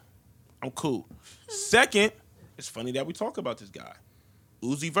 no, I'm cool. Second, it's funny that we talk about this guy,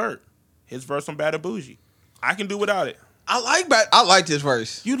 Uzi Vert, his verse on Bad and Bougie. I can do without it. I like this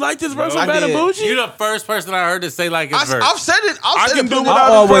verse. You like this verse on Bad and Bougie? You're the first person I heard to say like his verse. I've said it. I can do I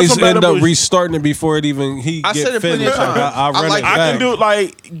without always end up restarting it before it even I said get it plenty of finished. times. I run like it it. back. I can do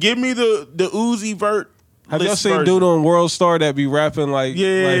like give me the Uzi Vert. Have y'all list seen version. dude on World Star that be rapping like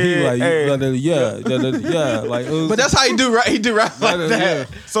Yeah, yeah, hey. like Uzi. But that's how he do. Right, he do rap like that.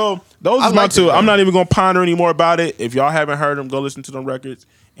 So those I is my like two. it, I'm not even gonna ponder any more about it. If y'all haven't heard them, go listen to them records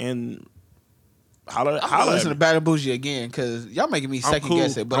and holla. I'm gonna listen to Bad and Bougie again because y'all making me second cool.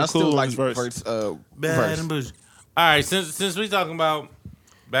 guess it. But I'm I still cool like with this verse. Bad verse. and Bougie. All right, since we talking about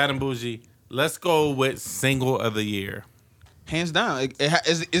Bad and Bougie, let's go with Single of the Year. Hands down,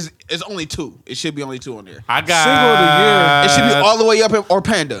 it's only 2. It should be only 2 on there. I got Single of the Year. It should be all the way up or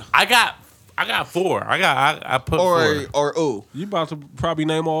Panda I got 4. I put 4. or Ooh. You about to probably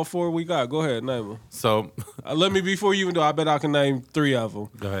name all 4 we got. Go ahead, name them. So Let me before you even do. I bet I can name 3 of them.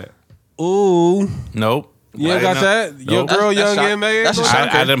 go ahead. Ooh, Nope. you ain't got that. Your Nope. girl, That's Young shot- M.A. that's a ain't shot.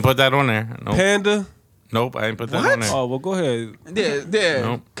 got I didn't put that on there. Nope. Panda. Nope, I didn't put that What? on there. Oh well, go ahead. Yeah.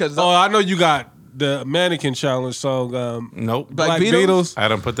 Nope. Because Oh, I know you got the Mannequin Challenge song. Nope. Black Beatles? Beatles. I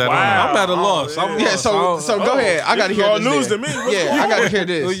didn't put that Wow. I'm at a loss. I'm yeah. lost. So go ahead. I gotta this is hear all this. news then. to me. What's Yeah, I gotta hear Who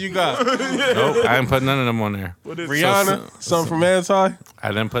this. you got? on there. Nope, I didn't put none of them on there. What is Rihanna. Something from Anti. I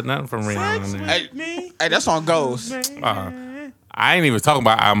didn't put nothing from Rihanna on there. Hey, me? hey, that song goes. I ain't even talking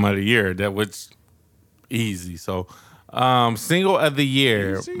about album of the year. That was easy. So, single of the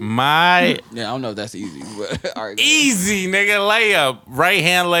year. My Yeah, I don't know if that's easy, but all right. easy nigga layup, right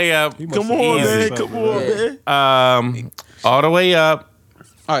hand layup. Come on, Easy. man. Come on, man. All the way up,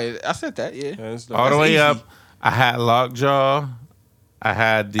 All right, I said that. Yeah. all the way easy. up. I had Lockjaw. I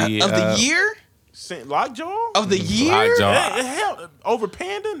had the Of the year? Lockjaw? Of the year? Lockjaw. Hell, over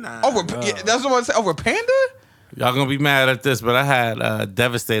Panda? Nah. Yeah, that's what I said. Over Panda? Y'all gonna be mad at this, but I had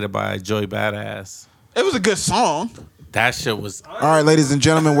Devastated by Joey Badass. It was a good song. That shit was. All right, ladies and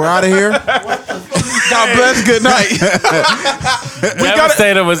gentlemen, we're out of here. God bless. Good night.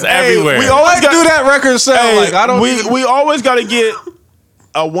 Devastated was everywhere. We always got do that record sound like I don't. we always got to get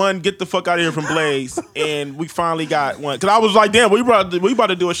a one. Get the fuck out of here from Blaze, and we finally got one. Cause I was like, damn, we about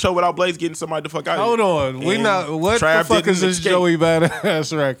to do a show without Blaze getting somebody the fuck out. Hold of here. on, we And not. What the Trav fuck didn't is this escape. Joey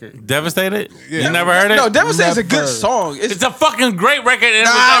Badass record? Devastated? You never heard it? No, Devastated is a Never. good song. It's a fucking great record. And it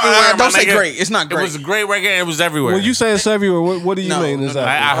Nah, was everywhere. don't my say nigga. great. It's not great. It was a great record. And it was everywhere. When you say it's everywhere, what do you No, mean? no,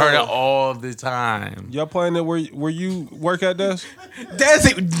 Exactly? I heard it all the time. Y'all playing it where you work at desk?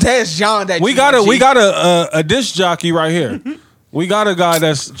 That's John. That We got a disc jockey right here. We got a guy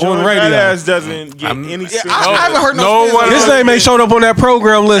that's on Joey radio. Badass doesn't get any. Yeah, spin. I haven't heard No no. one- His name ain't showed up on that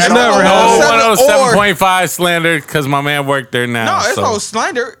program list. At Never all. has. No Or- 107.5 slander because my man worked there now. No, it's so. no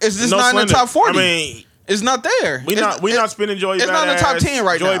slander. It's just No not in the slander. top 40. I mean, it's not there. we not spinning Joey Badass. it's not in the top 10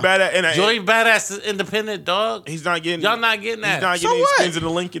 right Joey now. Badass. And Joey Badass is independent, dog. he's not getting. Y'all not getting that. He's not So getting what? any spins in the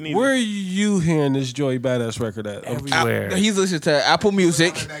Lincoln either. Where are you hearing this Joey Badass record at? Everywhere. He's listening to Apple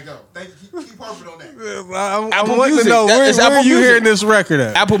Music. Keep harping on that. I'm Apple wanting Music. to know where It's are Apple you Music. hearing this record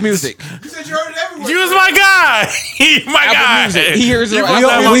at? Apple Music. You said you heard it everywhere. You was my guy. He my Apple guy. Music. He hears it You on was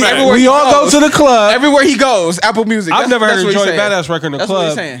Apple my Music. man. Everywhere We he all go goes. to the club. Everywhere he goes, Apple Music. I've never heard a what he's Joey saying. Badass record in the That's what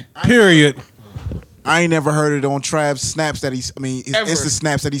he's club. saying. Period. I ain't never heard it on Trav's snaps that his Ever. instant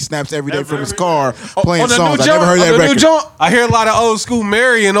snaps that he snaps every day Ever. from his car playing On the songs. new I never joint, heard on that the new record. joint. I hear a lot of old school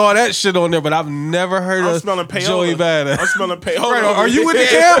Mary and all that shit on there, but I've never heard I'm of smelling payola. Joey Badass. I'm smelling payola. Right, over are you here. with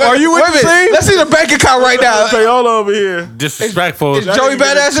the camp? Are you with Wait a the minute. scene? Let's see the bank account right now. Payola over here. Disrespectful. Is Joey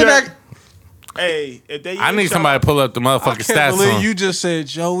Badass in that? Hey, if they I need somebody to pull up the I motherfucking can't stats believe on. you just said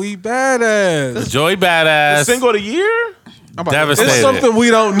Joey Badass. Joey Badass. single of the year? Devastated. It's something we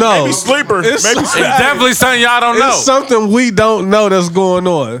don't know. Maybe sleeper. It's, Maybe It's definitely something y'all don't know. it's something we don't know that's going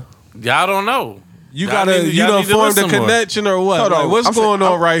on. Y'all don't know. You Y'all gotta, need- you y'all done need to formed a listen more. connection or what? Hold Like, on. what's I'm going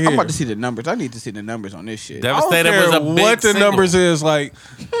saying- on right here? I'm about to see the numbers. I need to see the numbers on this shit. I don't Devastated care was a big what the single. numbers is. Like,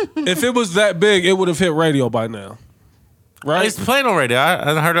 if it was that big, it would have hit radio by now, right? It's played on radio.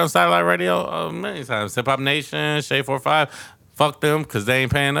 I heard it on satellite radio many times. Hip Hop Nation, Shade 45. Fuck them because they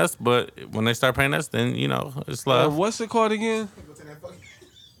ain't paying us. But when they start paying us, then, you know, it's love. What's it called again?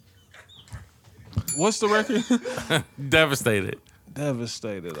 What's the record? Devastated.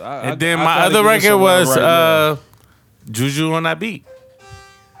 Devastated. And then my other record was Juju on that beat.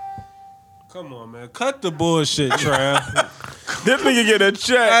 Come on, man. Cut the bullshit, Trav. This nigga get a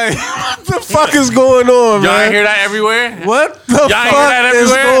check. Hey, what the fuck is going on, Y'all man? ain't hear that everywhere? What the Y'all ain't hear that fuck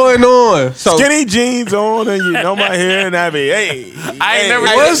is everywhere? going on? So Skinny jeans on and you know my hair and I be, hey. I ain't never.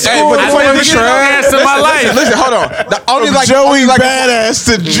 What's hey, going I on, never get no Trav? gas in my life. listen, hold on. The only like Joey only like Badass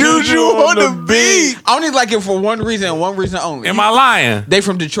to Juju on the beat. I only like it for one reason and one reason only. Am I lying? They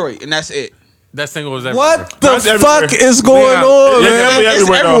from Detroit, and that's it. That single was everywhere. What the That's everywhere. fuck is going on, Yeah, man? definitely It's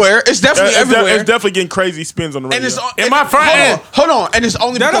everywhere, though. everywhere. It's definitely everywhere. It's definitely getting crazy spins on the radio. And it's In my front end. Hold on, and it's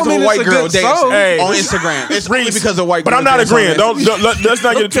only That because don't of a mean white it's a girl good dancing song. Hey, on Instagram. It's only because of white. But girl I'm not dancing on agreeing. Instagram. Let's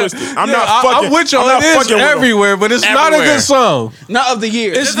not get it twisted. I'm Yeah, not fucking. I'm with you. I'm not It is fucking with them. everywhere, but it's not a Everywhere. good song. Not of the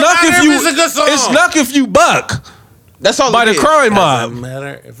year. It's Doesn't Nuck matter if if you. it's a good song. It's Nuck if you buck That's all. by it the is. Crime Doesn't Mob.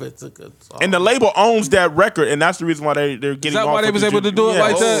 matter if it's a good song. And the label owns that record, and that's the reason why they're getting. Is that off why they with was the able to do it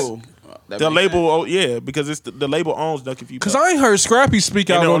like that? Oh, that The makes label, because it's the label owns Nuck If You. Because Buck. I ain't heard Scrappy speak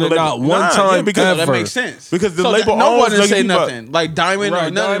out And on on it the not label- one Nah, yeah, time because ever. That makes sense. Because the So label no owns one didn't Nuck say If You Buck. nothing. Like Diamond Right,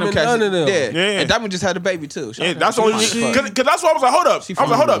 or none Diamond, of them. none of them. Yeah. Yeah. And Diamond just had a baby too. Shout Yeah, out that's to only her. She's fine. because that's why I was like, hold up. She I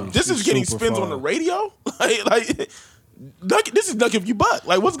was like, fine. hold up. This is She's getting super spins on the fine. radio. This is Nuck If You Buck.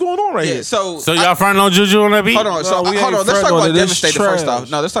 Like, what's going on right Yeah. here? So y'all fronting on Juju on that beat? hold on. So No, we hold ain't on. Let's talk fronting on about it. It's Devastated first trash. off.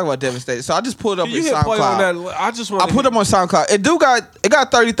 No, let's talk about Devastated. So I just pulled up You his hit play on SoundCloud. that. I just want I put him on SoundCloud. It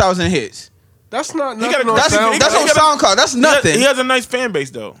got 30,000 hits. That's not got nothing a- on That's SoundCloud. that's on SoundCloud. That's nothing. He has a nice fan base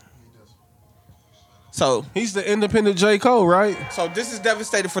though. So He's the independent J. Cole, right? this is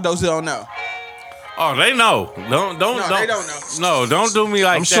Devastated for those who don't know. Oh, they know. Don't. No, they don't know. No, don't do me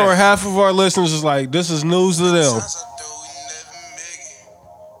like I'm that. sure half of our listeners is like, this is news to them.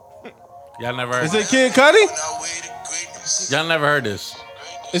 Y'all never heard. Is it Kid Cudi? Y'all never heard this.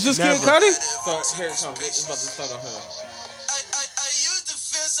 Is this Never. Kid Cudi? So here it comes. It's about to start off here.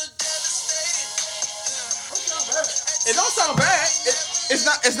 It don't sound bad.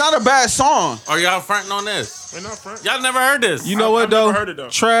 It's not a bad song. Are y'all fronting on this? We're not front. Y'all never heard this. You know what I've though? never heard it, though.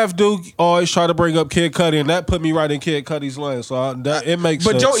 Trav Duke always try to bring up Kid Cudi, and that put me right in Kid Cudi's lane. So it makes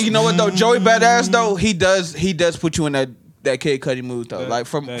But sense. Joey, you know what though? Joey Badass though, he does put you in that Kid Cudi mood though. Like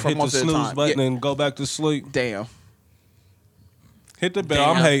from hit most the of the snooze time. button Yeah. and go back to sleep. Damn. Hit the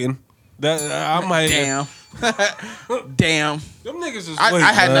bell. Damn. I'm hating. I'm hating. Damn. Damn. Them niggas is I weak,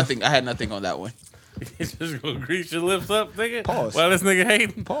 had man. nothing. I had nothing on that one. You just gonna grease your lips up, nigga? Pause. Well, this nigga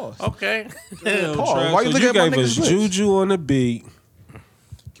hating. Pause. Okay. Damn, Paul, Trav, why you so looking at my gave us niggas' lips? Juju on the beat,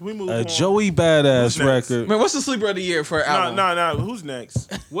 Can we move a on? Joey Badass Who's next? record. Man, what's the sleeper of the year for an album? Nah. Who's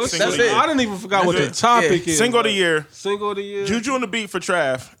next? What's Single That's of the it. year. I didn't even forgot what the That's it. topic Yeah. is. Single of the year. Single of the year. Juju on the beat for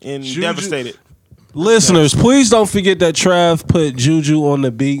Trav and Juju- Devastated. Listeners, please don't forget that Trav put Juju on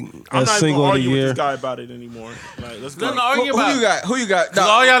the beat I'm as not even single gonna of the argue with year. this guy about it anymore. Like, let's go. Nothing to argue Who about. you got? Who you got? Cause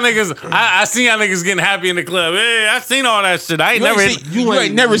all y'all niggas, I seen y'all niggas getting happy in the club. Hey, I seen all that shit. I ain't never. You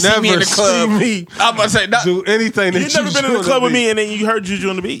ain't never seen me in the club. seen me I'm about to say, nah, do anything that You've never been in the club with me and then you heard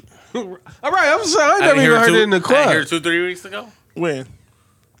Juju on the beat. All right, I'm saying I I never didn't even heard two, it in the I didn't hear club. 2-3 weeks ago. When?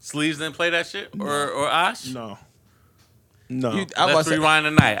 Sleeves didn't play that shit, or Ash. No. Let's rewind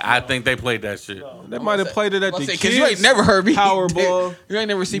tonight. I think they played that shit. They might have played it at the because kids. you ain't never heard me. Powerball. You ain't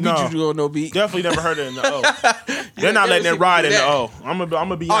never seen No. me Juju on no beat. Definitely never heard it in the O. They're ain't not never letting seen it ride me in do the that. O. I'm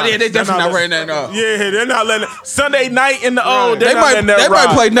gonna be Oh honest. yeah, they They're definitely not letting- wearing that. No. Yeah, they're not letting Sunday night in the O. They're They not might letting that they ride.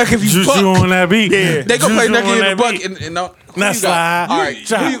 might play Nuck If You Juju Buck. on that beat. Yeah. They gonna play Juju Nucky on in the that Buck beat. and no. That's slide. All right,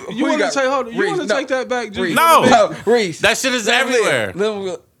 Chop. You want to got? take? Hold on. You Reese, want to no. take that back, Juju? Reese. No. Reese. That shit is Let him everywhere.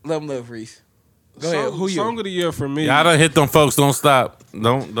 live. Let him live, Reese. Go ahead. Who you? Song of the year for me. Y'all done hit them folks. Don't stop.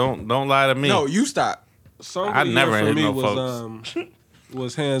 Don't lie to me. No, you stop. Song of I the never year for hit me no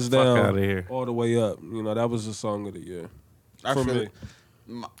was hands Fuck down outta here. all the way up. You know that was the song of the year I for feel me.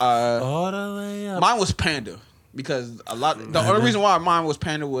 it. All the way up. Mine was Panda because the only reason why mine was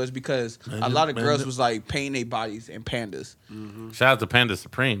Panda was because a lot of girls was like painting their bodies in pandas. Shout out to Panda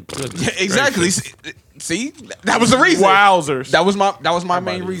Supreme. Goodness Exactly. gracious. See, that was the reason. Wowzers. That was my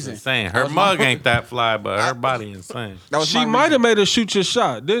main reason. Insane. Her mug ain't that fly, but her body insane. That was She my might reason. have made a shoot your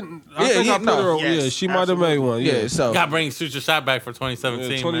shot, didn't? I Yeah, think yeah, I put no. her. Yes, Yeah, she might have made one. Yeah, Yeah, so Got to bring Shoot Your Shot back for 2017,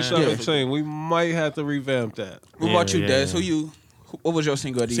 man. 2017. We might have to revamp that. what about you, Yeah, Des? yeah. What was your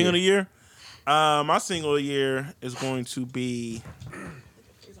single of the Single of the year? year? My single of the year is going to be.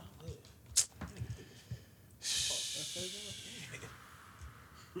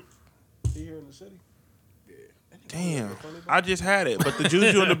 Damn, I just had it, but the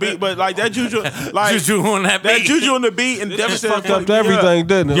Juju on the beat, but like that Juju, like Juju on that that beat. Juju on the beat and Just Devastated fucked up everything,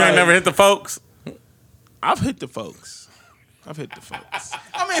 didn't it? You ain't Like, never hit the folks? I've hit the folks. I've hit the folks.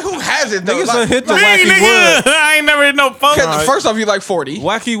 I mean, who hasn't though? Niggas Like, done hit the Me, Wacky nigga. Wood. I ain't never hit no folks. First off, you like 40.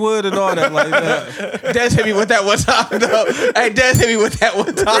 Wacky Wood and all that like that. Des hit me with that one time though. Hey, Des hit me with that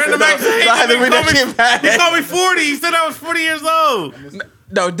one time. Brandon though. McShane, So I had to read that shit back. He called me 40. He said I was 40 years old.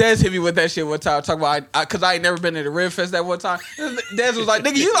 No, Des hit me with that shit one time. Talking about because I ain't never been to the Rib Fest that one time. Des was like,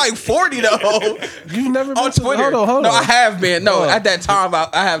 "Nigga, you like 40 though." You've never been On to Twitter. Hold on. No, I have been. No, Oh. at that time I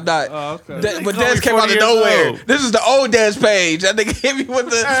have not. Oh, okay. But He called Des me came out 40 of years nowhere. old. This is the old Des page. That nigga hit me with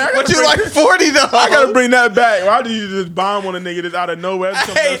the. I But gotta you bring- like 40 though. I gotta bring that back. Why did you just bomb on a nigga that's out of nowhere?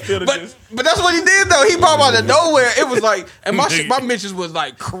 Hey, but that's what he did though. He popped out of nowhere. It was like, and my mentions was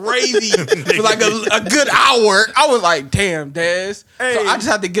like crazy for like a good hour. I was like, damn, Des. Hey. So I just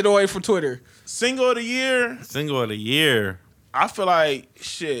had to get away from Twitter. Single of the year. Single of the year. I feel like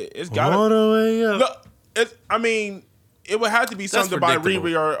shit. It's got All to. the way up. Look, I mean, it would have to be something by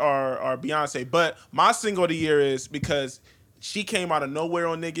Riri or Beyonce. But my single of the year is because she came out of nowhere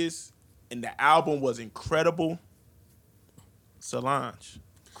on niggas, and the album was incredible. Solange,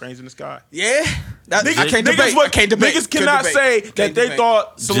 Cranes in the Sky. Yeah, I can't niggas debate. what- I can't debate. Niggas cannot Can't say debate. that Can't they debate.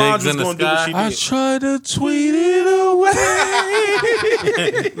 thought Solange Jigs was in the going to do what she Sky. I did. tried to tweet it away.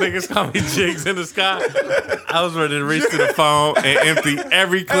 Niggas call me Jigs in the Sky. I was ready to reach to the phone and empty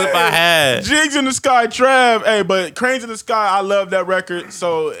every clip I had. Jigs in the Sky, Trav. Hey, but Cranes in the Sky, I love that record.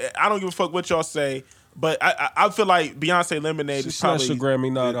 So I don't give a fuck what y'all say. But I feel like Beyonce Lemonade She is probably snatched a Grammy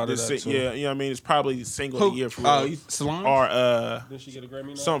nod out of that, too. Yeah, you know what I mean. It's probably single of the year for real. Solange? Or Did she get a Grammy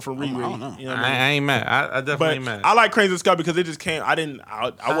nod? something from Riri. I don't know. You know what I mean? I ain't mad. I definitely But ain't mad. I like Cranes in the Sky because it just came. I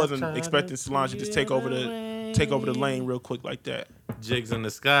wasn't expecting Solange to just take over the lane real quick like that. Jigs in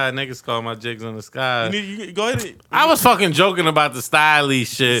the Sky. Niggas call my Jigs in the Sky. You go ahead. I was fucking joking about the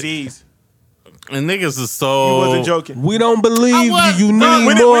stylish shit. Z's. And niggas is so. You wasn't joking. We don't believe was- you. You no, need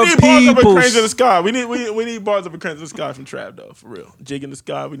We more need bars of a people. Cranes in the Sky. We need bars of a Cranes in the Sky from Trav though, for real. Jig in the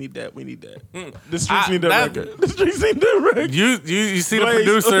Sky. We need that. The streets need that record. The streets need that record. You see the Blaze-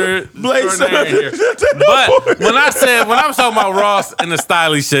 producer Blaze extraordinaire here. But when I was talking about Ross and the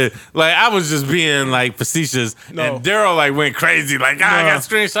stylish shit, like I was just being like facetious, No. and Daryl like went crazy, like I got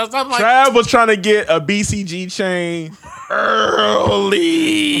screenshots. I'm like, Trav was trying to get a BCG chain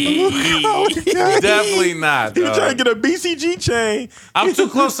early. definitely not. He was trying dog. to get a BCG chain. I'm too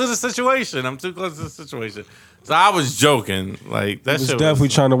close to the situation. So I was joking. Like that Was shit definitely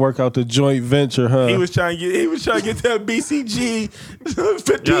was, trying to work out the joint venture, huh? He was trying to get that BCG.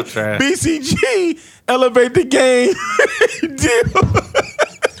 Y'all trash. BCG elevate the game deal.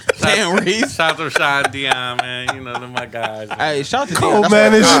 Damn, Reese. Shout out to Rashawn Dion, man. You know them my guys. Man. Hey, shout out to Cold Dion. That's my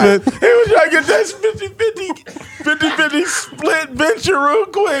management. guy. He was trying to get that 50-50 split venture real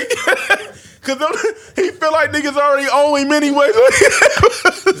quick. Cause he feel like niggas already owe him anyway.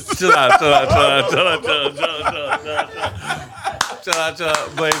 Chill out.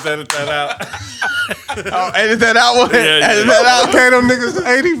 Blaze, edit that out. Oh, edit that out. Yeah. Edit that out. Okay, them niggas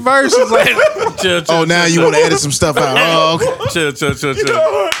 80 verses. Like, Chill. Oh, now you want to edit some stuff out. Oh, okay. Chill.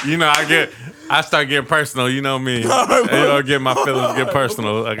 You know, I start getting personal. You know me. I get my feelings get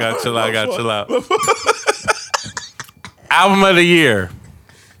personal. I gotta chill out. Album of the year.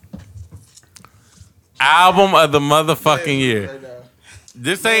 Album of the motherfucking year.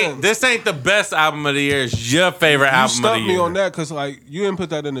 This ain't the best album of the year. It's your favorite you album of the stumped me year. on that because like you didn't put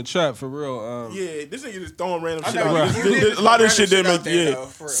that in the chat for real. Yeah, this nigga just throwing random shit know, out. you did A lot of random shit didn't shit make out there, the though,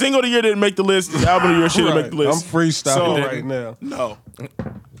 for real. Single of the year didn't make the list. The album of the year shouldn't make the I'm list. freestyling So- right now. No.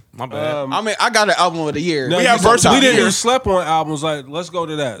 My bad. I mean, I got an album of the year. Now, We you have said- verse of We the didn't year. do slept on albums. Like, let's go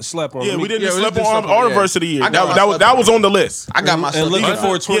to that. Slept on. Yeah, we didn't Yeah, we slip did on Slip on, our yeah. verse of the year. I got my That Slip on. was on the list. I got my And stuff. looking Yeah. for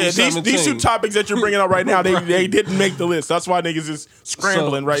Yeah, 2017. these two topics that you're bringing up right now, they didn't make the list. That's why niggas is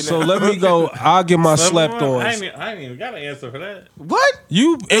scrambling right now. So let me go. I'll get my slept on. I ain't even got an answer for that. What?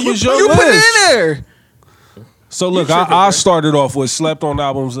 It was your You list. put it in there. So look, I started off with slept on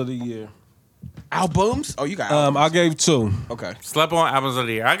albums of the year. Albums? Oh, you got albums. I gave 2. Okay. Slept on albums of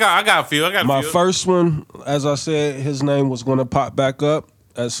the year. I got a few. My first one, as I said, his name was going to pop back up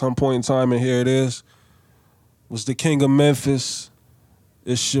at some point in time, and here it is. Was the King of Memphis.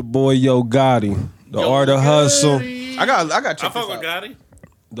 It's your boy Yo Gotti. The Art of Hustle. I got I check fuck this with out. Gotti.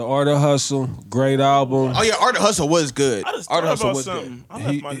 The Art of Hustle. Great album. Oh yeah, Art of Hustle was good. I just Art thought of Hustle about was something. good. I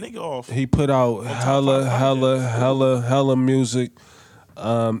left my nigga off. He put out hella music.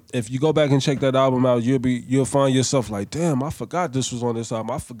 If you go back and check that album out, you'll find yourself like, damn, I forgot this was on this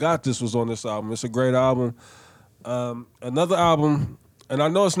album. It's a great album. Another album, and I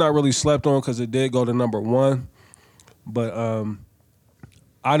know it's not really slept on because it did go to number 1, but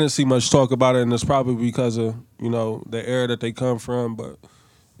I didn't see much talk about it, and it's probably because of the era that they come from. But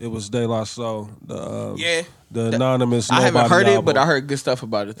It was De La Soul. Yeah. The Anonymous. I haven't heard album. it, but I heard good stuff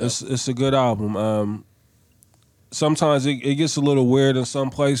about it. Though. It's a good album. Sometimes it gets a little weird in some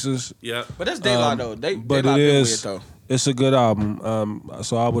places. Yeah. But that's De La though. But it is. Weird, though. It's a good album.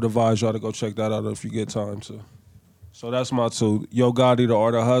 So I would advise y'all to go check that out if you get time to. So that's my two. Yo Gotti, The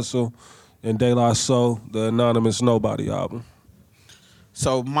Art of Hustle, and De La Soul, the Anonymous Nobody album.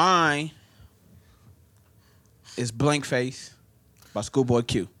 So mine is Blank Face by Schoolboy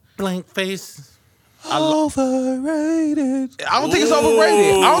Q. Blank Face. Overrated. I don't think it's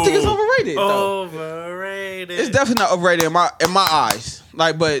overrated. Though. Overrated. It's definitely not overrated in my eyes.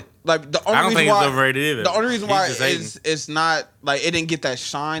 Like the only I don't reason think why it's overrated either. the only reason He's why just hating. it's not like it didn't get that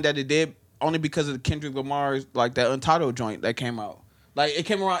shine that it did only because of Kendrick Lamar's like that Untitled joint that came out. Like it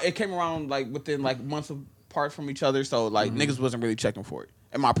came around like within like months apart from each other. So like niggas wasn't really checking for it,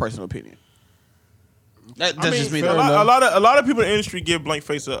 in my personal opinion. That's just me. A lot of people in the industry give Blank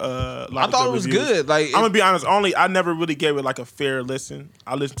Face a lot. I thought it was reviews. good. Like I'm gonna be honest. I never really gave it like a fair listen.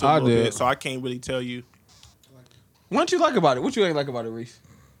 I listened to it a little did. bit, so I can't really tell you. What you like about it? What you ain't like about it, Reese?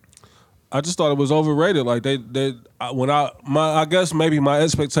 I just thought it was overrated. Like I guess maybe my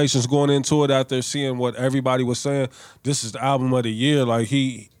expectations going into it after seeing what everybody was saying, this is the album of the year. Like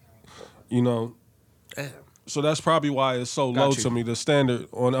so that's probably why it's so low to me. The standard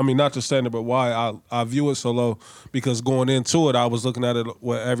not the standard, but why I view it so low, because going into it, I was looking at it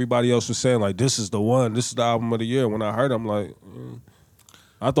what everybody else was saying, like this is the one, this is the album of the year. When I heard it, I'm like,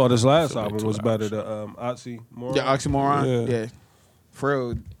 I thought his last album was better. The Oxymoron. Yeah, Oxymoron. Yeah. For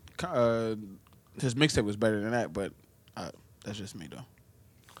real, his mixtape was better than that, but that's just me though.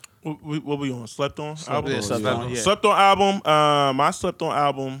 What we on? Slept On album. Yeah, Slept On, yeah. Slept On album. My Slept On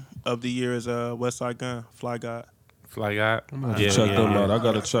album of the year is Westside Gun, Fly God. Fly God. Check them out. I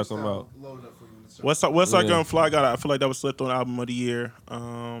gotta check them out. Westside Gun, Fly God. I feel like that was Slept On album of the year.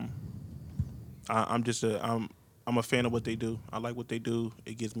 I'm a fan of what they do. I like what they do.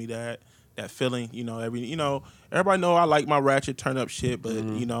 It gives me that feeling. Everybody know I like my ratchet turn up shit, but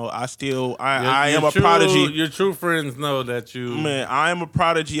I am a prodigy. Your true friends know that you. Man, I am a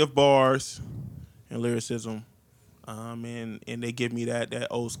prodigy of bars and lyricism. And they give me that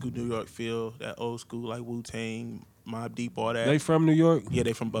old school New York feel, that old school like Wu-Tang, Mobb Deep, all that. They from New York? Yeah,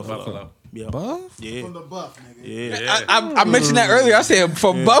 they from Buffalo. Yeah. Buff? Yeah. From the Buff, nigga. Yeah. I mentioned that earlier. I said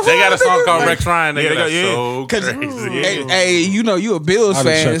from Buffalo. They got a song called Rex Ryan. Yeah, That's yeah. so crazy. Hey, you a Bills I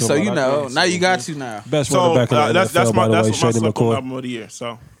done fan, checked so them out. now you got to now. Best So running back in the that's NFL, my by the way, my Shady Slept On McCoy. album of the year.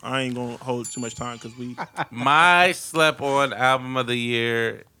 So I ain't gonna hold too much time because we. My Slept On album of the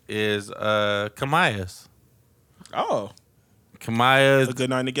year is Kamaya's. Oh, Kamaya's A Good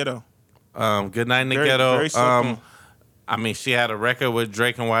Night in the Ghetto. Good Night in the Very- Ghetto. very Slept On. She had a record with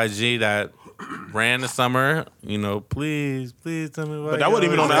Drake and YG that ran the summer. Please tell me why. But that wasn't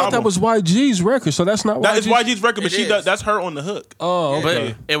even on the I thought album. that was YG's record, so that's not That is YG's. YG's record, but It is. that's her on the hook. Oh, But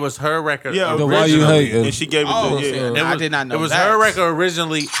okay. it was her record. Yeah, The Why You originally. Hating. And she gave it Oh, to shit. It I was- did not know It was that. her record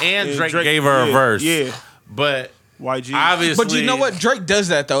originally, and Drake gave her a yeah, verse. Yeah, But YG. obviously, but you know what? Drake does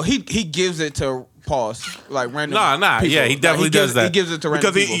that though. He gives it to like random. Nah, people. yeah, he definitely does that. He gives it to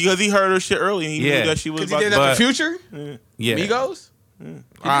random because people. he heard her shit early and he Yeah. knew that she was Because about he did to. that But- to Future, yeah, Migos. He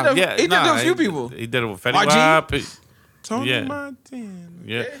did he that to a few people. He did it with Fetty YG? Wap. Tony Yeah. Montana.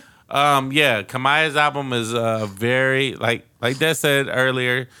 Yeah. Kamaya's album is very like Des said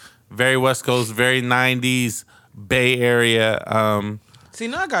earlier, very West Coast, very 90s Bay Area. See,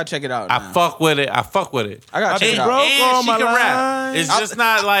 now I gotta check it out. I now. fuck with it. I gotta check it And, out. and she can rap. line. It's just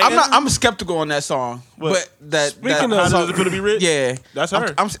not like I'm skeptical on that song, What? but Speaking that of- song, Is it gonna be rich? yeah, That's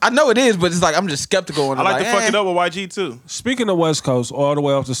her. I know it is, but it's like I'm just skeptical on it. I like to fuck it eh. up with YG too. Speaking of West Coast, all the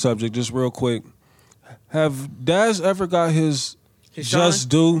way off the subject, just real quick. Have Daz ever got his just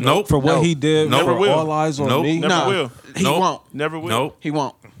due Nope. for what No. he did Nope. for Never will. All Eyes on Nope. Me? Never Nah, will. He Nope. won't. Never will. nope. He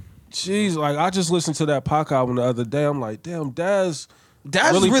won't. Jeez, like I just listened to that Pac album the other day. I'm like, damn, Daz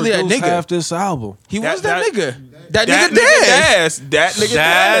That's really really that produced nigga. half this album. He That- was that that- nigga. That That nigga dead. Daz. That nigga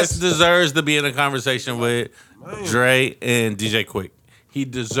Daz Daz. deserves to be in a conversation with Dre and DJ Quick. He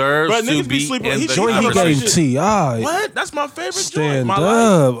deserves But to niggas be be sleeping- in he the joined- he He got gave conversation. shit. T.I. What? That's my favorite joint. Stand My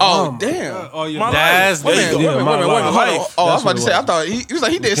life. up. Oh, my damn. God. Oh, yeah. My Daz, life. Wait a minute, Yeah, wait a minute, my wait a minute, life. hold on. Oh, I was That's about to what say, it I thought he was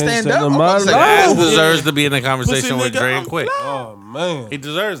like, he didn't Can't stand stand up. on I'm about to my say, Daz life. oh. deserves to be in a conversation Pussy with nigga, Dre I'm and Quick. Oh man. He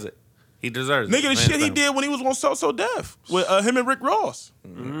deserves it. He deserves it. Nigga, the Man, shit he thank- did when he was on So Deaf with him and Rick Ross.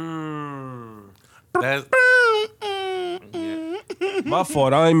 That's- My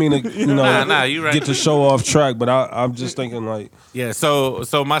fault. I ain't mean to, Nah, you right. get the show off track, but I'm just thinking like, Yeah, so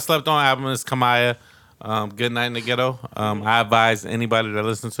my slept on album is Kamaya. Good Night in the Ghetto. I advise anybody that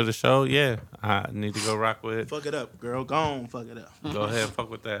listens to the show, I need to go rock with. Fuck it up, girl. Go on, fuck it up. Go ahead, fuck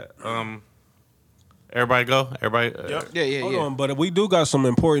with that. Everybody go. Everybody. Yeah. Hold on, but we do got some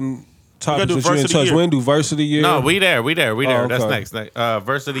important topics do that you verse in of the touch. year. We didn't do verse of the year. No, we there. Oh, That's okay. next.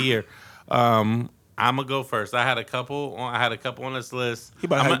 Verse of the year. I'm gonna go first. I had a couple on this list. He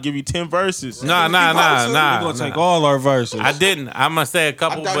about to give you 10 verses. Nah. We're gonna take all our verses. I didn't. I'm gonna say a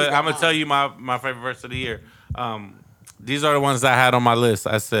couple, I thought you but got I'm gonna mine. tell you my favorite verse of the year. These are the ones I had on my list.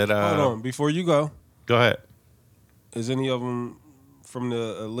 I said, Hold on, before you go, go ahead. is any of them from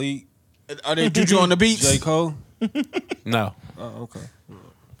the elite? Are they Juju on the beats? J. Cole? No, Oh, okay.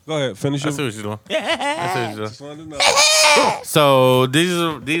 Go ahead, finish I your. see what you're doing. I see what you're doing. Just wanted to know. So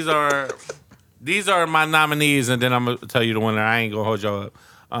these are my nominees, and then I'm gonna tell you the winner. I ain't gonna hold y'all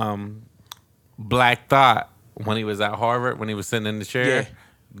up. Black Thought, when he was at Harvard, when he was sitting in the chair,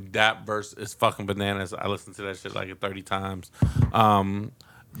 that verse is fucking bananas. I listened to that shit like 30 times.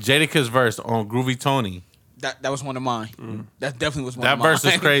 Jadakiss verse on Groovy Tony. That was one of mine. That definitely was one That of mine. verse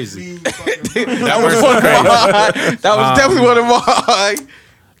is crazy. That was definitely one of mine.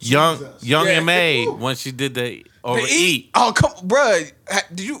 Young M.A. when she did the Overeat. Oh, come, bruh.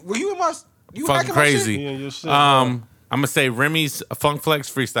 Were you in my? You Fucking hacking my shit? crazy. Yeah, your shit, I'm gonna say Remy's Funk Flex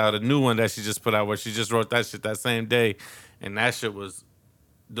freestyle, the new one that she just put out, where she just wrote that shit that same day, and that shit was,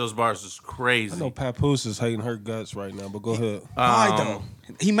 those bars was crazy. I know Papoose is hating her guts right now, but go ahead. Why though?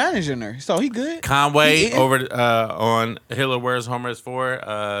 He managing her, so he good. Conway He- over on Hiller Where's Homer is For,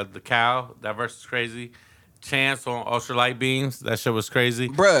 the cow, that verse is crazy. Chance on Ultralight Beams, that shit was crazy.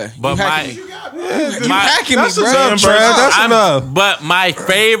 Bruh, But you my hacking me. You hacking me, That's bruh. enough, Trav. That's enough. But my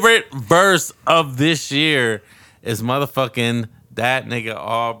favorite verse of this year is motherfucking that nigga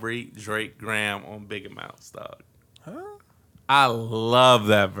Aubrey Drake Graham on Big Amounts, dog. I love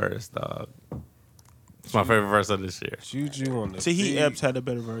that verse, dog. It's my favorite verse of this year. Juju on the See, beat. Epps had a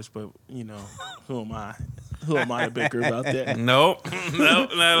better verse, but you know, who am I? Who am I to bicker about that? Nope. Nope,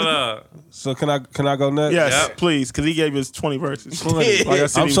 no. So can I go next? Yes, Yep. please, because he gave us 20 verses. I'm he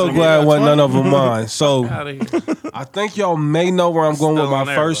so was glad gonna wasn't none of them mine. So Out of here. I think y'all may know where I'm going with Still my on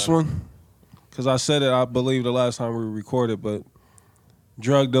there, first bud. one. Because I said it, I believe, the last time we recorded, but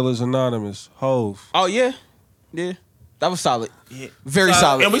Drug Dealers Anonymous, Hove. Oh yeah. That was solid. Yeah. Very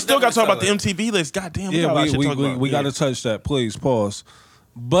solid. And we still got to talk about the Solid. MTV list. God damn, Yeah, got a lot of shit to talk we about. got to touch that. Please, pause.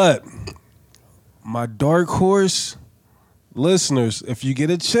 But my dark horse listeners, if you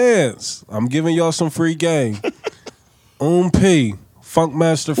get a chance, I'm giving y'all some free game. P,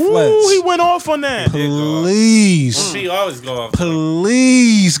 Funkmaster Ooh, Flex. he went off on that. Please, She always go off.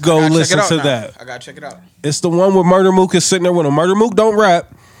 please go I gotta check listen it out to now. that. I gotta check it out. It's the one where Murder Mook is sitting there with a Murder Mook don't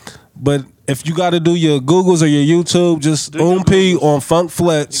rap. But if you got to do your Googles or your YouTube, just your P Googles. on Funk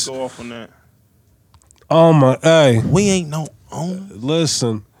Flex. Go off on that. Oh my, hey, We ain't no own.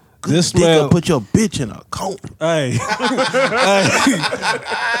 listen, this man, Put your bitch in a coat. hey,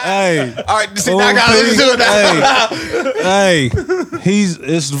 hey, All right, see, now I gotta listen to it now. hey,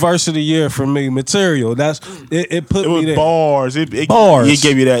 it's verse of the year for me. Material. That's it. Put It me was there. bars. Bars. He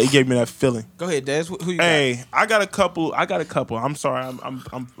gave you that. He gave me that feeling. Go ahead, Dez. Who you got? Hey, I got a couple. I'm sorry. I'm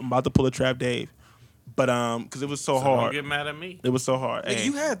about to pull a Trap Dave, but because it was so Don't hard. get mad at me. It was so hard. Nigga, Hey,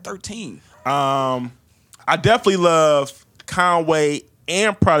 you had 13. I definitely love Conway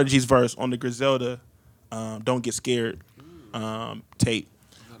and Prodigy's verse on the Griselda Don't Get Scared tape.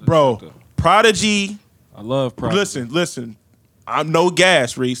 Bro, Prodigy, I love Prodigy. listen. I'm no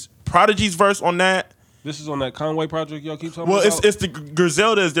gas, Reese. Prodigy's verse on that. This is on that Conway project y'all keep talking Well, about. it's the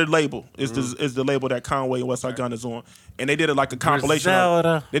Griselda is their label. It's the label that Conway and Westside Gun is on, and they did it like a compilation.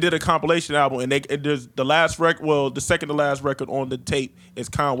 Griselda. They did a compilation album, and there's the last record. Well, the second to last record on the tape is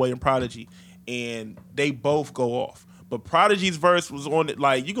Conway and Prodigy, and they both go off. But Prodigy's verse was on it.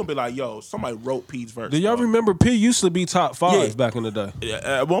 Like you gonna be like, yo, somebody wrote P's verse. Do y'all dog. remember P used to be top 5 Yeah. back in the day?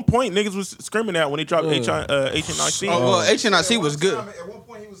 At one point, niggas was screaming at when he dropped HNIC. Oh, well, HNIC was good. At one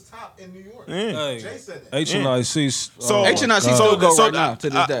point, he was top in New York. Yeah. Hey, Jay said that. HNIC. So- HNIC still go right now to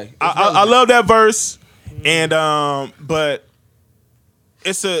this day. I love that verse, and but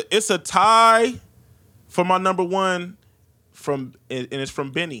it's a tie for my number one and it's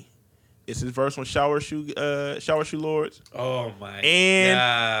from Benny. It's his verse on Shower Shoe Lords, Oh my god.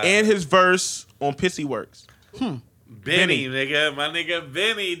 and his verse on Pissy Works. Benny, nigga, my nigga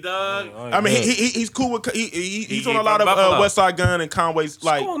Benny, dog. I mean, he's cool with he's on a from lot of Buffalo. Westside Gun and Conway's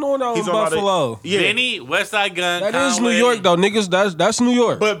like. going on out he's in on a lot of- Buffalo? yeah, Benny, Westside Gun. That is New Conway. York though, niggas. That's New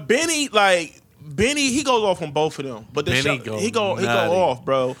York. but Benny Benny, he goes off on both of them, but he go off,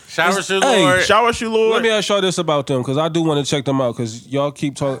 bro. Shower Shoe Lord. Shower Shoe Lord. Let me ask y'all this about them because I do want to check them out because y'all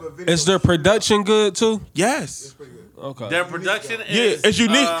keep talking. Is their production good too? Yes. Okay. Their production is it's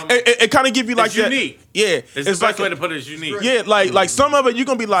unique. It kind of give you like it's that. Unique. Yeah, it's the best way to put it. It's unique. Yeah, like some of it you're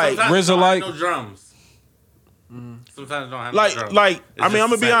gonna be like RZA like no drums. Sometimes don't have like no drums. like I mean I'm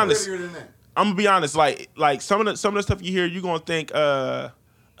gonna be honest. I'm gonna be honest. Like some of the stuff you hear, you're gonna think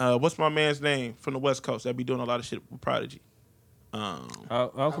what's my man's name from the West Coast that be doing a lot of shit with Prodigy.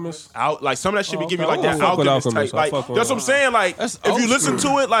 Alchemist. Like some of that shit be giving you like that Alchemist type. Like that's what I'm saying. Like if you listen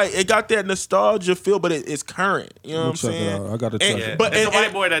to it, like it got that nostalgia feel, but it's current. You know what I'm saying? I gotta check it. But it's a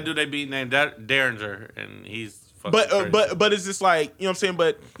white boy that do they beat named Derringer, and he's. But it's just like you know what I'm saying.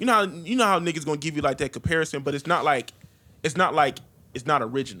 But you know how niggas gonna give you like that comparison, but it's not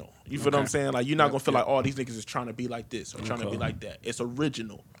original. You feel what I'm saying? Like you're not gonna feel like these niggas is trying to be like this or trying to be like that. It's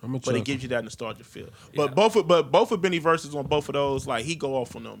original, but it gives you that nostalgia feel. But both of Benny verses on both of those, like he go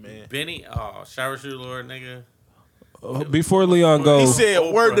off on them, man. Benny, Shower Shoe Lord, nigga. Before Leon goes, he said,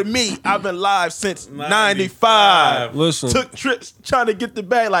 "Word to me, I've been live since '95. Listen, took trips trying to get the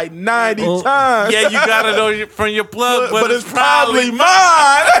bag like 90 times. Yeah, you gotta know from your plug, but it's probably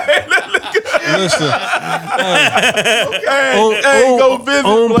mine." Listen, go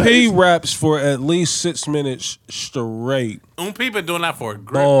visit. P raps for at least 6 minutes straight. P been doing that for a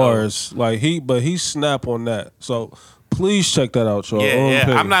grip, bars. Though. Like he snap on that. So. Please check that out, y'all.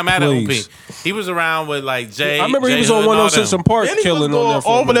 Yeah. I'm not mad at P. He was around with like Jay. I remember he was on 106 and Park killing on there.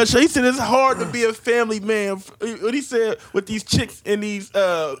 Over that shit. He said it's hard to be a family man. What he said with these chicks and these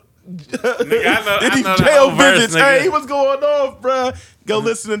these jail visits. Hey, he was going off, bruh. Go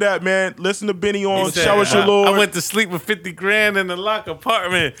listen to that, man. Listen to Benny on Shower Shoe Lord. I went to sleep with 50 grand in the lock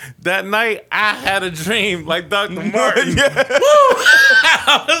apartment. That night, I had a dream like Dr. Martin.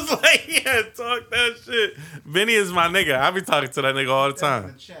 I was like, yeah, talk that shit. Benny is my nigga. I be talking to that nigga all the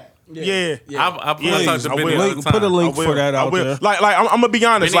time. Yeah. I talk to Benny all the time. Put a link for that out there. Like I'm gonna be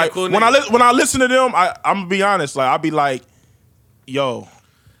honest. Benny like cool when I listen to them, I'm gonna be honest. Like I'll be like, yo,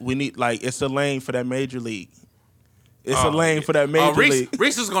 we need it's a lane for that major league. It's a lane for that major league.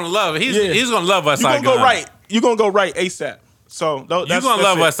 Reese is gonna love it. He's gonna love West Side Gun. You're gonna go right ASAP. So you're gonna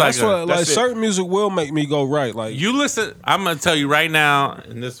love West Side Gun. Like certain music will make me go right. Like you listen. I'm gonna tell you right now,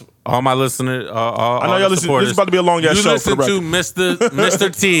 and this all my listeners, all I know y'all listen. This is about to be a long ass show. You listen to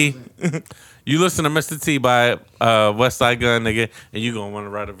Mr. T. You listen to Mr. T by West Side Gun, nigga, and you gonna want to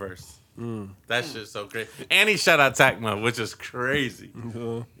write a verse. That shit's so great. And he shout out Tacma, which is crazy.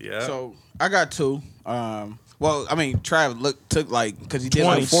 Yeah. So I got two. Well, I mean, Trav took because he did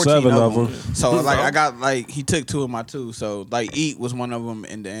 27 14 of them. So I got he took two of my two. So Eat was one of them,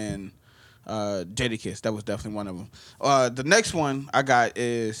 and then Jadakiss, that was definitely one of them. The next one I got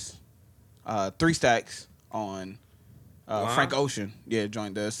is 3 Stacks on Frank Ocean. Yeah,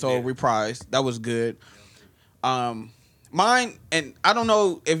 joined the Soul Reprise. That was good. Mine, and I don't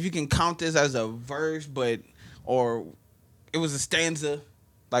know if you can count this as a verse, or it was a stanza.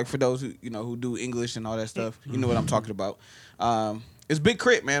 Like for those who do English and all that stuff, you know what I'm talking about. It's Big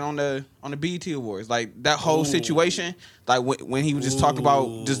Crit, man, on the BET Awards. Like that whole situation, like when he was just talking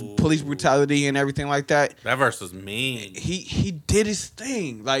about just police brutality and everything like that. That verse was mean. He did his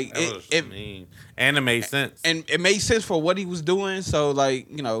thing. Like it mean, and it made sense. And it made sense for what he was doing. So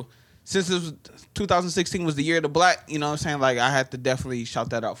since it was 2016 was the year of the black, you know what I'm saying? Like I had to definitely shout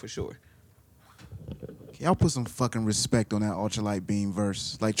that out for sure. Y'all put some fucking respect on that Ultralight Beam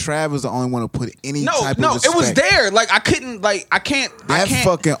verse. Like Trav was the only one to put any type of respect. It was there. Like I can't.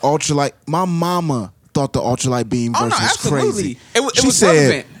 Fucking Ultralight. My mama thought the Ultralight Beam verse was crazy. It was said,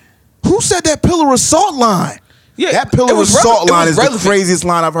 relevant. Who said that Pillar of Salt line? Yeah, that Pillar of Salt line is the craziest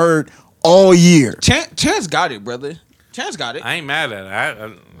line I've heard all year. Chance got it, brother. Chance got it. I ain't mad at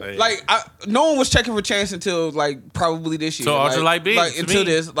it. No one was checking for Chance until probably this year. So Ultralight Beam, until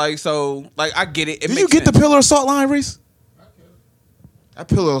this, I get it. Did you get the Pillar of Salt line, Reese? That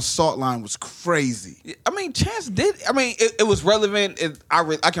Pillar of Salt line was crazy. I mean, Chance did. I mean, it was relevant.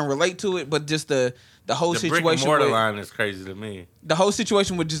 I can relate to it, but just the whole situation. The brick and mortar line is crazy to me. The whole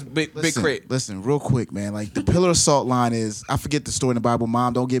situation with just Big Crit. Listen, real quick, man. Like the Pillar of Salt line is. I forget the story in the Bible.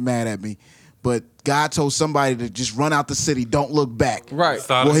 Mom, don't get mad at me. But God told somebody to just run out the city, don't look back. Right.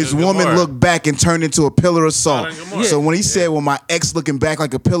 Well, his woman looked back and turned into a pillar of salt. So when he said, well, my ex looking back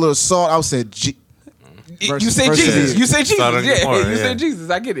like a pillar of salt, I said, you said Jesus. You said Jesus. You said Jesus.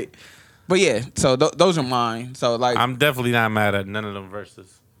 I get it. But yeah, so those are mine. So I'm definitely not mad at none of them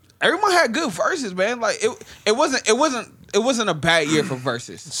verses. Everyone had good verses, man. Like it wasn't a bad year for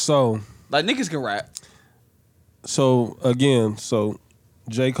verses. So niggas can rap. So again,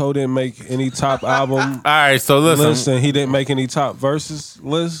 J. Cole didn't make any top album All right, so listen. lists, and he didn't make any top verses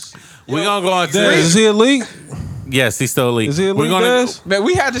lists. We're going to go into Dez, is he elite? Yes, he's still elite. Is he elite, We're gonna, Dez? Man,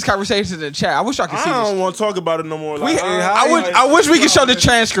 we had this conversation in the chat. I wish I could see I this. don't want to talk about it no more. Like, I wish we could show the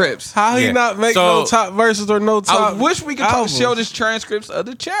transcripts. How he Yeah. not make So- no top verses or no I top wish we could albums? show the transcripts of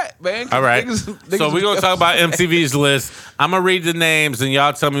the chat, man. 'Cause All right. niggas So we're going to talk about MTV's list. I'm going to read the names, and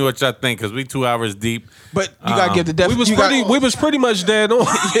y'all tell me what y'all think, because we 2 hours deep. But you gotta give the We was pretty much dead on.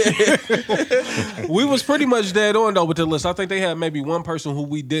 We was pretty much dead on though with the list. I think they had maybe one person who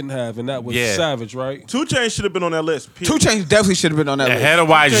we didn't have, and that was Yeah. Savage, right? 2 Chainz should have been on that list. 2 Chainz definitely should have been on that list. Ahead of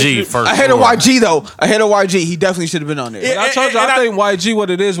YG first. Ahead of YG though. Ahead of YG, he definitely should have been on there. Yeah. I told you, And I think YG, what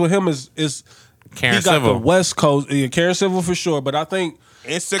it is with him is Karen he got Civil. the West Coast. Yeah, Karen Civil for sure, but I think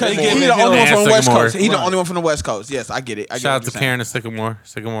And He's Sycamore. the only Yeah, one from the West Sycamore. Coast. He's the Right. only one from the West Coast. Yes, I get it. I get Shout out what to you're saying. Karen and Sycamore.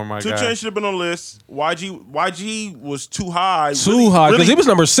 Sycamore, my 2 guy. Chainz should have been on the list. YG was too high. too high because he was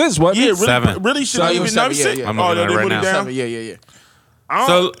number 6, wasn't Yeah, he? really, 7. really should So have he even was number 7, 6. yeah, yeah. I'm looking they at it right moved now. down. 7, yeah. I don't-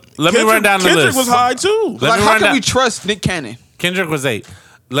 So let me Kendrick- run down the Kendrick list. was high too. Let Like, me how run can down. we trust Nick Cannon? Kendrick was 8.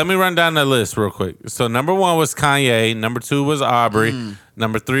 Let me run down the list real quick. So number 1 was Kanye. Number 2 was Aubrey.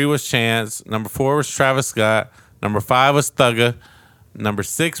 Number 3 was Chance. Number 4 was Travis Scott. Number 5 was Thugger. Number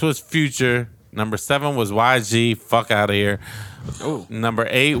 6 was Future. Number 7 was YG. Fuck out of here. Number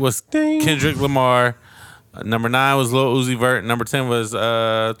 8 was Kendrick Lamar. Number 9 was Lil Uzi Vert. Number 10 was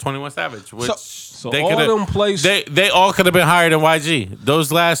 21 Savage. Which So they all coulda- them places. They all could have been higher than YG. Those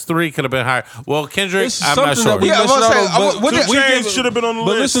last 3 could have been higher. Well, Kendrick, It's I'm not something sure. that we Yeah, I was missing saying, out on, but what 2 did- we Chainz give- should have been on the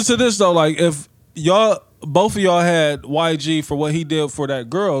But list. listen to this though, like if both of y'all had YG for what he did for that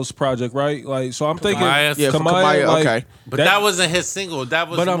girls project, right? Like, so I'm thinking, Kamaya? Yeah, for Kamaya, like, okay. But that wasn't his single. That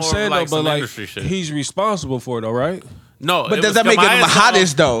was But more I'm saying like though, but some like industry shit. he's responsible for it, though, right? No, But it does was that make him the Kamaya's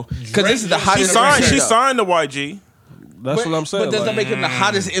hottest song. though? Because this is the hottest. She MC, though. signed to YG. That's what I'm saying. But does like, that make him the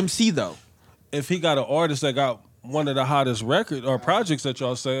hottest MC though? if he got an artist that got one of the hottest record or projects that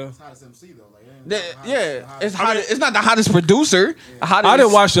y'all saying, Yeah, it's hot. It's not the hottest producer. I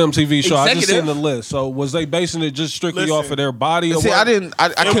didn't watch the MTV show. I just Executive. seen the list. So was they basing it just strictly Listen. off of their body? Or See, what? I didn't. I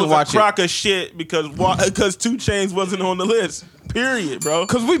It couldn't was watch a it. crock of shit because 2 Chainz wasn't on the list. Period, bro.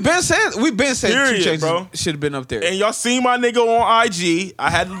 Cause we've been saying 2 Period, bro. Chainz should have been up there. And y'all seen my nigga on IG. I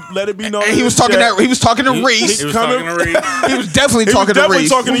had to let it be known. And he was talking to Reese. He was coming- talking to Reese. He was definitely He was talking to definitely Reese.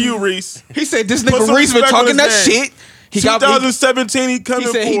 talking to you, Reese. He said this Put nigga some Reese been respect on talking his that name. shit. He got me. 2017, he coming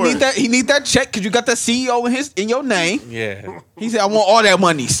He said he for need it. that. He need that check because you got that CEO in your name. Yeah, He said I want all that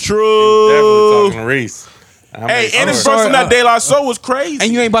money. definitely True. talking to Reese. Hey, and his sorry, verse on that De La Soul was crazy.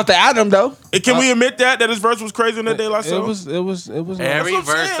 And you ain't about to add him though. And can we admit that his verse was crazy on that De La Soul? It was. Every That's what I'm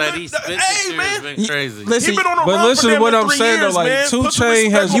verse saying, that man. he spit Hey, this year has man. been crazy. Listen, He been on the But road listen for to what damn I'm near 3 saying though, years, like man. 2 Put some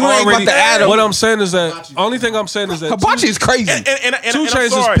Chainz has respect You on ain't about already. to add him. What I'm saying is that only thing I'm saying is that Hibachi is crazy. And 2 I'm Chainz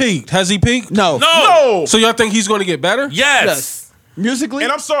sorry. is peaked. Has he peaked? No. No. So y'all think he's going to get better? Yes. Musically,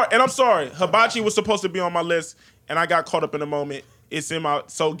 And I'm sorry. Hibachi was supposed to be on my list, and I got caught up in the moment. It's in my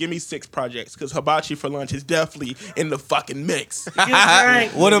so give me 6 projects because Hibachi for Lunch is definitely in the fucking mix.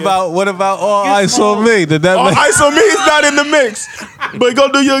 What about All Eyes on Me? Did that All make Eyes on Me is not in the mix, but go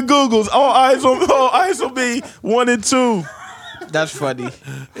do your Googles. All Eyes on Me 1 and 2. that's funny.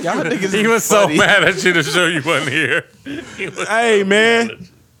 Y'all niggas He is was funny. so mad at you to show you wasn't here. Hey man,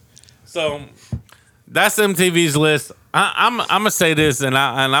 So that's MTV's list. I'm gonna say this, and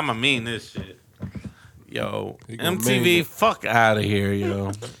I'm gonna mean this shit. Yo, gonna mean MTV, it. fuck out of here,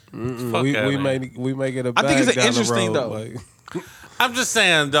 yo. Fuck we outta here. make it a I think it's bag down the interesting, road, though. like- I'm just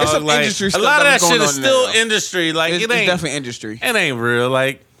saying, dog. some Like, industry a stuff lot of that that was shit going is on still there, though. industry. Like It's it ain't definitely industry. It ain't real.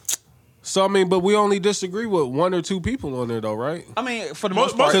 Like So I mean, but we only disagree with 1 or 2 people on there, though, right? I mean, for the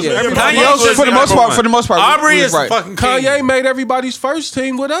Most- most part, most- yeah. yeah, Everybody Kanye else, was for the most number part, one. for the most part, Aubrey we is was right. fucking king. Kanye made everybody's first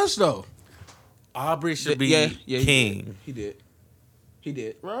team with us, though. Aubrey should be Yeah, king. He did. He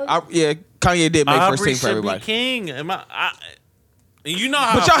did. Right. Yeah, Kanye did make first Aubrey team for should everybody. be king. You know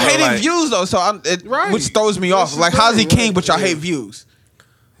how. But y'all I feel, hating like, views though, so Right. which throws me This off. is Like, the how's he thing, king? right? But y'all Yeah. hate views.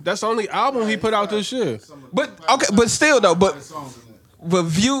 That's the only album he put out this year, But okay, but still though, but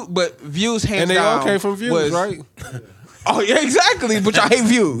views hands and they down all came from views, was- right? Oh yeah, exactly. But y'all hate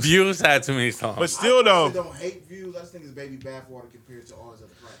views. Views had too many songs. but still though, don't hate views. I just think it's baby bathwater compared to all his other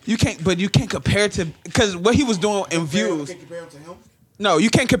projects. You can't compare it to because what he was doing in views. Can't compare him to him. No,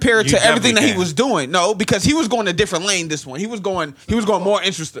 you can't compare it You to everything that definitely he can. was doing. No, because he was going a different lane. This one, he was going more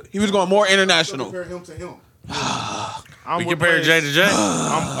interested. He was going more international. Compare him to him. I'm We with compare Blaze. J to J.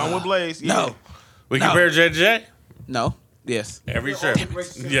 I'm with Blaze. Yeah. No, We No. compare J to J. no, yes. Every trip.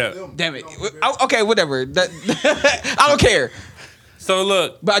 Yeah. Damn it. Okay, whatever. That I don't care. So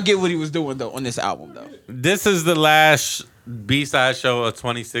look, But I get what he was doing though on this album though. this is the last B-side show of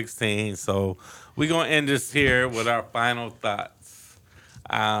 2016. So we're going to end this here with our final thoughts.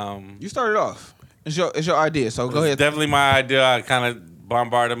 You started off. It's your idea, so go ahead. Definitely my idea. I kind of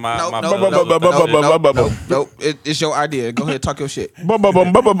bombarded my... Nope. It's your idea. Go ahead, talk your shit. Your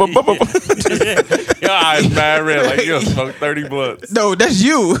eyes mad red like you smoked 30 blunts. No, that's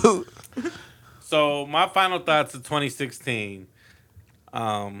you. So my final thoughts of 2016.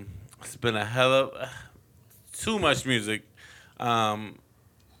 It's been a hell of too much music. I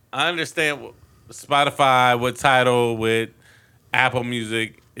understand Spotify, with Tidal, with Apple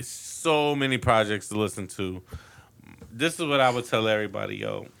Music. It's so many projects to listen to. This is what I would tell everybody,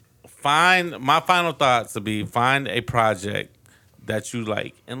 yo. My final thoughts would be find a project that you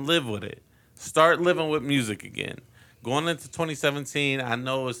like and live with it. Start living with music again. Going into 2017, I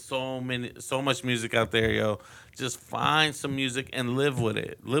know it's so much music out there, yo. Just find some music and live with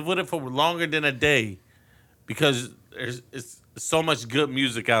it. Live with it for longer than a day, because it's so much good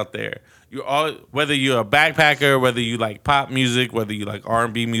music out there. Whether you're a backpacker, whether you like pop music, whether you like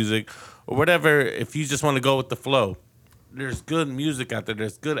R&B music, or whatever. If you just want to go with the flow, there's good music out there.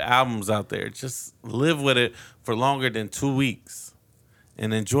 There's good albums out there. Just live with it for longer than 2 weeks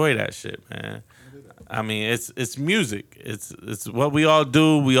and enjoy that shit, man. I mean, it's music. It's what we all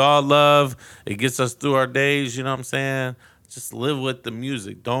do. We all love. It gets us through our days. You know what I'm saying? Just live with the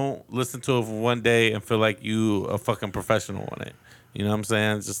music. Don't listen to it for one day and feel like you a fucking professional on it. You know what I'm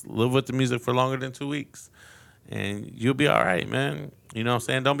saying? Just live with the music for longer than 2 weeks, and you'll be all right, man. You know what I'm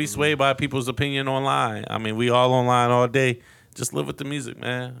saying? Don't be swayed by people's opinion online. I mean, we all online all day. Just live with the music,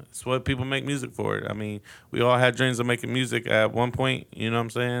 man. It's what people make music for. I mean, we all had dreams of making music at one point, you know what I'm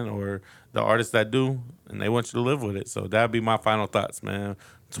saying? Or the artists that do, and they want you to live with it. So that'd be my final thoughts, man.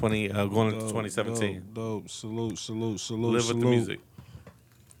 Going into 2017. Dope. Salute. Live with the music.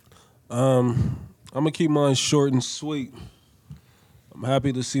 I'm gonna keep mine short and sweet. I'm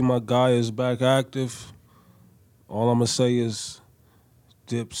happy to see my guy is back active. All I'm gonna say is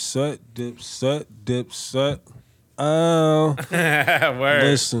Dipset.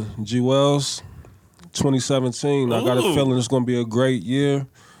 Listen, G Wells, 2017. I got a feeling it's gonna be a great year.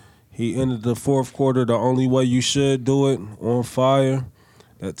 He ended the fourth quarter the only way you should do it, on fire.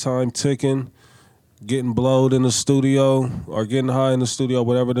 That time ticking, getting blowed in the studio or getting high in the studio,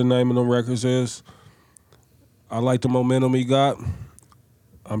 whatever the name of the records is. I like the momentum he got.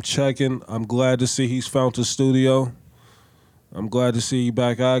 I'm checking. I'm glad to see he's found the studio. I'm glad to see he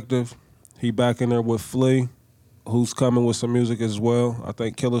back active. He back in there with Flea, who's coming with some music as well. I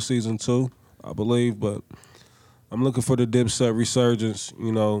think Killer Season 2, I believe, but I'm looking for the Dipset resurgence,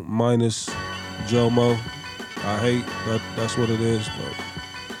 minus Jomo. I hate that that's what it is, but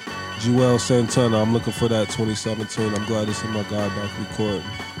Joel Santana, I'm looking for that 2017. I'm glad to see my guy back recording.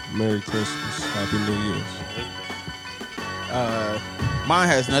 Merry Christmas. Happy New Year's. Mine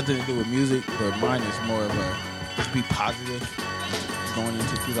has nothing to do with music, but mine is more of a just be positive going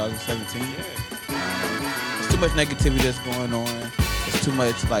into 2017. There's too much negativity that's going on. There's too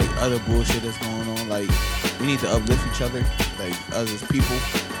much other bullshit that's going on. We need to uplift each other, us as people.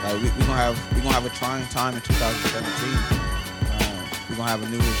 We're gonna have a trying time in 2017. We're gonna have a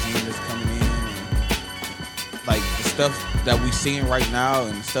new regime that's coming in, and the stuff that we seeing right now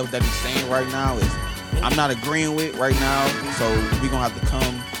and the stuff that he's saying right now is I'm not agreeing with right now. So we're gonna have to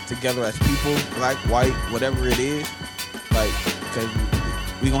come together as people, black, white, whatever it is, because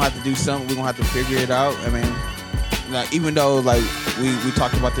we're gonna have to do something. We're gonna have to figure it out. I mean, even though we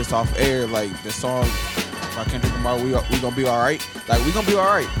talked about this off air, the song by Kendrick Lamar, we gonna be all right. We gonna be all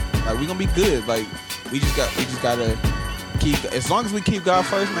right. We gonna be good. We just gotta keep. As long as we keep God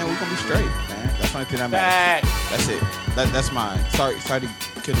first, man, we gonna be straight, man. That's the only thing that matters. That's it. That's mine. Sorry to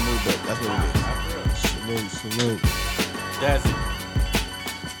kill the mood, but that's what it is. Salute. That's it.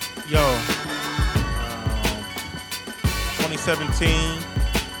 Yo, 2017.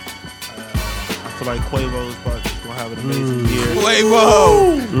 I feel like Quavo's gonna have an amazing year.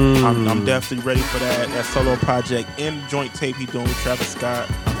 Quavo! I'm definitely ready for that solo project and joint tape he doing with Travis Scott.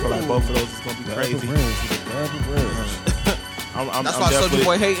 I feel like both of those is gonna be crazy. That's why Soulja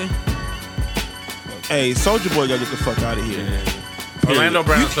Boy hating. Hey, Soulja Boy gotta get the fuck out of here. Yeah. Orlando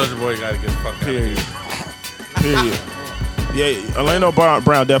Brown, Soulja Boy gotta get the fuck out of here. Period. Yeah, Orlando Brown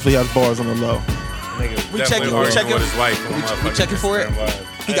definitely has bars on the low. We checking with his wife. We checking for it.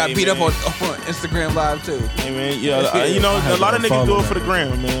 He got beat up on Instagram Live too. Hey man, yeah, a lot of niggas do it for the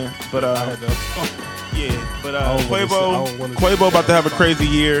gram, man. But Quavo about to have a crazy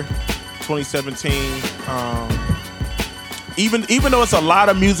year, 2017. Even though it's a lot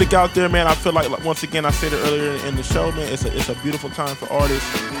of music out there, man, I feel like once again I said it earlier in the show, man, it's a beautiful time for artists.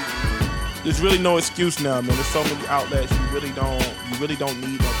 there's really no excuse now, man. There's so many outlets. You really don't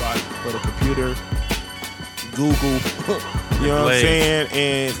need nobody but a computer, Google. You know what I'm saying?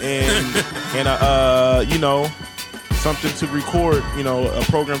 And you know, something to record. You know, a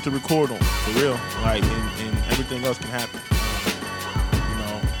program to record on for real. Like, and everything else can happen. You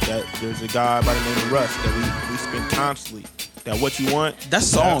know, that there's a guy by the name of Russ that we spend constantly. That what you want. That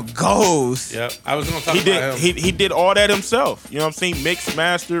song goes. Yep. I was gonna talk about him. He did all that himself. You know what I'm saying? Mixed,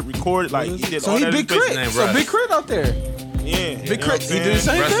 mastered, recorded. Like he did all that. Big Crit. So Big Crit out there. Yeah. Big Crit. He did the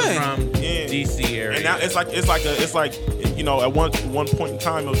same thing. From DC area. And now it's like you know, at one point in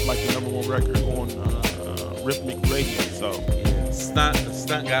time it was like the #1 record on Rhythmic Radio. So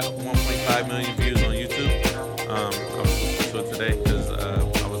Stunt got 1.5 million views on YouTube. I was listening to it today because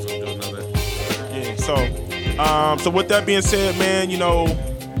I was gonna do another. Yeah. So with that being said, man, you know,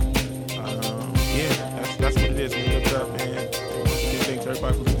 that's what it is. Man, lift up, man. Thanks to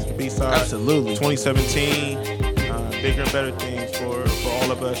everybody for listening to B-Side. Absolutely. 2017, bigger and better things for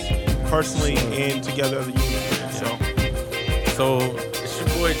all of us personally and together as a unit. So it's your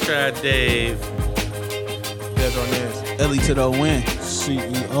boy Trad Dave. Des Arnaz. Ellie to the win.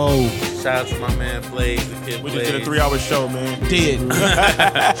 CEO. Shout out to my man Blaze, the kid We Blaze. just did a 3-hour show, man. Did. Shout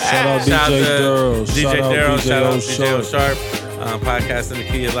out DJ Daryl. DJ Daryl. Shout out DJ Sharp. Sharp. Podcast in the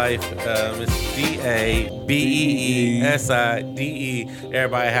Key of Life. It's DABEESIDE.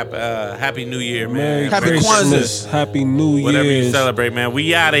 Everybody, happy New Year, man. Happy Christmas. Kwanzaa. Happy New Year. Whatever you celebrate, man.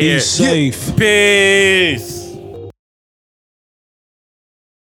 We out of here. Be safe. Peace.